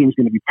 this team's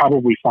going to be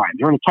probably fine.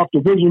 They're in a tough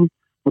division,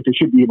 but they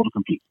should be able to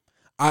compete.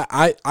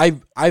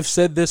 I've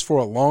said this for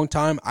a long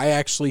time. I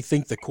actually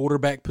think the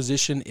quarterback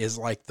position is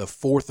like the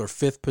fourth or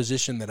fifth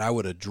position that I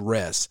would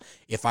address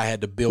if I had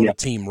to build a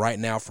team right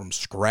now from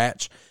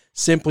scratch,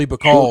 simply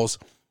because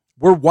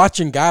we're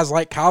watching guys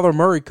like Kyler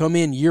Murray come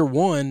in year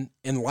one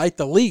and light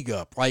the league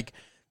up.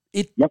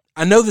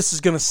 I know this is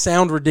going to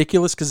sound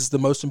ridiculous because it's the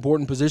most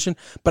important position,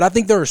 but I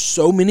think there are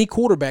so many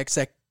quarterbacks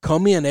that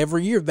come in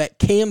every year that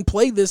can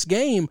play this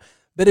game,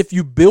 that if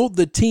you build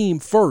the team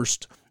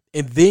first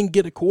and then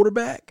get a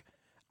quarterback,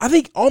 I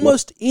think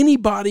almost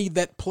anybody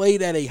that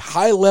played at a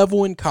high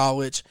level in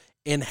college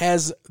and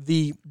has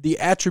the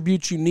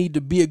attributes you need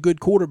to be a good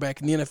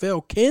quarterback in the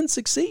NFL can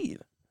succeed.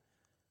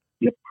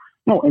 Yep.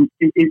 No, and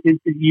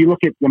you look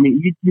at, I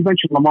mean, you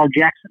mentioned Lamar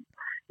Jackson.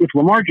 If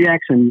Lamar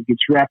Jackson gets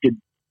drafted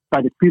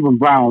by the Cleveland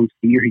Browns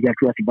the year he got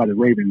drafted by the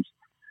Ravens,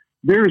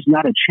 there is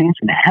not a chance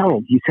in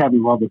hell he's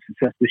having all the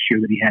success this year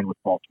that he had with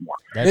Baltimore.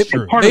 That's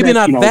true. Maybe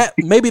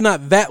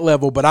not that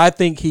level, but I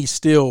think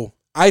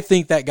I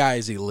think that guy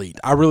is elite.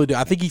 I really do.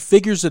 I think he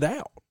figures it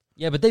out.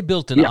 Yeah, but they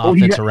built an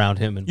offense around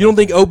him. You don't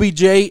think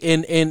OBJ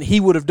and he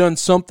would have done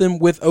something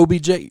with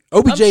OBJ?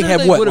 OBJ sure had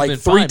they what, would have like been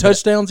 3 fine,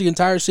 touchdowns the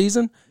entire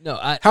season? No,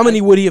 how many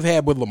would he have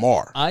had with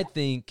Lamar? I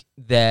think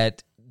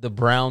that the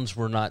Browns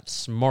were not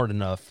smart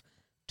enough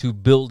to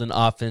build an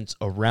offense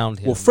around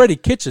him. Well, Freddie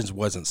Kitchens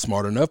wasn't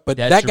smart enough, but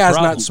that guy's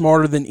not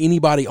smarter than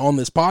anybody on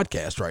this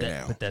podcast right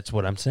now. But that's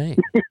what I'm saying.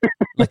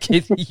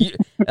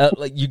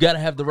 You got to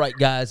have the right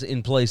guys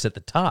in place at the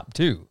top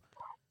too.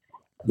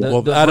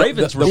 The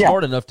Ravens were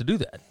smart enough to do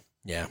that.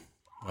 Yeah.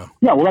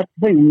 Well, that's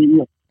the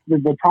thing.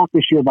 The talk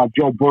this year about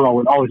Joe Burrow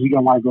and, is he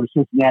going to want to go to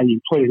Cincinnati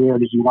and play there?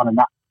 Does he want to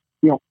not?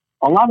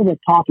 A lot of the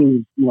talk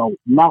is,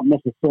 not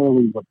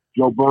necessarily what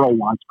Joe Burrow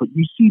wants, but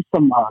you see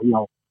some,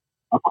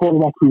 a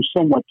quarterback who's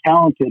somewhat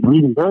talented or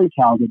even very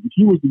talented. If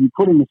he was to be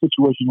put in a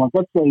situation like,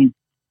 let's say,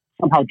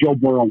 somehow Joe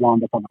Burrow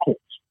wound up on the Colts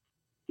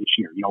this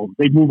year,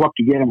 they move up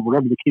to get him,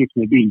 whatever the case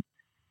may be.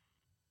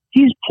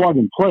 He's plug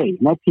and play,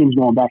 and that team's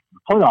going back to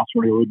the playoffs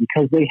really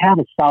because they have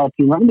a solid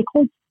team. I mean, the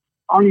Colts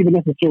aren't even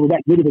necessarily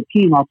that good of a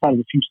team outside of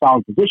a few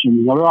solid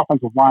positions. Their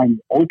offensive line is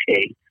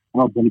okay. I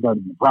don't know if any better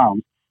than the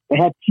Browns. They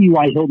have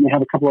T.Y. Hilton. They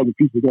have a couple other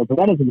pieces there, but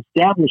that is an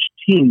established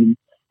team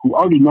who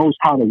already knows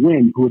how to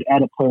win, who would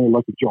add a player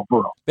like a Joe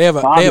Burrow. They have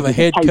a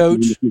head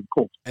coach.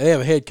 They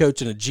have a head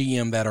coach and a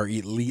GM that are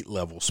elite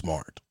level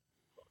smart.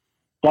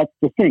 That's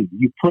the thing.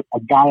 You put a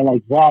guy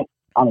like that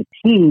on a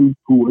team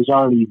who is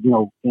already,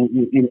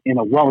 in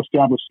a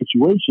well-established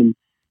situation,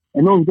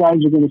 and those guys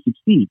are going to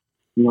succeed.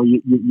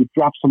 You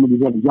drop some of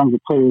these other younger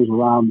players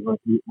around with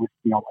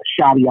a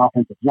shoddy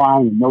offensive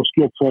line and no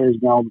skilled players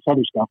and all this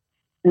other stuff,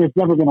 and it's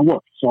never going to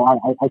work. So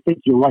I think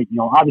you're right.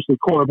 Obviously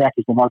quarterback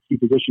is the marquee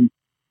position,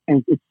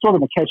 and it's sort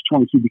of a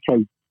catch-22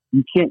 because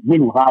you can't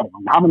win without him.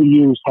 How many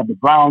years have the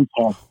Browns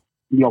had,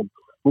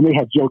 when they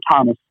had Joe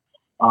Thomas,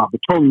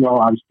 Vittorio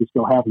obviously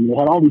still have him. They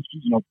had all these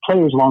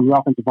players along the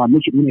offensive line.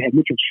 When they had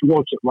Mitchell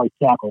Schwartz at right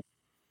tackle.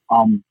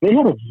 They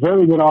had a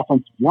very good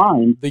offensive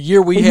line. The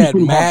year we had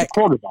Mack,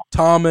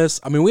 Thomas,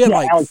 we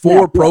had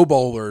four Pro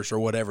Bowlers or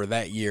whatever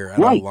that year at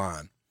our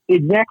line.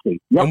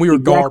 Exactly. Yep, and we were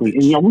garbage.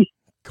 And,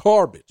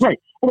 garbage. Right.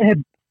 Well,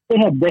 they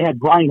had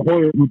Brian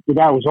Hoyer, who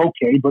that was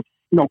okay, but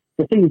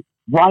the thing is,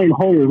 Brian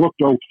Hoyer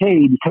looked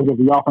okay because of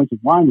the offensive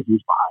line that he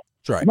was behind.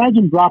 That's right.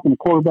 Imagine dropping a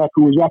quarterback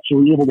who was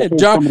actually able to hold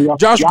somebody else.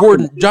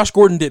 Josh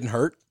Gordon didn't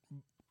hurt.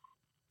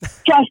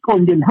 Josh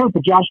Gordon didn't hurt,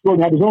 but Josh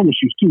Gordon had his own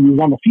issues too. He was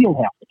on the field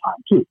half the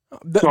time too.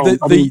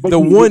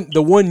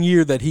 The one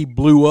year that he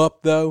blew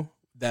up though,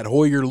 that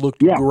Hoyer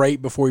looked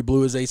great before he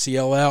blew his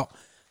ACL out.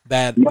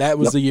 That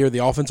was the year the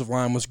offensive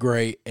line was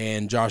great,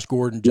 and Josh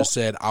Gordon just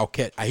said, "I'll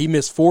catch." He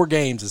missed 4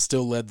 games and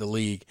still led the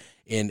league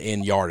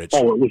in yardage.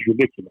 Oh, it was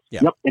ridiculous.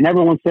 Yep. And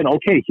everyone said,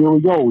 "Okay, here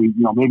we go.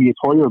 Maybe it's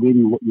Hoyer, or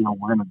maybe we're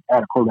going to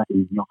add a quarterback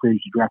in free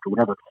agency draft or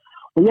whatever."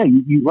 But yeah,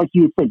 you like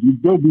you said, you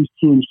build these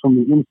teams from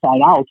the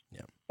inside out.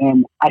 Yeah.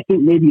 And I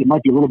think maybe it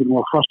might be a little bit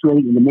more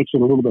frustrating and it makes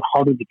it a little bit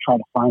harder to try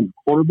to find a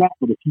quarterback.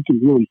 But if you can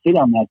really hit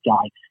on that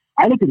guy,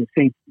 I look at the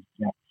Saints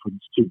for this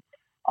too.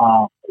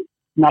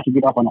 Not to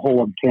get off on a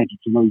whole other tangent,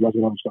 I know you guys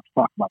have other stuff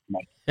to talk about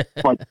tonight.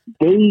 But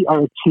they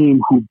are a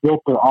team who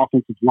built their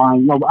offensive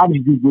line.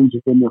 Obviously Drew Brees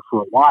has been there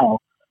for a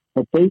while,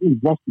 but they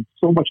invested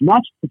so much,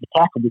 not just at the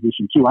tackle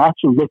position too. I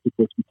actually looked at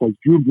this because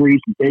Drew Brees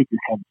and Baker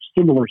have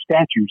similar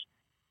statures.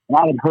 And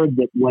I had heard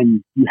that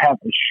when you have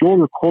a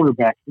shorter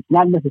quarterback, it's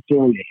not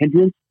necessarily a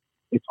hindrance.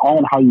 It's all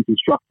in how you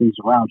construct things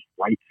around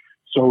you, right?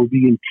 So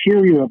the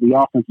interior of the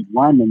offensive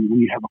lineman, when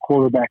you have a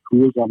quarterback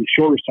who is on the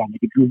shorter side,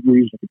 like a Drew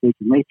Brees, like a Baker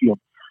Mayfield,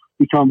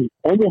 becomes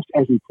almost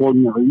as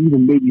important or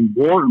even maybe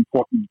more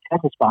important in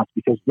tackle spots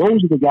because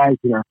those are the guys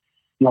that are,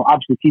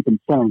 obviously keeping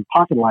the center and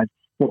pocket alive.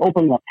 They're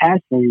opening up pass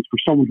lanes for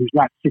someone who's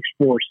not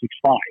 6'4",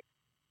 6'5".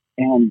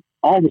 And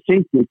all the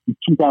Saints in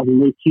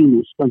 2018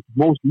 was spent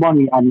most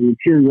money on the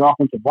interior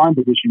offensive line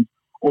position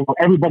over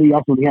everybody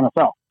else in the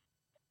NFL.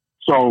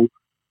 So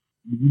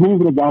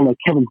moving a guy like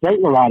Kevin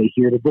Zeitler out of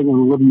here to bring in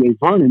Olivier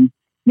Vernon,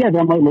 that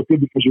might look good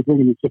because you're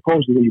bringing in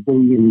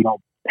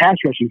pass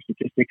rushing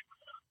statistics.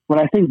 But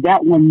I think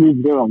that one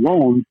move there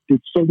alone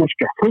did so much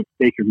to hurt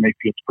Baker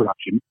Mayfield's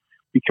production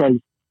because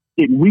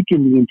it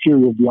weakened the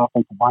interior of the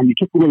offensive line. You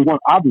took away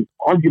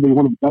arguably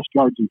one of the best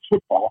guards in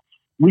football,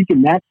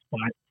 weakened that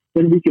spot,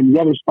 then weakened the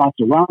other spots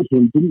around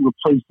him, didn't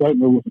replace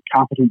Zeitler with a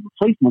competent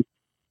replacement.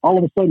 All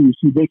of a sudden, you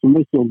see Baker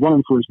Mayfield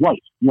running for his life.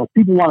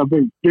 People want to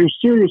bring, there's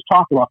serious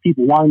talk about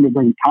people wanting to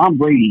bring Tom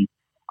Brady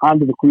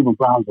onto the Cleveland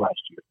Browns last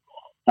year.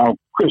 Now,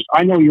 Chris,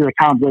 I know you're a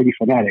Tom Brady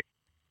fanatic.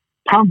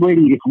 Tom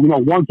Brady, if we know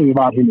one thing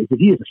about him, is that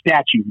he is a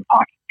statue in the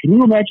pocket. Can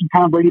you imagine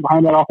Tom Brady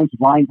behind that offensive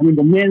line? I mean,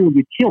 the man would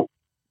get killed.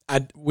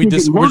 We're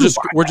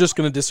just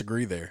going to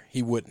disagree there.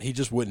 He wouldn't. He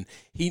just wouldn't.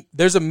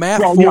 There's a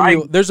math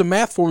formula. There's a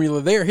math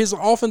formula there. His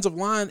offensive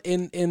line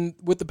in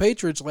with the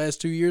Patriots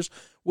last 2 years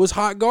was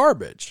hot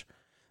garbage.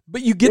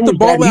 But you get the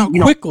ball out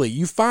quickly.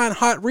 You find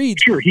hot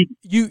reads. Sure, he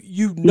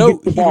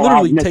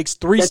literally takes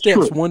 3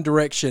 steps one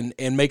direction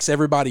and makes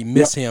everybody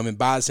miss him and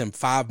buys him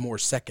 5 more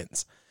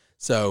seconds.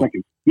 So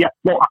yeah,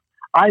 well,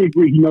 I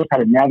agree. He knows how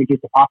to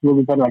navigate the pocket a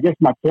little bit better. I guess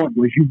my point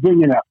was you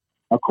bring in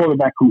a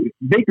quarterback who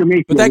Baker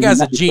Mayfield. But that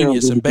guy's a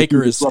genius, and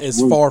Baker is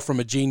as far from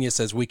a genius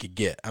as we could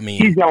get. I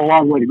mean, he's got a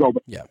long way to go.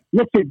 But yeah,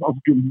 let's say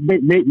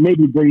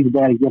maybe Brady's a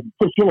bad example.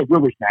 Put Philip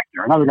Rivers back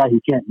there, another guy who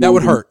can't. That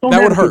would hurt.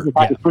 That would hurt.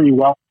 Yeah. Pretty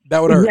well.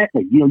 That would hurt.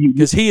 Exactly.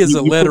 Because he is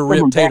a letter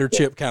rip tater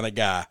chip kind of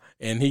guy,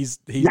 and he's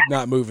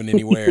not moving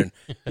anywhere, and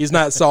he's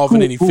not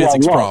solving any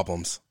physics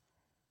problems.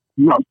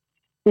 No,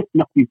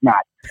 he's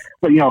not.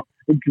 But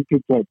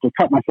to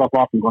cut myself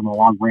off and go on a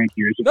long rant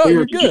here is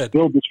you're good.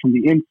 Build this from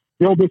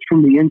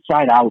the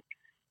inside out.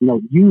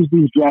 Use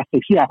these draft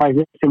picks. Yeah, if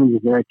Isaiah Simmons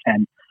is there at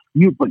 10,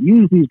 but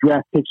use these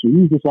draft picks or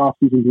use this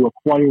offseason to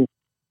acquire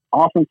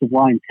offensive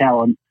line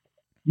talent.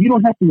 You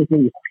don't have to make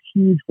any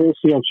huge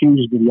wholesale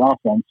changes to the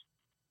offense.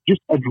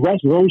 Just address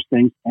those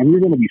things, and you're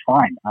going to be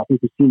fine. I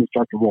think the team will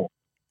start to roll.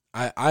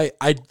 I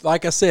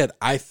like I said,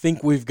 I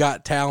think we've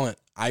got talent.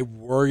 I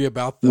worry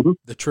about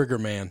the trigger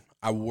man.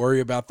 I worry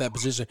about that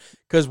position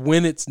because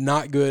when it's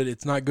not good,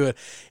 it's not good.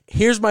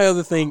 Here's my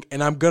other thing,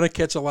 and I'm going to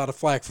catch a lot of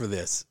flack for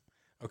this.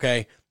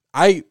 Okay,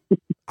 I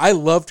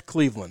loved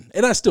Cleveland,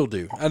 and I still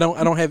do. I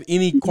don't have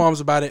any qualms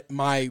about it.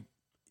 My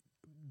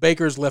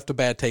Baker's left a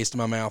bad taste in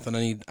my mouth, and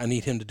I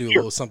need him to do a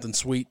little something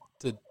sweet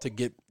to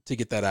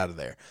get that out of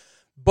there.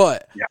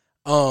 But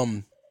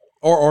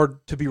or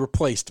to be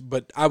replaced.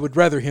 But I would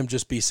rather him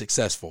just be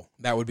successful.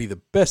 That would be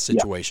the best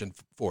situation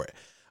for it.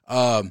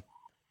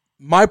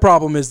 My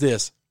problem is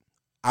this.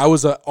 I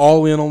was an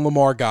all-in on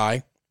Lamar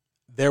guy.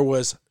 There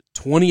was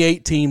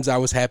 28 teams I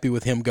was happy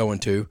with him going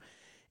to,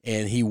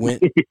 and he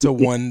went to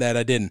one that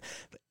I didn't.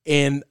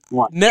 And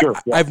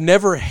I've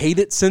never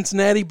hated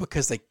Cincinnati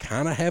because they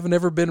kind of haven't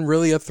ever been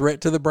really a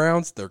threat to the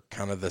Browns. They're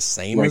kind of the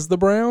same as the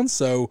Browns,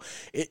 so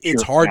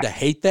it's hard to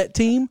hate that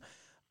team.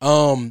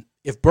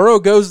 If Burrow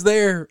goes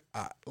there,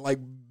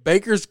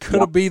 Baker's going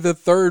to be the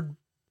third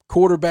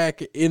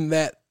quarterback in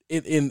that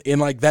in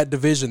like that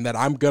division that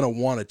I'm going to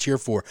want to cheer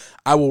for.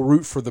 I will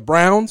root for the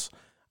Browns.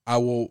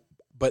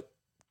 But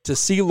to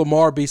see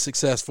Lamar be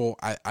successful,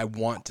 I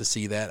want to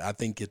see that. I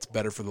think it's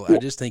better for I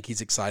just think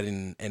he's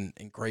exciting and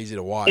crazy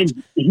to watch.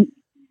 And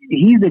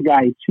he's a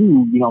guy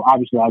too,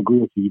 obviously I agree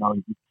with you,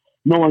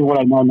 knowing what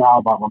I know now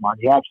about Lamar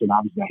Jackson,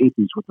 obviously I hate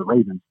these with the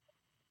Ravens.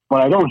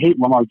 But I don't hate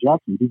Lamar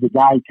Jackson. He's a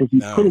guy because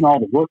he's put in all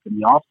the work in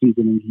the offseason,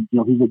 and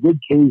he's a good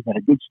case and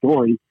a good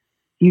story.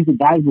 He's a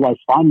guy who I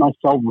find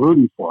myself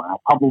rooting for. I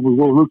probably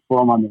will root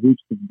for him on the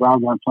weeks that the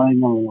Browns aren't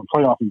playing or when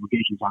playoff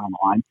implications are on the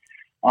line.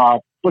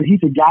 But he's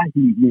a guy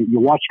who you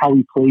watch how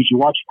he plays, you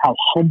watch how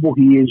humble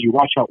he is, you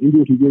watch how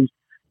injured he is,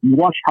 you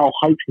watch how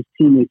hyped his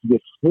teammates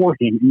get for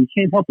him, and you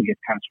can't help but get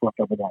kind of swept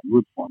up with that and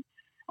root for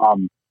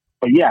him.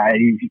 But yeah,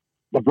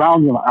 the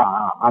Browns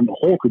on the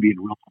whole could be in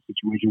a real tough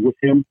situation with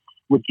him.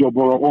 With Joe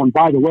Burrow. Oh, and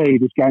by the way,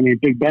 this guy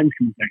named Big Ben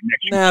comes back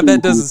next year. Nah,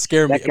 that doesn't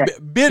scare me.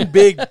 Ben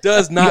Big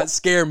does not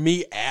scare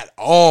me at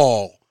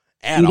all.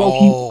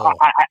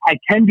 I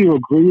tend to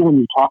agree when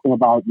you're talking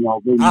about,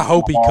 I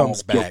hope he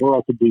comes back. Joe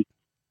Burrow could be.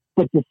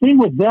 But the thing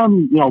with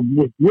them,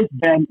 with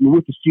Ben and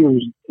with the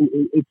Steelers,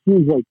 it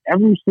seems like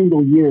every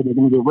single year they're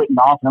going to get written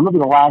off. And I remember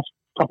the last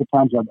couple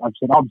times I've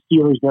said, oh, the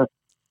Steelers,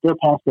 they're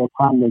past their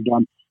time, they're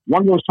done.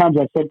 One of those times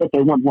I said that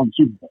they won one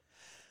Super Bowl.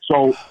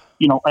 So,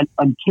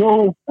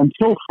 until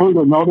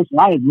further notice, and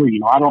I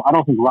agree, I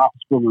don't think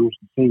Roethlisberger is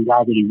the same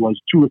guy that he was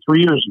 2 or 3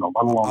 years ago.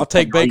 I'll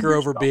take Baker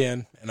over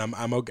Ben, and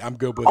I'm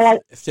good with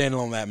standing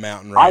on that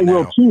mountain right now. I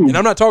will too. And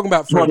I'm not talking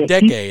about for a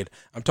decade.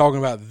 I'm talking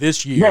about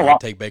this year. I'll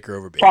take Baker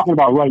over Ben. Talking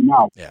about right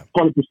now. Yeah.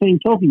 But at the same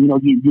token,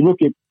 you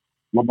look at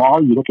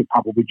Lamar, you look at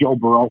probably Joe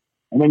Burrow,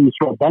 and then you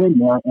throw Ben in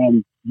there,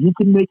 and you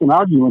can make an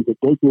argument that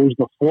Baker is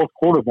the 4th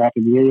quarterback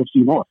in the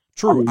AFC North.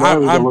 True.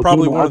 I'm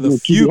probably one of the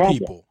few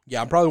people.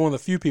 Yeah, I'm probably one of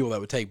the few people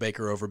that would take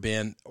Baker over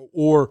Ben.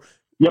 Or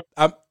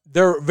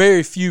there are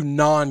very few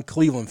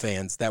non-Cleveland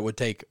fans that would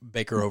take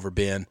Baker over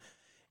Ben.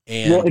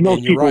 And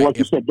you're right. Like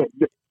you said,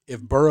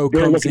 if Burrow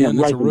comes in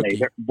as a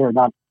rookie, they're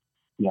not.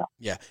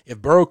 Yeah. If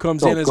Burrow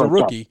comes in as a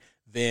rookie,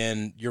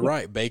 then you're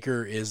right.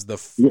 Baker is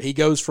he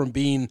goes from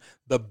being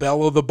the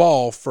belle of the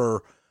ball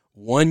for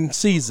one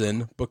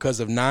season because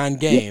of 9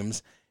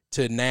 games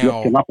to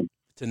now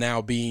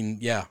being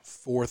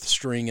 4th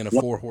string in a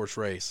 4-horse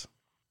race.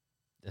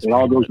 It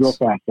all goes real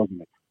fast,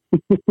 doesn't it?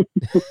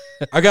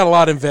 I got a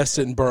lot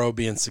invested in Burrow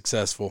being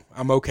successful.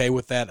 I'm okay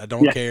with that. I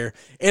don't care.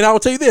 And I will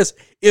tell you this,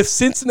 if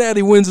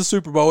Cincinnati wins the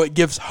Super Bowl, it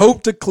gives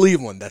hope to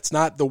Cleveland. That's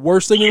not the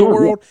worst thing in the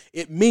world.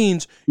 It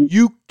means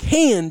you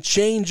can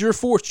change your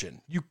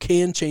fortune. You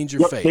can change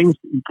your fate.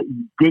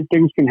 Good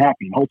things can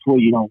happen.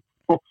 Hopefully,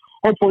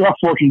 hopefully our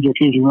fortunes are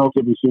changing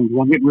relatively soon.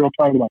 We'll get real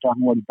tired about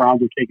talking about the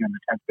Browns are taking on the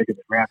 10th pick of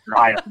the draft or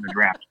high up in the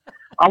draft.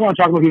 I want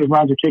to talk about who the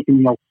Browns are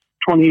taking,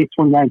 28th,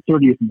 29th,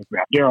 30th in the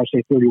draft. Dare I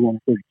say 31 or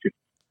 32.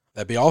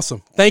 That'd be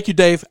awesome. Thank you,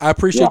 Dave. I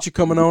appreciate you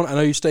coming on. I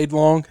know you stayed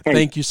long. Hey,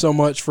 Thank you so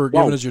much for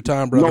giving us your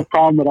time, brother. No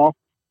problem at all.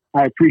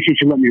 I appreciate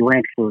you letting me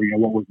rant for,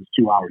 what was this,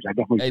 2 hours. I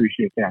definitely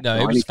appreciate that. No,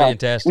 So it was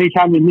fantastic.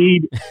 Anytime you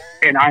need,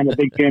 and I'm a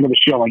big fan of the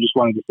show, I just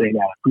wanted to say that.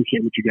 I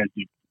appreciate what you guys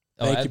do.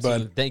 Thank you,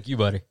 absolutely. bud. Thank you,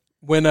 buddy.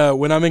 When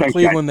I'm in Thanks,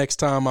 Cleveland next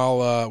time,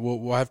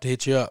 we'll have to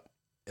hit you up.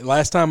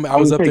 Last time I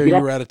was up there, you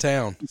were out of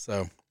town.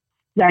 So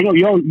Yeah, I know.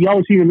 You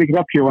always seem to make it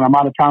up here when I'm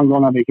out of town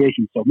going on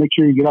vacation. So make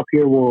sure you get up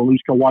here. We'll at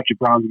least go watch a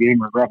Browns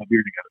game or grab a beer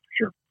together for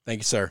sure. thank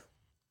you, sir.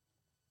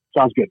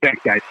 Sounds good.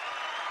 Thanks, guys.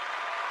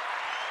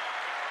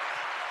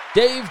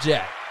 Dave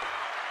Jack,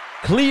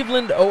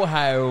 Cleveland,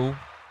 Ohio,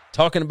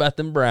 talking about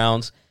them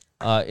Browns.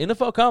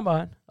 NFL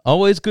Combine,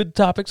 always good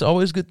topics,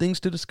 always good things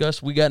to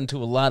discuss. We got into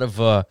a lot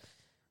of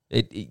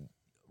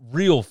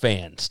real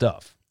fan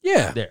stuff.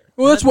 Yeah. There.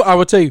 Well, that's what I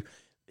would tell you.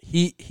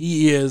 He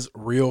is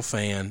real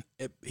fan.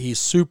 He's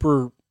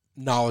super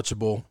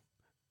knowledgeable,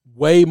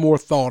 way more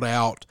thought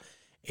out,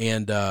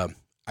 and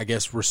I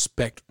guess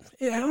respect.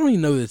 I don't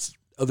even know that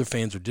other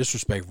fans are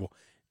disrespectful.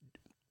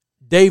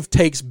 Dave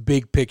takes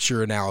big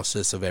picture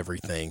analysis of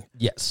everything.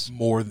 Yes,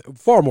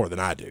 far more than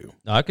I do.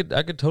 No, I could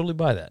totally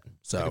buy that.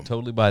 So I could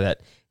totally buy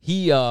that.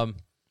 He,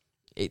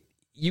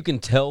 you can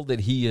tell that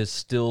he is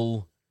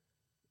still.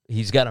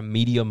 He's got a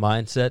media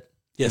mindset.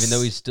 Yes. Even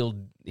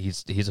though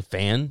he's a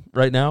fan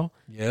right now.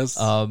 Yes.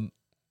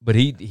 But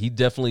he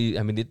definitely.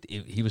 I mean,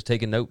 he was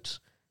taking notes.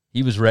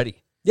 He was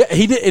ready. Yeah,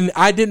 he did, and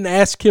I didn't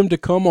ask him to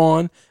come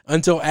on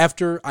until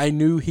after I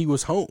knew he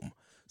was home.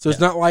 So it's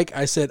not like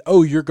I said,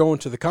 "Oh, you're going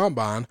to the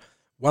Combine.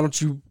 Why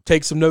don't you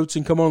take some notes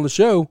and come on the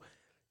show?"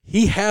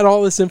 He had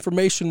all this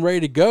information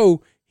ready to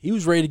go. He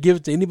was ready to give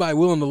it to anybody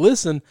willing to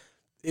listen.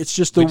 It's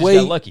just the way.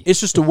 Got lucky. It's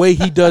just the way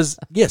he does.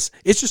 Yes,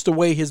 it's just the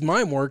way his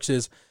mind works.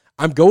 Is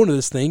I'm going to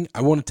this thing.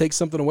 I want to take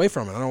something away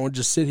from it. I don't want to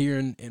just sit here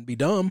and be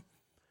dumb.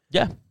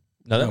 Yeah.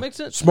 No, that makes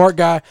sense. Smart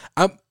guy.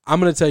 I'm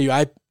going to tell you.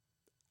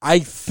 I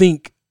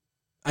think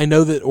I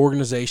know that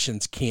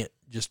organizations can't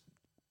just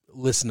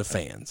listen to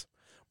fans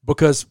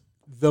because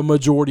the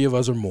majority of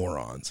us are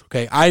morons.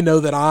 Okay, I know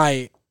that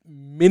I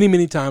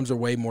many times are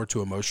way more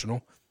too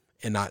emotional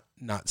and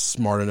not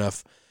smart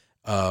enough.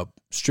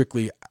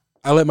 Strictly,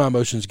 I let my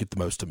emotions get the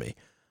most of me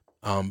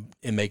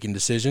in making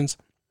decisions.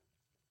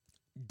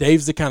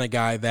 Dave's the kind of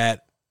guy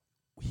that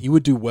he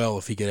would do well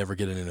if he could ever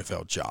get an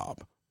NFL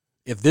job.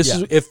 If this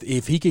is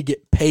if he could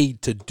get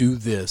paid to do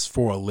this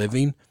for a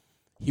living,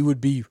 he would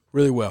be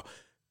really well.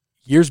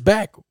 Years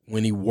back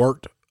when he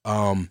worked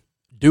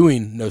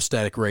doing No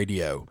Static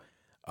Radio,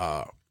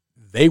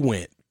 they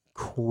went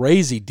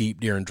crazy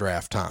deep during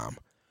draft time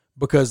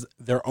because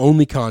their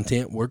only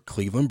content were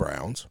Cleveland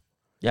Browns.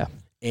 Yeah.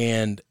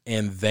 And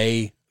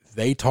they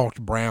talked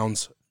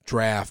Browns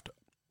draft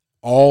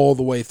all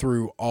the way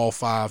through all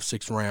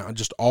 5-6 rounds,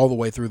 just all the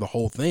way through the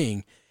whole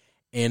thing.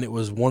 And it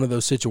was one of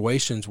those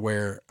situations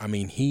where, I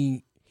mean,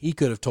 he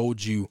could have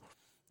told you,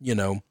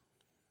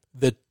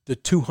 the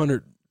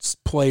 200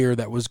 player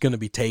that was going to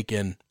be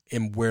taken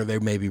and where they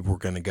maybe were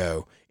going to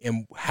go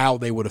and how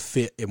they would have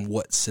fit in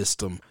what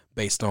system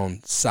based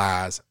on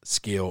size,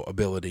 skill,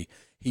 ability.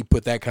 He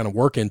put that kind of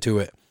work into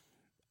it.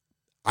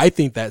 I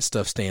think that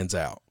stuff stands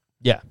out.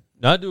 Yeah.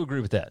 No, I do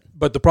agree with that.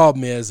 But the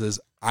problem is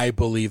I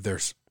believe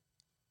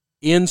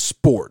in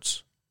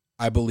sports,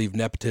 I believe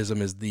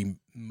nepotism is the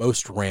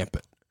most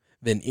rampant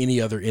than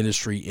any other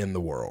industry in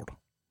the world.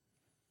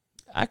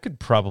 I could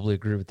probably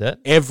agree with that.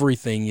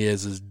 Everything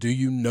is do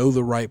you know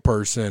the right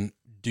person?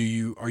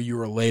 Are you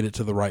related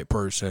to the right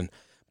person?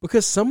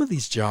 Because some of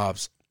these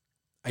jobs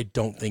I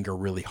don't think are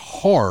really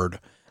hard.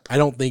 I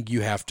don't think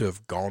you have to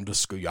have gone to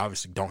school. You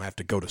obviously don't have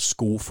to go to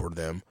school for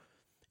them.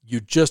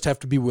 You just have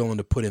to be willing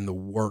to put in the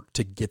work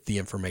to get the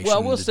information.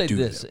 Well, I will say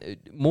this,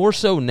 more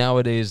so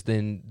nowadays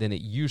than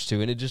it used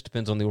to, and it just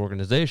depends on the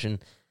organization,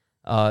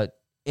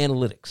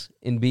 analytics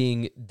and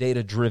being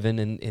data-driven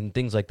and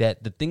things like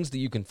that. The things that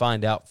you can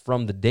find out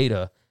from the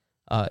data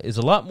is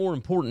a lot more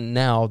important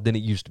now than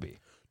it used to be.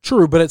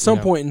 True, but at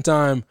some point in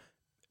time,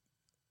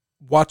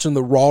 watching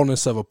the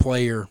rawness of a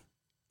player,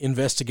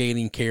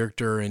 investigating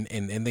character and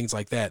things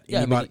like that,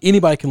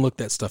 anybody can look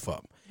that stuff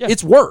up. Yeah.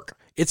 It's work.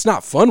 It's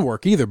not fun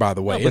work either, by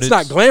the way. No, it's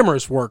not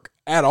glamorous work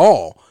at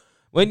all.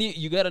 When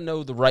you got to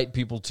know the right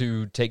people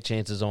to take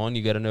chances on,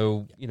 you got to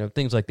know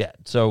things like that.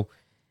 So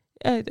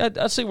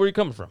I see where you're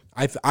coming from.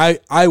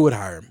 I would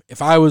hire him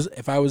if I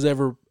was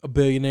ever a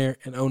billionaire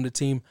and owned a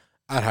team.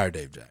 I'd hire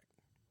Dave Jack.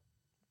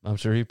 I'm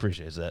sure he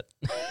appreciates that.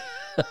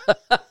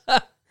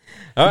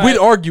 We'd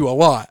argue a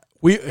lot.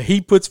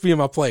 He puts me in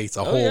my place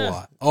a whole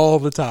lot, all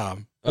the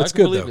time. That's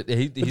good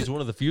though. He's one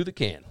of the few that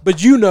can.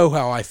 But you know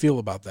how I feel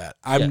about that.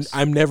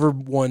 I'm never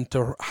one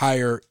to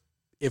hire.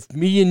 If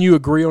me and you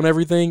agree on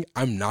everything,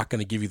 I'm not going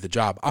to give you the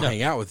job. I'll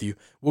hang out with you.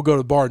 We'll go to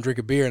the bar and drink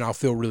a beer, and I'll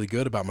feel really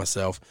good about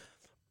myself.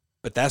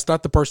 But that's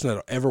not the person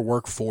that'll ever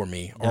work for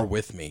me or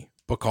with me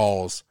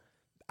because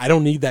I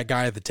don't need that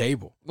guy at the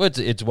table. Well,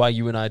 it's why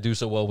you and I do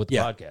so well with the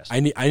podcast.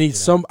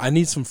 I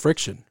need some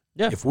friction.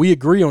 Yeah. If we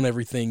agree on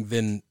everything,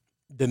 then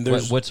then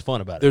what's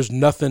fun about it? There's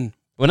nothing.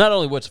 Well, not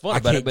only what's fun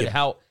about it, but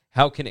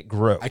how can it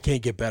grow? I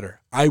can't get better.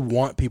 I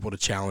want people to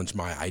challenge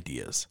my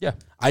ideas. Yeah.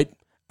 I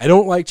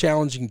don't like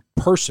challenging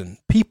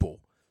people,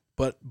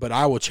 but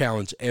I will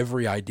challenge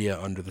every idea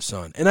under the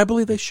sun. And I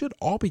believe they should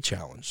all be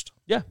challenged.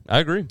 Yeah, I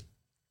agree.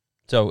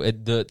 So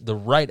the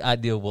right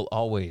idea will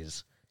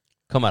always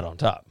come out on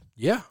top.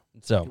 Yeah.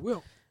 So it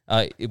will.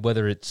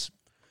 Whether it's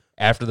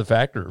after the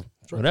fact or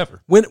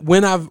whatever.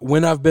 When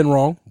I've been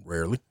wrong,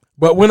 rarely,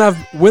 but when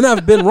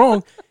I've been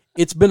wrong,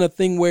 it's been a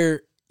thing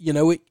where,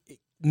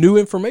 new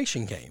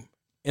information came.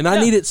 And I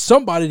needed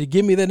somebody to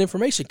give me that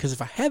information, because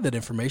if I had that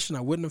information,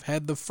 I wouldn't have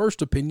had the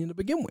first opinion to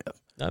begin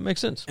with. That makes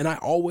sense. And I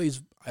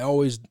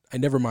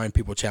never mind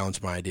people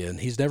challenge my idea, and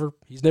he's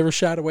never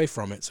shied away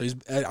from it. So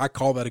I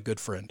call that a good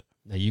friend.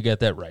 Now, you got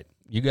that right.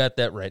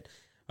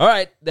 All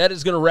right, that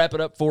is going to wrap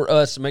it up for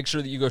us. Make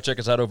sure that you go check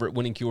us out over at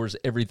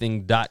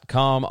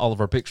winningcureseverything.com. All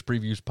of our picks,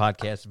 previews,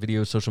 podcasts,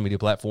 videos, social media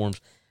platforms.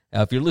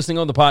 If you're listening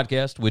on the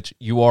podcast, which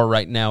you are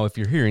right now if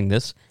you're hearing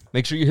this,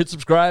 make sure you hit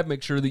subscribe.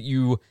 Make sure that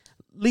you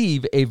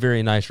leave a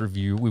very nice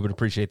review. We would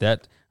appreciate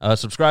that.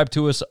 Subscribe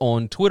to us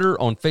on Twitter,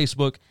 on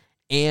Facebook,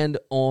 and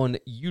on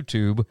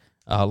YouTube.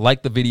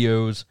 Like the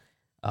videos.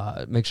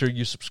 Make sure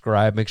you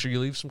subscribe. Make sure you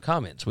leave some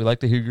comments. We like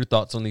to hear your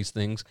thoughts on these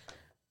things.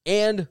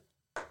 And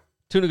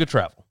Tunica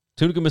Travel.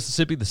 Tunica,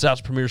 Mississippi, the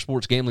South's premier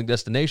sports gambling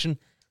destination.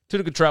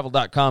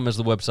 TunicaTravel.com is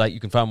the website. You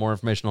can find more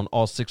information on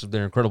all 6 of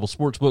their incredible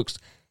sports books.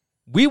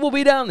 We will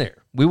be down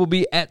there. We will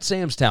be at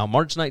Sam's Town,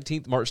 March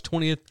 19th, March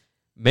 20th.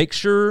 Make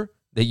sure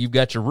that you've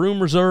got your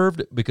room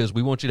reserved, because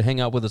we want you to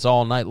hang out with us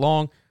all night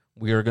long.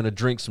 We are going to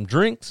drink some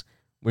drinks.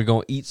 We're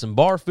going to eat some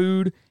bar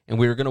food, and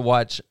we are going to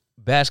watch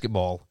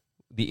basketball,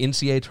 the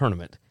NCAA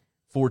tournament,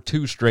 for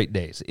 2 straight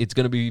days. It's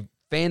going to be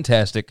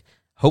fantastic.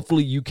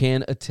 Hopefully you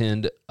can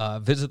attend.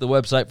 Visit the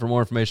website for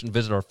more information.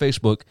 Visit our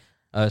Facebook,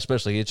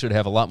 especially. It should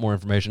have a lot more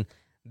information.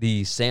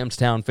 The Sam's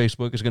Town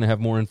Facebook is going to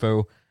have more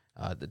info.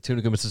 The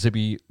Tunica,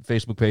 Mississippi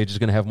Facebook page is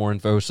going to have more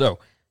info. So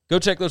go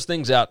check those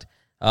things out.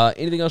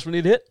 Anything else we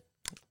need to hit?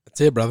 That's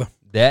it, brother.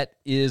 That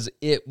is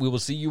it. We will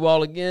see you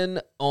all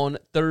again on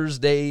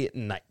Thursday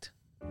night.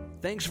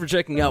 Thanks for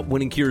checking out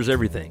Winning Cures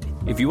Everything.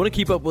 If you want to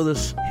keep up with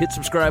us, hit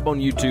subscribe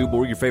on YouTube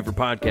or your favorite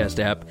podcast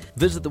app.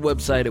 Visit the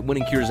website at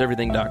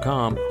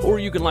winningcureseverything.com, or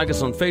you can like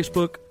us on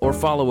Facebook or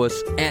follow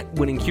us at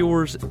Winning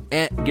Cures,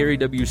 at Gary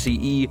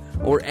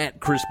WCE, or at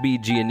Chris B.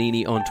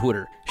 Giannini on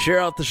Twitter. Share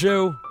out the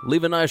show,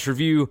 leave a nice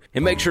review,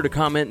 and make sure to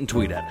comment and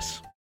tweet at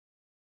us.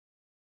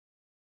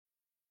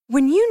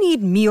 When you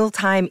need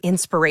mealtime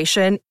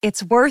inspiration,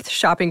 it's worth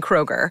shopping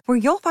Kroger, where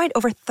you'll find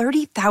over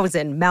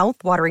 30,000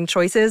 mouth-watering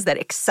choices that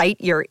excite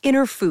your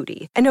inner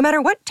foodie. And no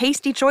matter what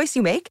tasty choice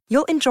you make,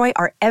 you'll enjoy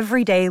our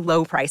everyday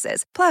low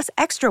prices, plus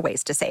extra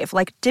ways to save,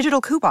 like digital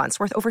coupons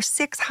worth over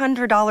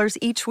 $600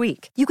 each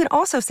week. You can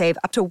also save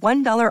up to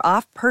 $1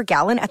 off per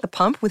gallon at the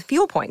pump with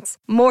fuel points.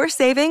 More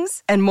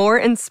savings and more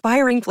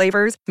inspiring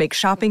flavors make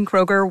shopping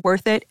Kroger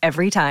worth it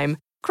every time.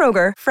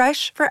 Kroger,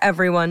 fresh for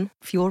everyone.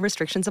 Fuel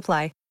restrictions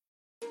apply.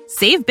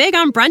 Save big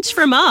on brunch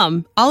for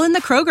mom, all in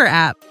the Kroger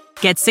app.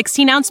 Get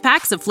 16-ounce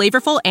packs of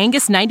flavorful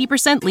Angus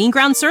 90% lean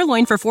ground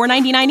sirloin for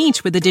 $4.99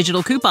 each with a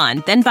digital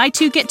coupon. Then buy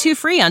 2, get 2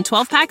 free on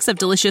 12 packs of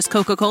delicious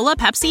Coca-Cola,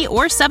 Pepsi,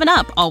 or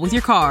 7-Up, all with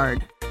your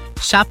card.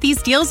 Shop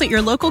these deals at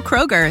your local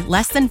Kroger,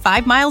 less than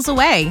 5 miles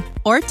away.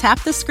 Or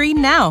tap the screen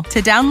now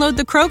to download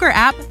the Kroger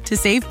app to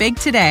save big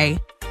today.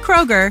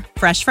 Kroger,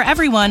 fresh for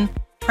everyone.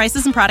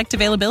 Prices and product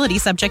availability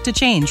subject to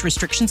change.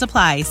 Restrictions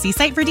apply. See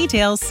site for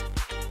details.